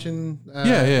 Watching.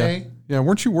 yeah.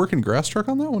 Weren't you working grass truck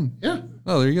on that one? Yeah.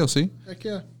 Oh, there you go. See, Heck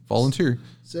yeah. volunteer.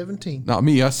 17. Not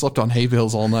me. I slept on hay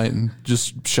bales all night and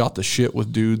just shot the shit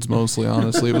with dudes. Mostly,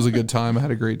 honestly, it was a good time. I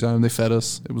had a great time. They fed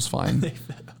us. It was fine.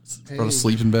 Brought a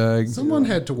sleeping bag. Someone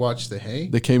had to watch the hay.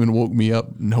 They came and woke me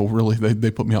up. No, really, they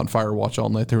put me on fire watch all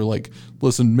night. They were like,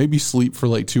 "Listen, maybe sleep for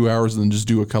like 2 hours and then just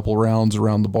do a couple rounds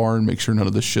around the barn. Make sure none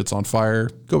of this shit's on fire.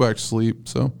 Go back to sleep."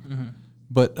 So,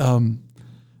 but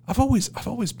I've always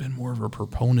been more of a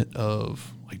proponent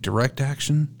of like direct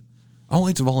action. I don't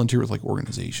like to volunteer with like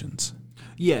organizations.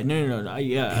 Yeah, no. I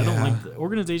don't like the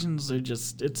organizations. Are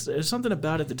just it's something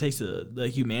about it that takes the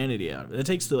humanity out of it. It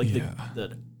takes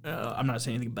I'm not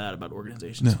saying anything bad about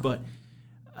organizations, but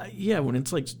when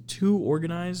it's like too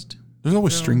organized, there's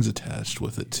always strings attached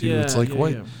with it too. Yeah, it's like why?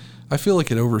 Yeah. I feel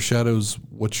like it overshadows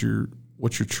what you're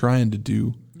trying to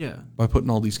do. Yeah. By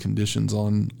putting all these conditions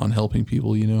on helping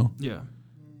people, you know. Yeah.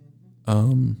 I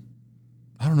don't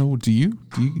know. Do you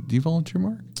volunteer,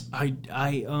 Mark? I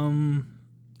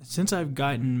since I've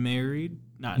gotten married,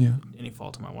 not any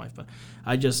fault to my wife, but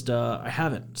I just I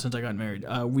haven't since I got married.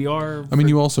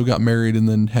 You also got married and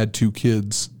then had 2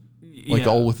 kids,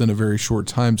 all within a very short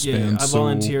time span. I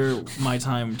volunteer my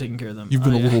time taking care of them. You've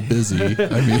been a little busy.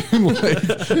 I mean,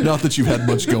 not that you've had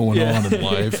much going on in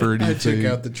life or anything. I took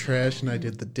out the trash and I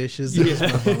did the dishes. That was my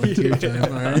volunteer time.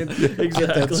 All right, exactly.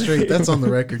 Get that straight. That's on the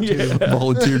record too.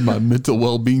 Volunteered my mental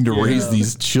well-being to raise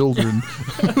these children.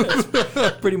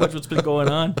 That's pretty much what's been going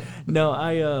on. No,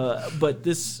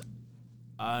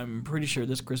 I'm pretty sure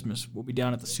this Christmas we'll be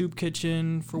down at the soup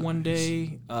kitchen for one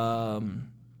day. I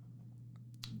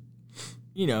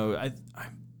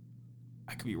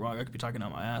could be wrong. I could be talking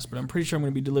out my ass, but I'm pretty sure I'm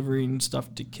going to be delivering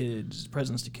stuff to kids,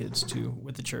 presents to kids too,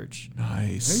 with the church.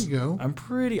 Nice. There you go. I'm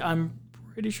pretty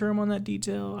sure I'm on that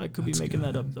detail. I could be making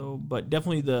that up though, but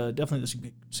definitely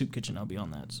the soup kitchen. I'll be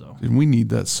on that. So. And we need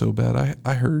that so bad.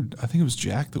 I heard. I think it was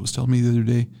Jack that was telling me the other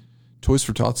day. Toys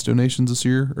for Tots donations this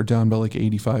year are down by like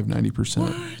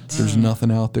 85-90%. There's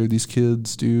nothing out there. These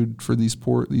kids, dude, for these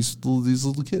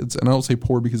little kids, and I don't say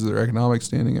poor because of their economic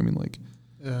standing. I mean like.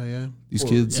 These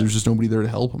kids, there's just nobody there to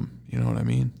help them. You know what I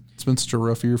mean? It's been such a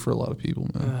rough year for a lot of people,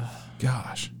 man.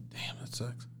 Gosh. Damn, that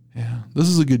sucks. Yeah. This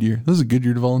is a good year. This is a good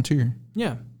year to volunteer.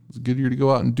 Yeah. It's a good year to go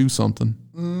out and do something.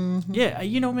 Mm-hmm.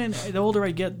 Yeah, man, the older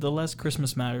I get, the less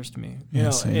Christmas matters to me.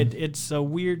 It's a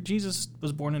weird. Jesus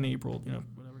was born in April, whatever.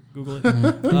 Google it.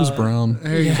 It was brown.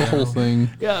 The whole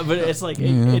thing. Yeah, but it's like,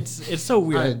 it's so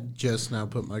weird. I just now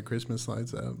put my Christmas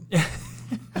lights out.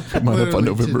 Put mine up on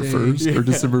November 1st or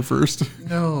December 1st.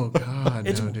 No, God,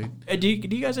 no, dude. Do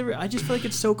you guys ever? I just feel like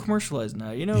it's so commercialized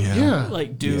now. Yeah.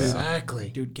 Like, dude, exactly.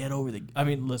 Dude, get over the. I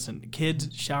mean, listen,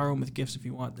 kids, shower them with gifts if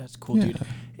you want. That's cool, dude.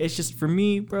 It's just for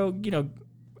me, bro.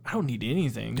 I don't need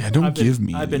anything. Yeah, don't give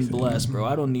me. I've been anything. blessed, bro.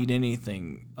 I don't need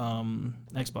anything.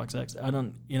 Xbox X. I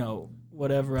don't.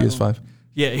 Whatever. PS5.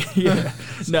 Yeah.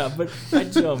 No, but I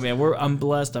know, man. I'm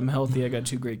blessed. I'm healthy. I got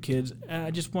 2 great kids, and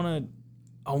I just want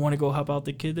to go help out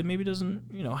the kid that maybe doesn't,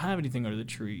 have anything under the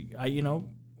tree.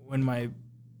 When I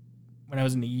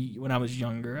was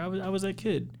younger, I was that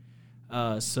kid.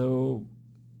 So,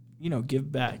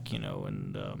 give back,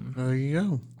 and there you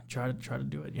go. Try to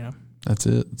do it, That's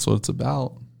it. That's what it's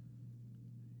about.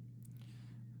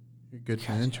 You're a good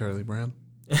man, Charlie Brown.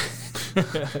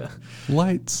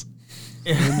 Lights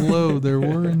and low there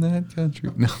were in that country.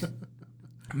 No.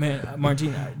 Man,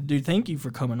 Martin, dude, thank you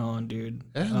for coming on, dude.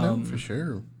 Yeah, no, for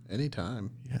sure. Anytime.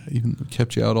 Yeah, even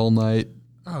kept you out all night.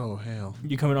 Oh, hell.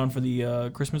 You coming on for the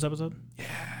Christmas episode? Yeah.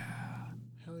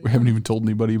 We haven't even told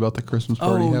anybody about the Christmas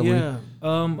party, have we?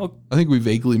 Okay. I think we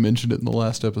vaguely mentioned it in the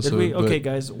last episode. Did we? Okay,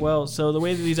 guys. Well, so the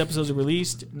way that these episodes are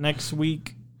released next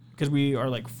week, because we are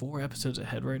like 4 episodes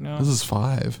ahead right now. This is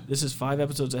 5. This is 5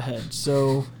 episodes ahead.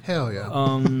 So hell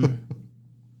yeah.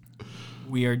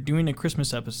 We are doing a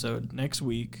Christmas episode next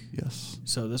week. Yes.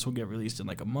 So this will get released in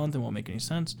like a month and won't make any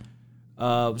sense.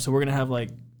 So we're gonna have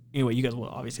anyway, you guys will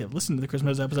obviously have listened to the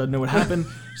Christmas episode, know what happened.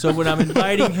 So when I'm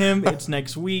inviting him, it's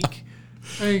next week.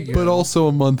 There you go. But also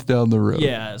a month down the road.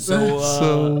 Yeah.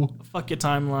 So fuck your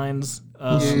timelines.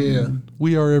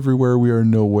 We are everywhere. We are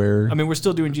nowhere. I mean, we're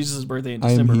still doing Jesus' birthday in I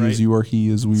am December, he right? is, you are he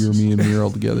is, we are me, and we are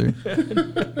all together.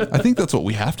 I think that's what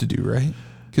we have to do, right?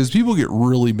 Because people get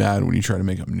really mad when you try to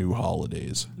make up new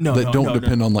holidays that don't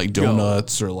depend on like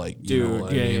donuts or like, you know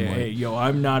what I mean? Like, hey, yo,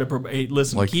 I'm not hey,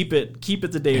 listen, like, keep it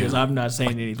the date as I'm not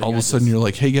saying anything. All of a sudden you're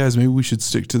like, hey guys, maybe we should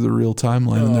stick to the real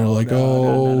timeline. And they're like,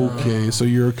 okay, so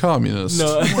you're a communist.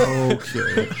 No.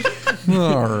 Okay.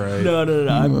 All right. No.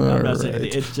 I'm not saying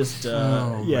anything. It's just,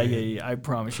 yeah. I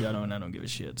promise you, I don't give a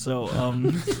shit. So,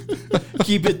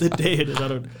 keep it the day it is.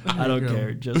 I don't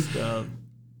care. Just,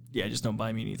 just don't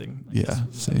buy me anything.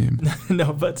 Same.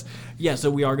 No, but yeah,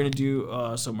 so we are gonna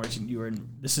do some merch.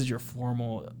 This is your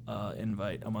formal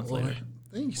invite a month later.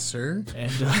 Thanks, sir.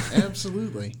 And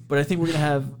absolutely. But I think we're gonna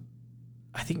have.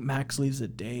 I think Max leaves the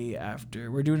day after.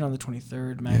 We're doing it on the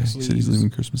 23rd. Max leaves. He said he's leaving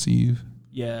Christmas Eve.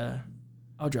 Yeah,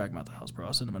 I'll drag him out the house, bro.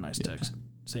 I'll send him a nice text.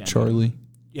 Say Charlie.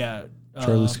 Yeah.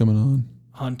 Charlie's coming on.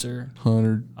 Hunter.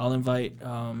 I'll invite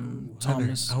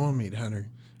Thomas. I want to meet Hunter.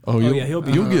 Oh, he'll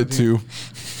be. You'll get to.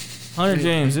 Hunter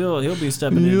James, he'll be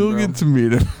stepping in. You'll get to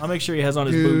meet him. I'll make sure he has on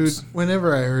his Dude, boots.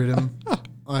 Whenever I heard him,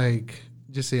 like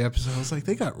just the episode, I was like,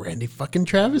 they got Randy fucking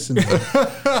Travis in there.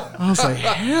 I was like,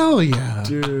 hell yeah,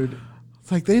 dude.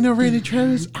 It's like they know Randy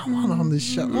Travis. I want on this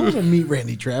show. I want to meet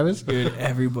Randy Travis. Dude,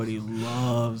 everybody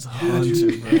loves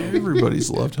Hunter. Bro. Everybody's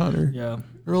loved Hunter. Yeah,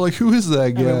 they're like, who is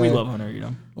that guy? I mean, we love Hunter, you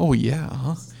know. Oh yeah.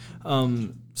 Huh?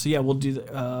 So yeah, we'll do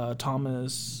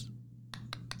Thomas.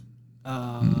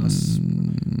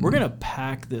 We're gonna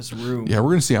pack this room. Yeah, we're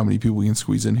gonna see how many people we can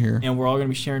squeeze in here, and we're all gonna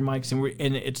be sharing mics,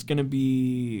 and it's gonna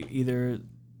be either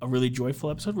a really joyful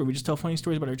episode where we just tell funny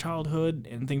stories about our childhood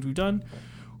and things we've done,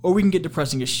 or we can get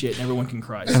depressing as shit and everyone can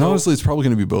cry. And honestly, it's probably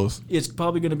gonna be both. It's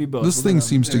probably gonna be both. This thing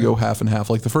seems to go half and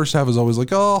half. Like the first half is always like,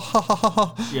 oh, ha ha ha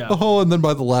ha, yeah. Oh, and then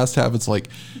by the last half, it's like,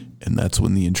 and that's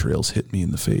when the entrails hit me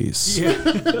in the face. Yeah.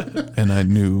 And I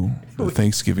knew that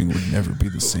Thanksgiving would never be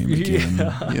the same again.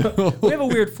 Yeah. You know? We have a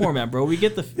weird format, bro. We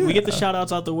get the shout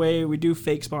outs out the way. We do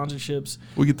fake sponsorships.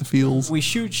 We get the feels. We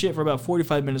shoot shit for about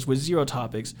 45 minutes with zero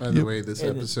topics. By the way, this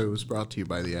episode was brought to you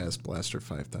by the Ass Blaster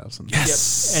 5000.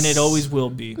 Yes. Yep. And it always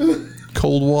will be.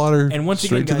 Cold water. And once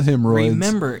straight again, guys, to the hemorrhoids.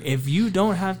 remember, if you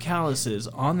don't have calluses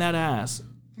on that ass,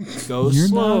 go You're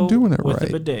slow not doing it with right.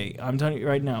 the bidet. I'm telling you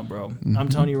right now, bro. I'm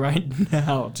telling you right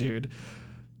now, dude.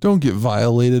 Don't get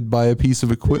violated by a piece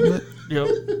of equipment. Yep.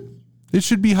 It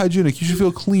should be hygienic. You should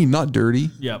feel clean, not dirty.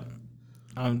 Yep.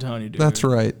 I'm telling you, dude. That's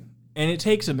right. And it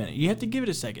takes a minute. You have to give it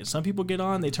a second. Some people get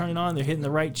on, they turn it on, they're hitting the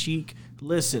right cheek.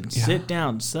 Listen, sit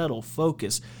down, settle,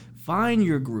 focus. Find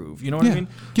your groove. You know what I mean?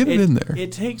 Get it in there.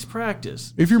 It takes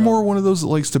practice. If you're more one of those that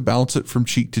likes to bounce it from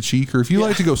cheek to cheek, or if you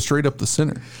like to go straight up the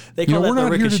center, They call that we're the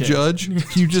not here to ricochet. judge.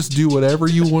 You just do whatever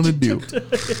you want to do.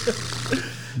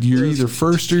 You're either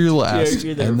first or you're last,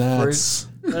 You're either and that's first.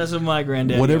 That's what my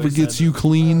granddad. whatever always gets said. you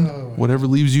clean, whatever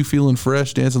leaves you feeling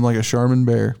fresh, dancing like a Charmin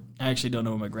bear. I actually don't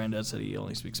know what my granddad said. He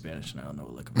only speaks Spanish, and I don't know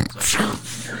what lick about.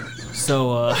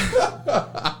 So,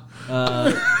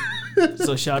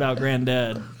 so shout out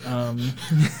granddad.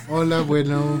 Hola,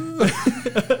 bueno.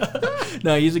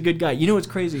 No, he's a good guy. You know what's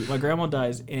crazy? My grandma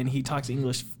dies, and he talks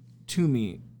English to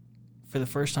me for the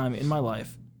first time in my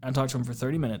life. I talked to him for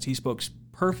 30 minutes. He spoke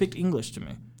perfect English to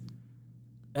me.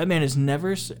 That man has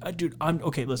never... dude,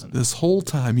 okay, listen. This whole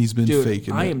time he's been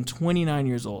faking I it. am 29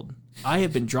 years old. I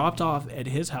have been dropped off at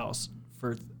his house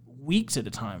for weeks at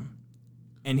a time.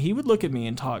 And he would look at me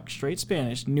and talk straight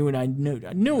Spanish, knowing I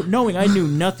knew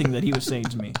nothing that he was saying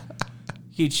to me.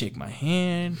 He'd shake my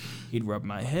hand. He'd rub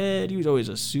my head. He was always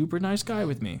a super nice guy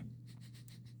with me.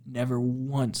 He never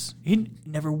once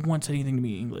said anything to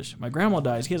me in English. My grandma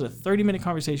dies. He has a 30-minute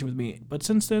conversation with me. But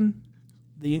since then,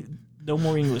 no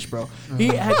more English, bro.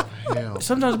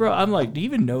 Sometimes, bro, I'm like, do you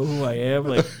even know who I am?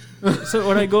 Like, so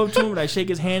when I go up to him and I shake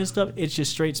his hand and stuff, it's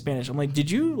just straight Spanish. I'm like, did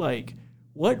you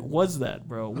what was that,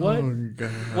 bro? What?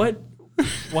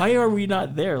 Why are we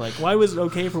not there? Like, why was it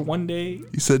okay for one day?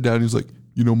 He sat down. He was like,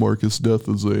 Marcus, death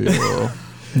is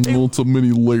it's a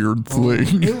many layered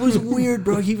thing. It was weird,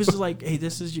 bro. He was just like, hey,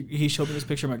 he showed me this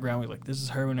picture of my grandma. Like, this is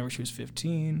her whenever she was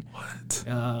 15. What?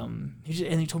 And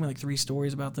he told me like 3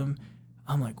 stories about them.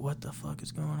 I'm like, what the fuck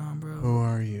is going on, bro? Who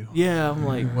are you? Yeah, I'm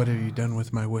like, what have you done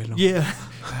with my abuelo? yeah.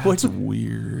 What's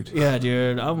weird? Yeah,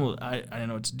 dude. I don't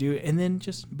know what to do. And then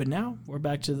but now we're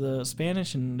back to the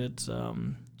Spanish, and it's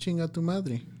Chinga tu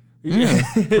madre. Yeah,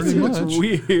 pretty much. It's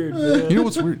weird, man. You know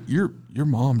what's weird? Your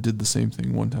mom did the same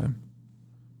thing one time.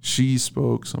 She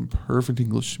spoke some perfect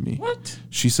English to me. What?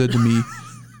 She said to me,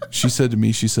 she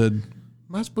said,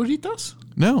 Mas burritos?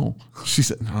 no. She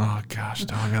said, oh gosh,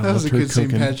 dog, I That was loved a her good St.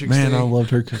 cooking. Patrick's Man, Day. I loved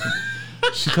her cooking.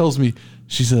 She tells me,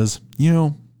 she says,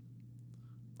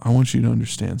 I want you to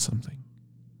understand something.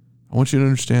 I want you to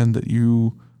understand that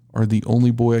you are the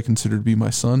only boy I consider to be my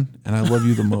son, and I love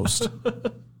you the most.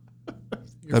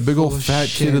 That big old fat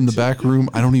kid in the back room,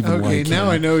 I don't even like him.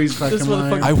 Now I know he's fucking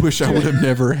lying. I wish I would have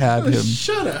never had him.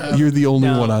 Shut up. You're the only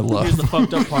Now, one I love. Here's the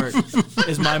fucked up part: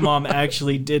 is my mom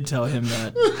actually did tell him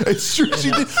that. It's true.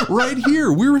 She did. Right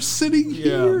here. We were sitting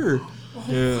here.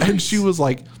 Yeah. And she was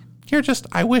like,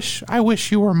 I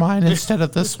wish you were mine instead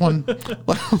of this one.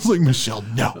 I was like, Michelle,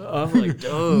 no. I'm like,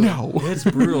 dude, No. it's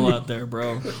brutal out there,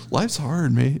 bro. Life's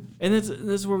hard, mate. And this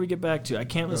is where we get back to. I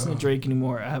can't listen to Drake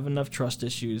anymore. I have enough trust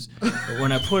issues. But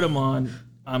when I put him on,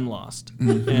 I'm lost.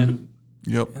 And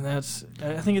Yep. that's,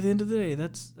 I think at the end of the day,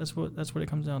 that's what it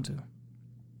comes down to.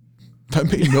 I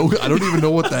mean, I don't even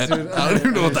know what that. I don't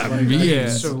even know what that means. Yeah.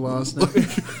 So lost now.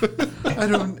 I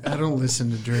don't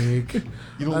listen to Drake.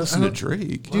 You don't listen to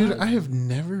Drake, Dude, I have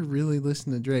never really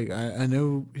listened to Drake. I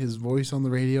know his voice on the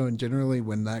radio, and generally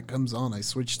when that comes on, I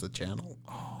switch the channel.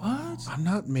 What? I'm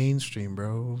not mainstream,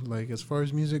 bro. Like, as far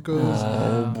as music goes,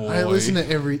 Oh boy. I listen to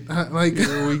every... like,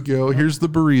 Here we go. Here's the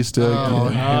barista. Oh,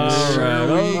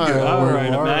 All right.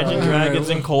 Imagine Dragons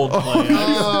and Coldplay.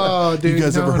 oh, dude. You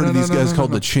guys ever heard of these guys called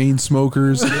the Chain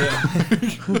Smokers?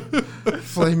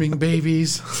 Flaming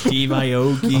Babies? Steve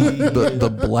Aoki. the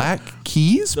Black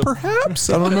Keys, perhaps?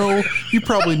 I don't know. You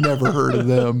probably never heard of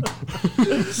them.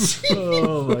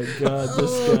 Oh my God,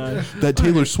 this guy. That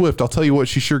Taylor Swift, I'll tell you what,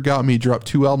 she sure got me. Dropped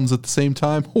 2 albums at the same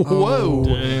time. Whoa.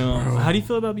 Damn. How do you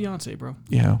feel about Beyonce, bro?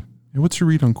 Yeah. Hey, what's your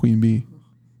read on Queen Bee?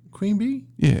 Queen Bee?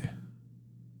 Yeah.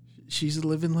 She's a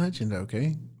living legend,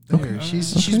 okay? There.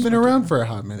 She's been around for a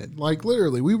hot minute. Like,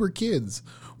 literally, we were kids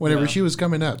whenever she was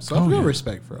coming up. So I've got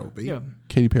respect for Opie. Yeah.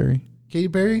 Katy Perry. Katy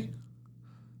Perry?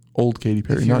 Old Katy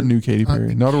Perry, not new Katy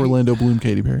Perry. Not Orlando Bloom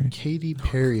Katy Perry. Katy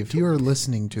Perry, if you are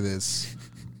listening to this,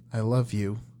 I love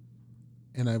you.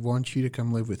 And I want you to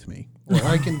come live with me. Or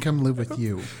I can come live with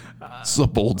you. It's a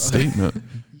bold statement.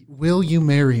 Will you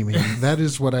marry me? That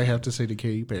is what I have to say to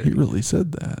Katy Perry. He really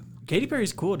said that. Katy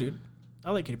Perry's cool, dude.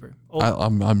 I like Katy Perry.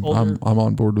 I'm older.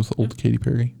 on board with old Katy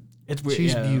Perry. It's weird.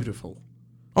 She's beautiful.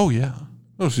 Oh yeah.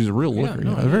 Oh, she's a real looker.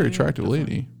 no, Yeah, a very yeah, attractive definitely.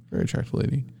 lady. Very attractive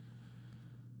lady.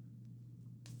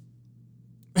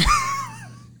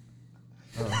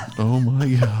 Oh my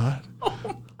God.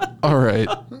 All right.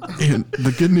 And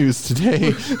the good news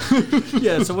today.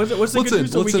 Yeah, so what's the Let's good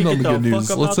news? So let's we end can on the get good news.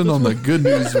 fuck Let's about end this on the one? good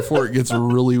news before it gets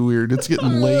really weird. It's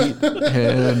getting late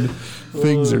and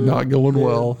things are not going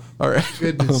well. All right.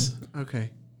 Goodness.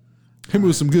 Okay. Hit me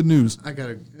with some good news. I got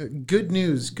good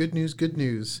news.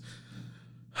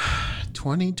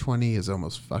 2020 is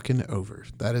almost fucking over.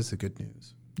 That is the good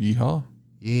news. Yeehaw.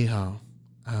 Yeehaw.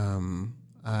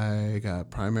 I got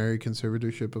primary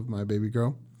conservatorship of my baby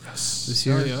girl this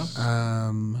year.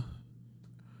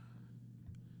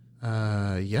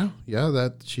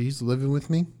 That she's living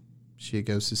with me. She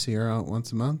goes to see her aunt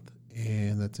once a month,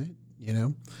 and that's it. You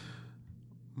know,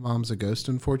 mom's a ghost,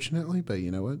 unfortunately, but you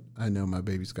know what? I know my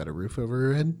baby's got a roof over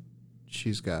her head.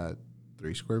 She's got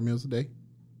 3 square meals a day,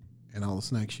 and all the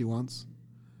snacks she wants,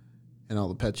 and all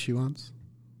the pets she wants.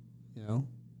 You know.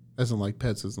 Isn't like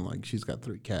pets, isn't like she's got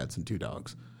 3 cats and 2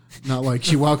 dogs. Not like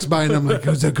she walks by and I'm like,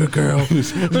 who's a good girl? No.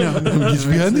 He's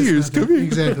behind the ears. Come here.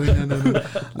 Exactly. No.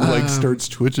 Like starts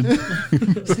twitching.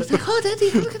 She's like, oh,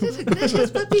 daddy, look at this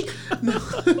precious puppy.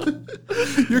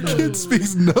 Your kid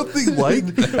speaks nothing like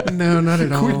that. No, not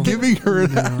at all. Quit giving her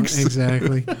an No, accent.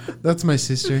 exactly. That's my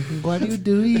sister. What are you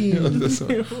doing?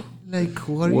 Like,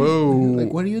 what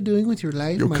are you doing with your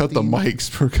life? Yo, cut the Martin?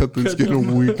 mics, bro. Cut this.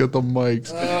 Getting weak. Cut the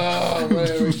mics. Oh,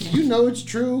 you know it's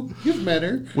true. You've met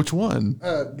her. Which one?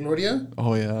 Gloria?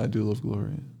 Oh yeah, I do love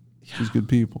Gloria. She's good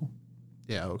people.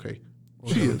 Yeah, okay.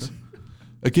 She is.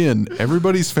 Again,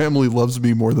 everybody's family loves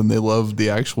me more than they love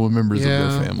the actual members of their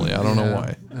family. I don't know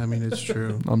why. I mean, it's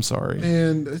true. I'm sorry.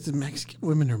 And Mexican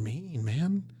women are mean,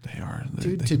 man. They are.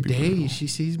 Dude, they can be today brutal. she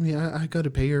sees me. I go to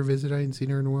pay her a visit. I hadn't seen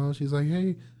her in a while. She's like,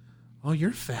 hey, oh,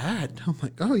 you're fat. I'm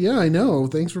like, oh, yeah, I know.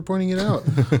 Thanks for pointing it out.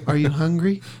 Are you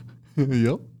hungry?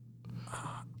 Yep.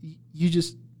 You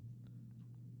just...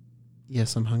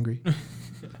 Yes, I'm hungry.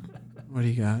 What do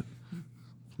you got?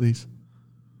 Please.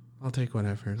 I'll take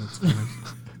whatever. That's fine.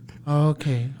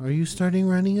 Okay. Are you starting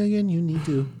running again? You need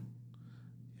to.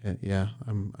 Yeah,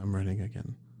 I'm running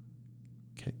again.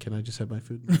 Can I just have my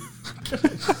food?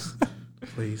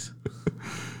 Please.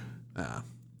 Yeah,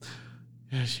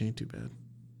 she ain't too bad.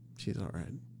 She's all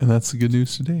right. And that's the good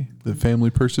news today. The family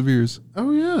perseveres.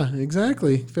 Oh yeah,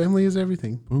 exactly. Family is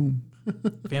everything. Boom.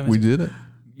 Famous. We did it.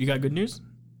 You got good news?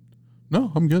 No,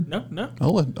 I'm good. No.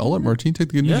 I'll let Martine take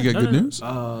the good news. You got good news?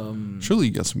 No. Surely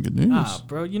you got some good news.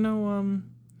 Bro, you know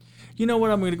You know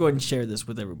what? I'm going to go ahead and share this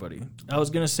with everybody. I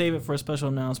was going to save it for a special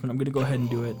announcement. I'm going to go ahead and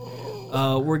do it.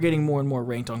 We're getting more and more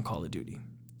ranked on Call of Duty.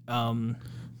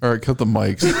 All right, cut the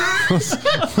mics.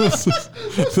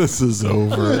 This is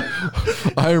over.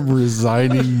 I am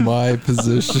resigning my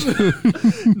position.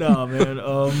 No, man.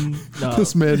 No.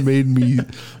 This man made me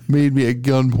at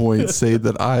gunpoint say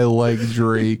that I like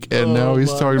Drake, and now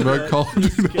he's talking about Call of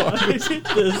Duty.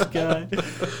 This guy.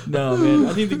 No, man.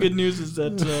 I think the good news is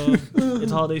that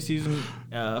it's holiday season,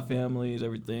 families,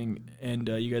 everything, and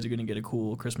you guys are going to get a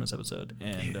cool Christmas episode.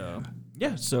 And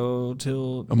yeah, so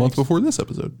till A month before this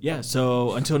episode. Yeah,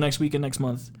 so until next week and next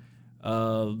month,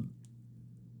 don't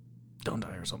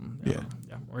die or something. Yeah.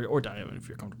 Or die if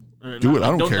you're comfortable. Do it. I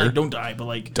don't care. Don't die, but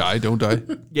like Die, don't die.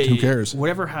 yeah, Who cares?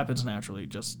 Whatever happens naturally,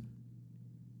 just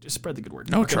spread the good word.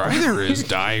 No try there is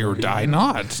die or die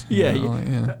not. Yeah, You know,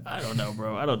 yeah. I don't know,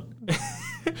 bro. I don't.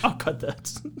 I'll cut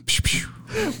that.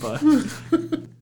 but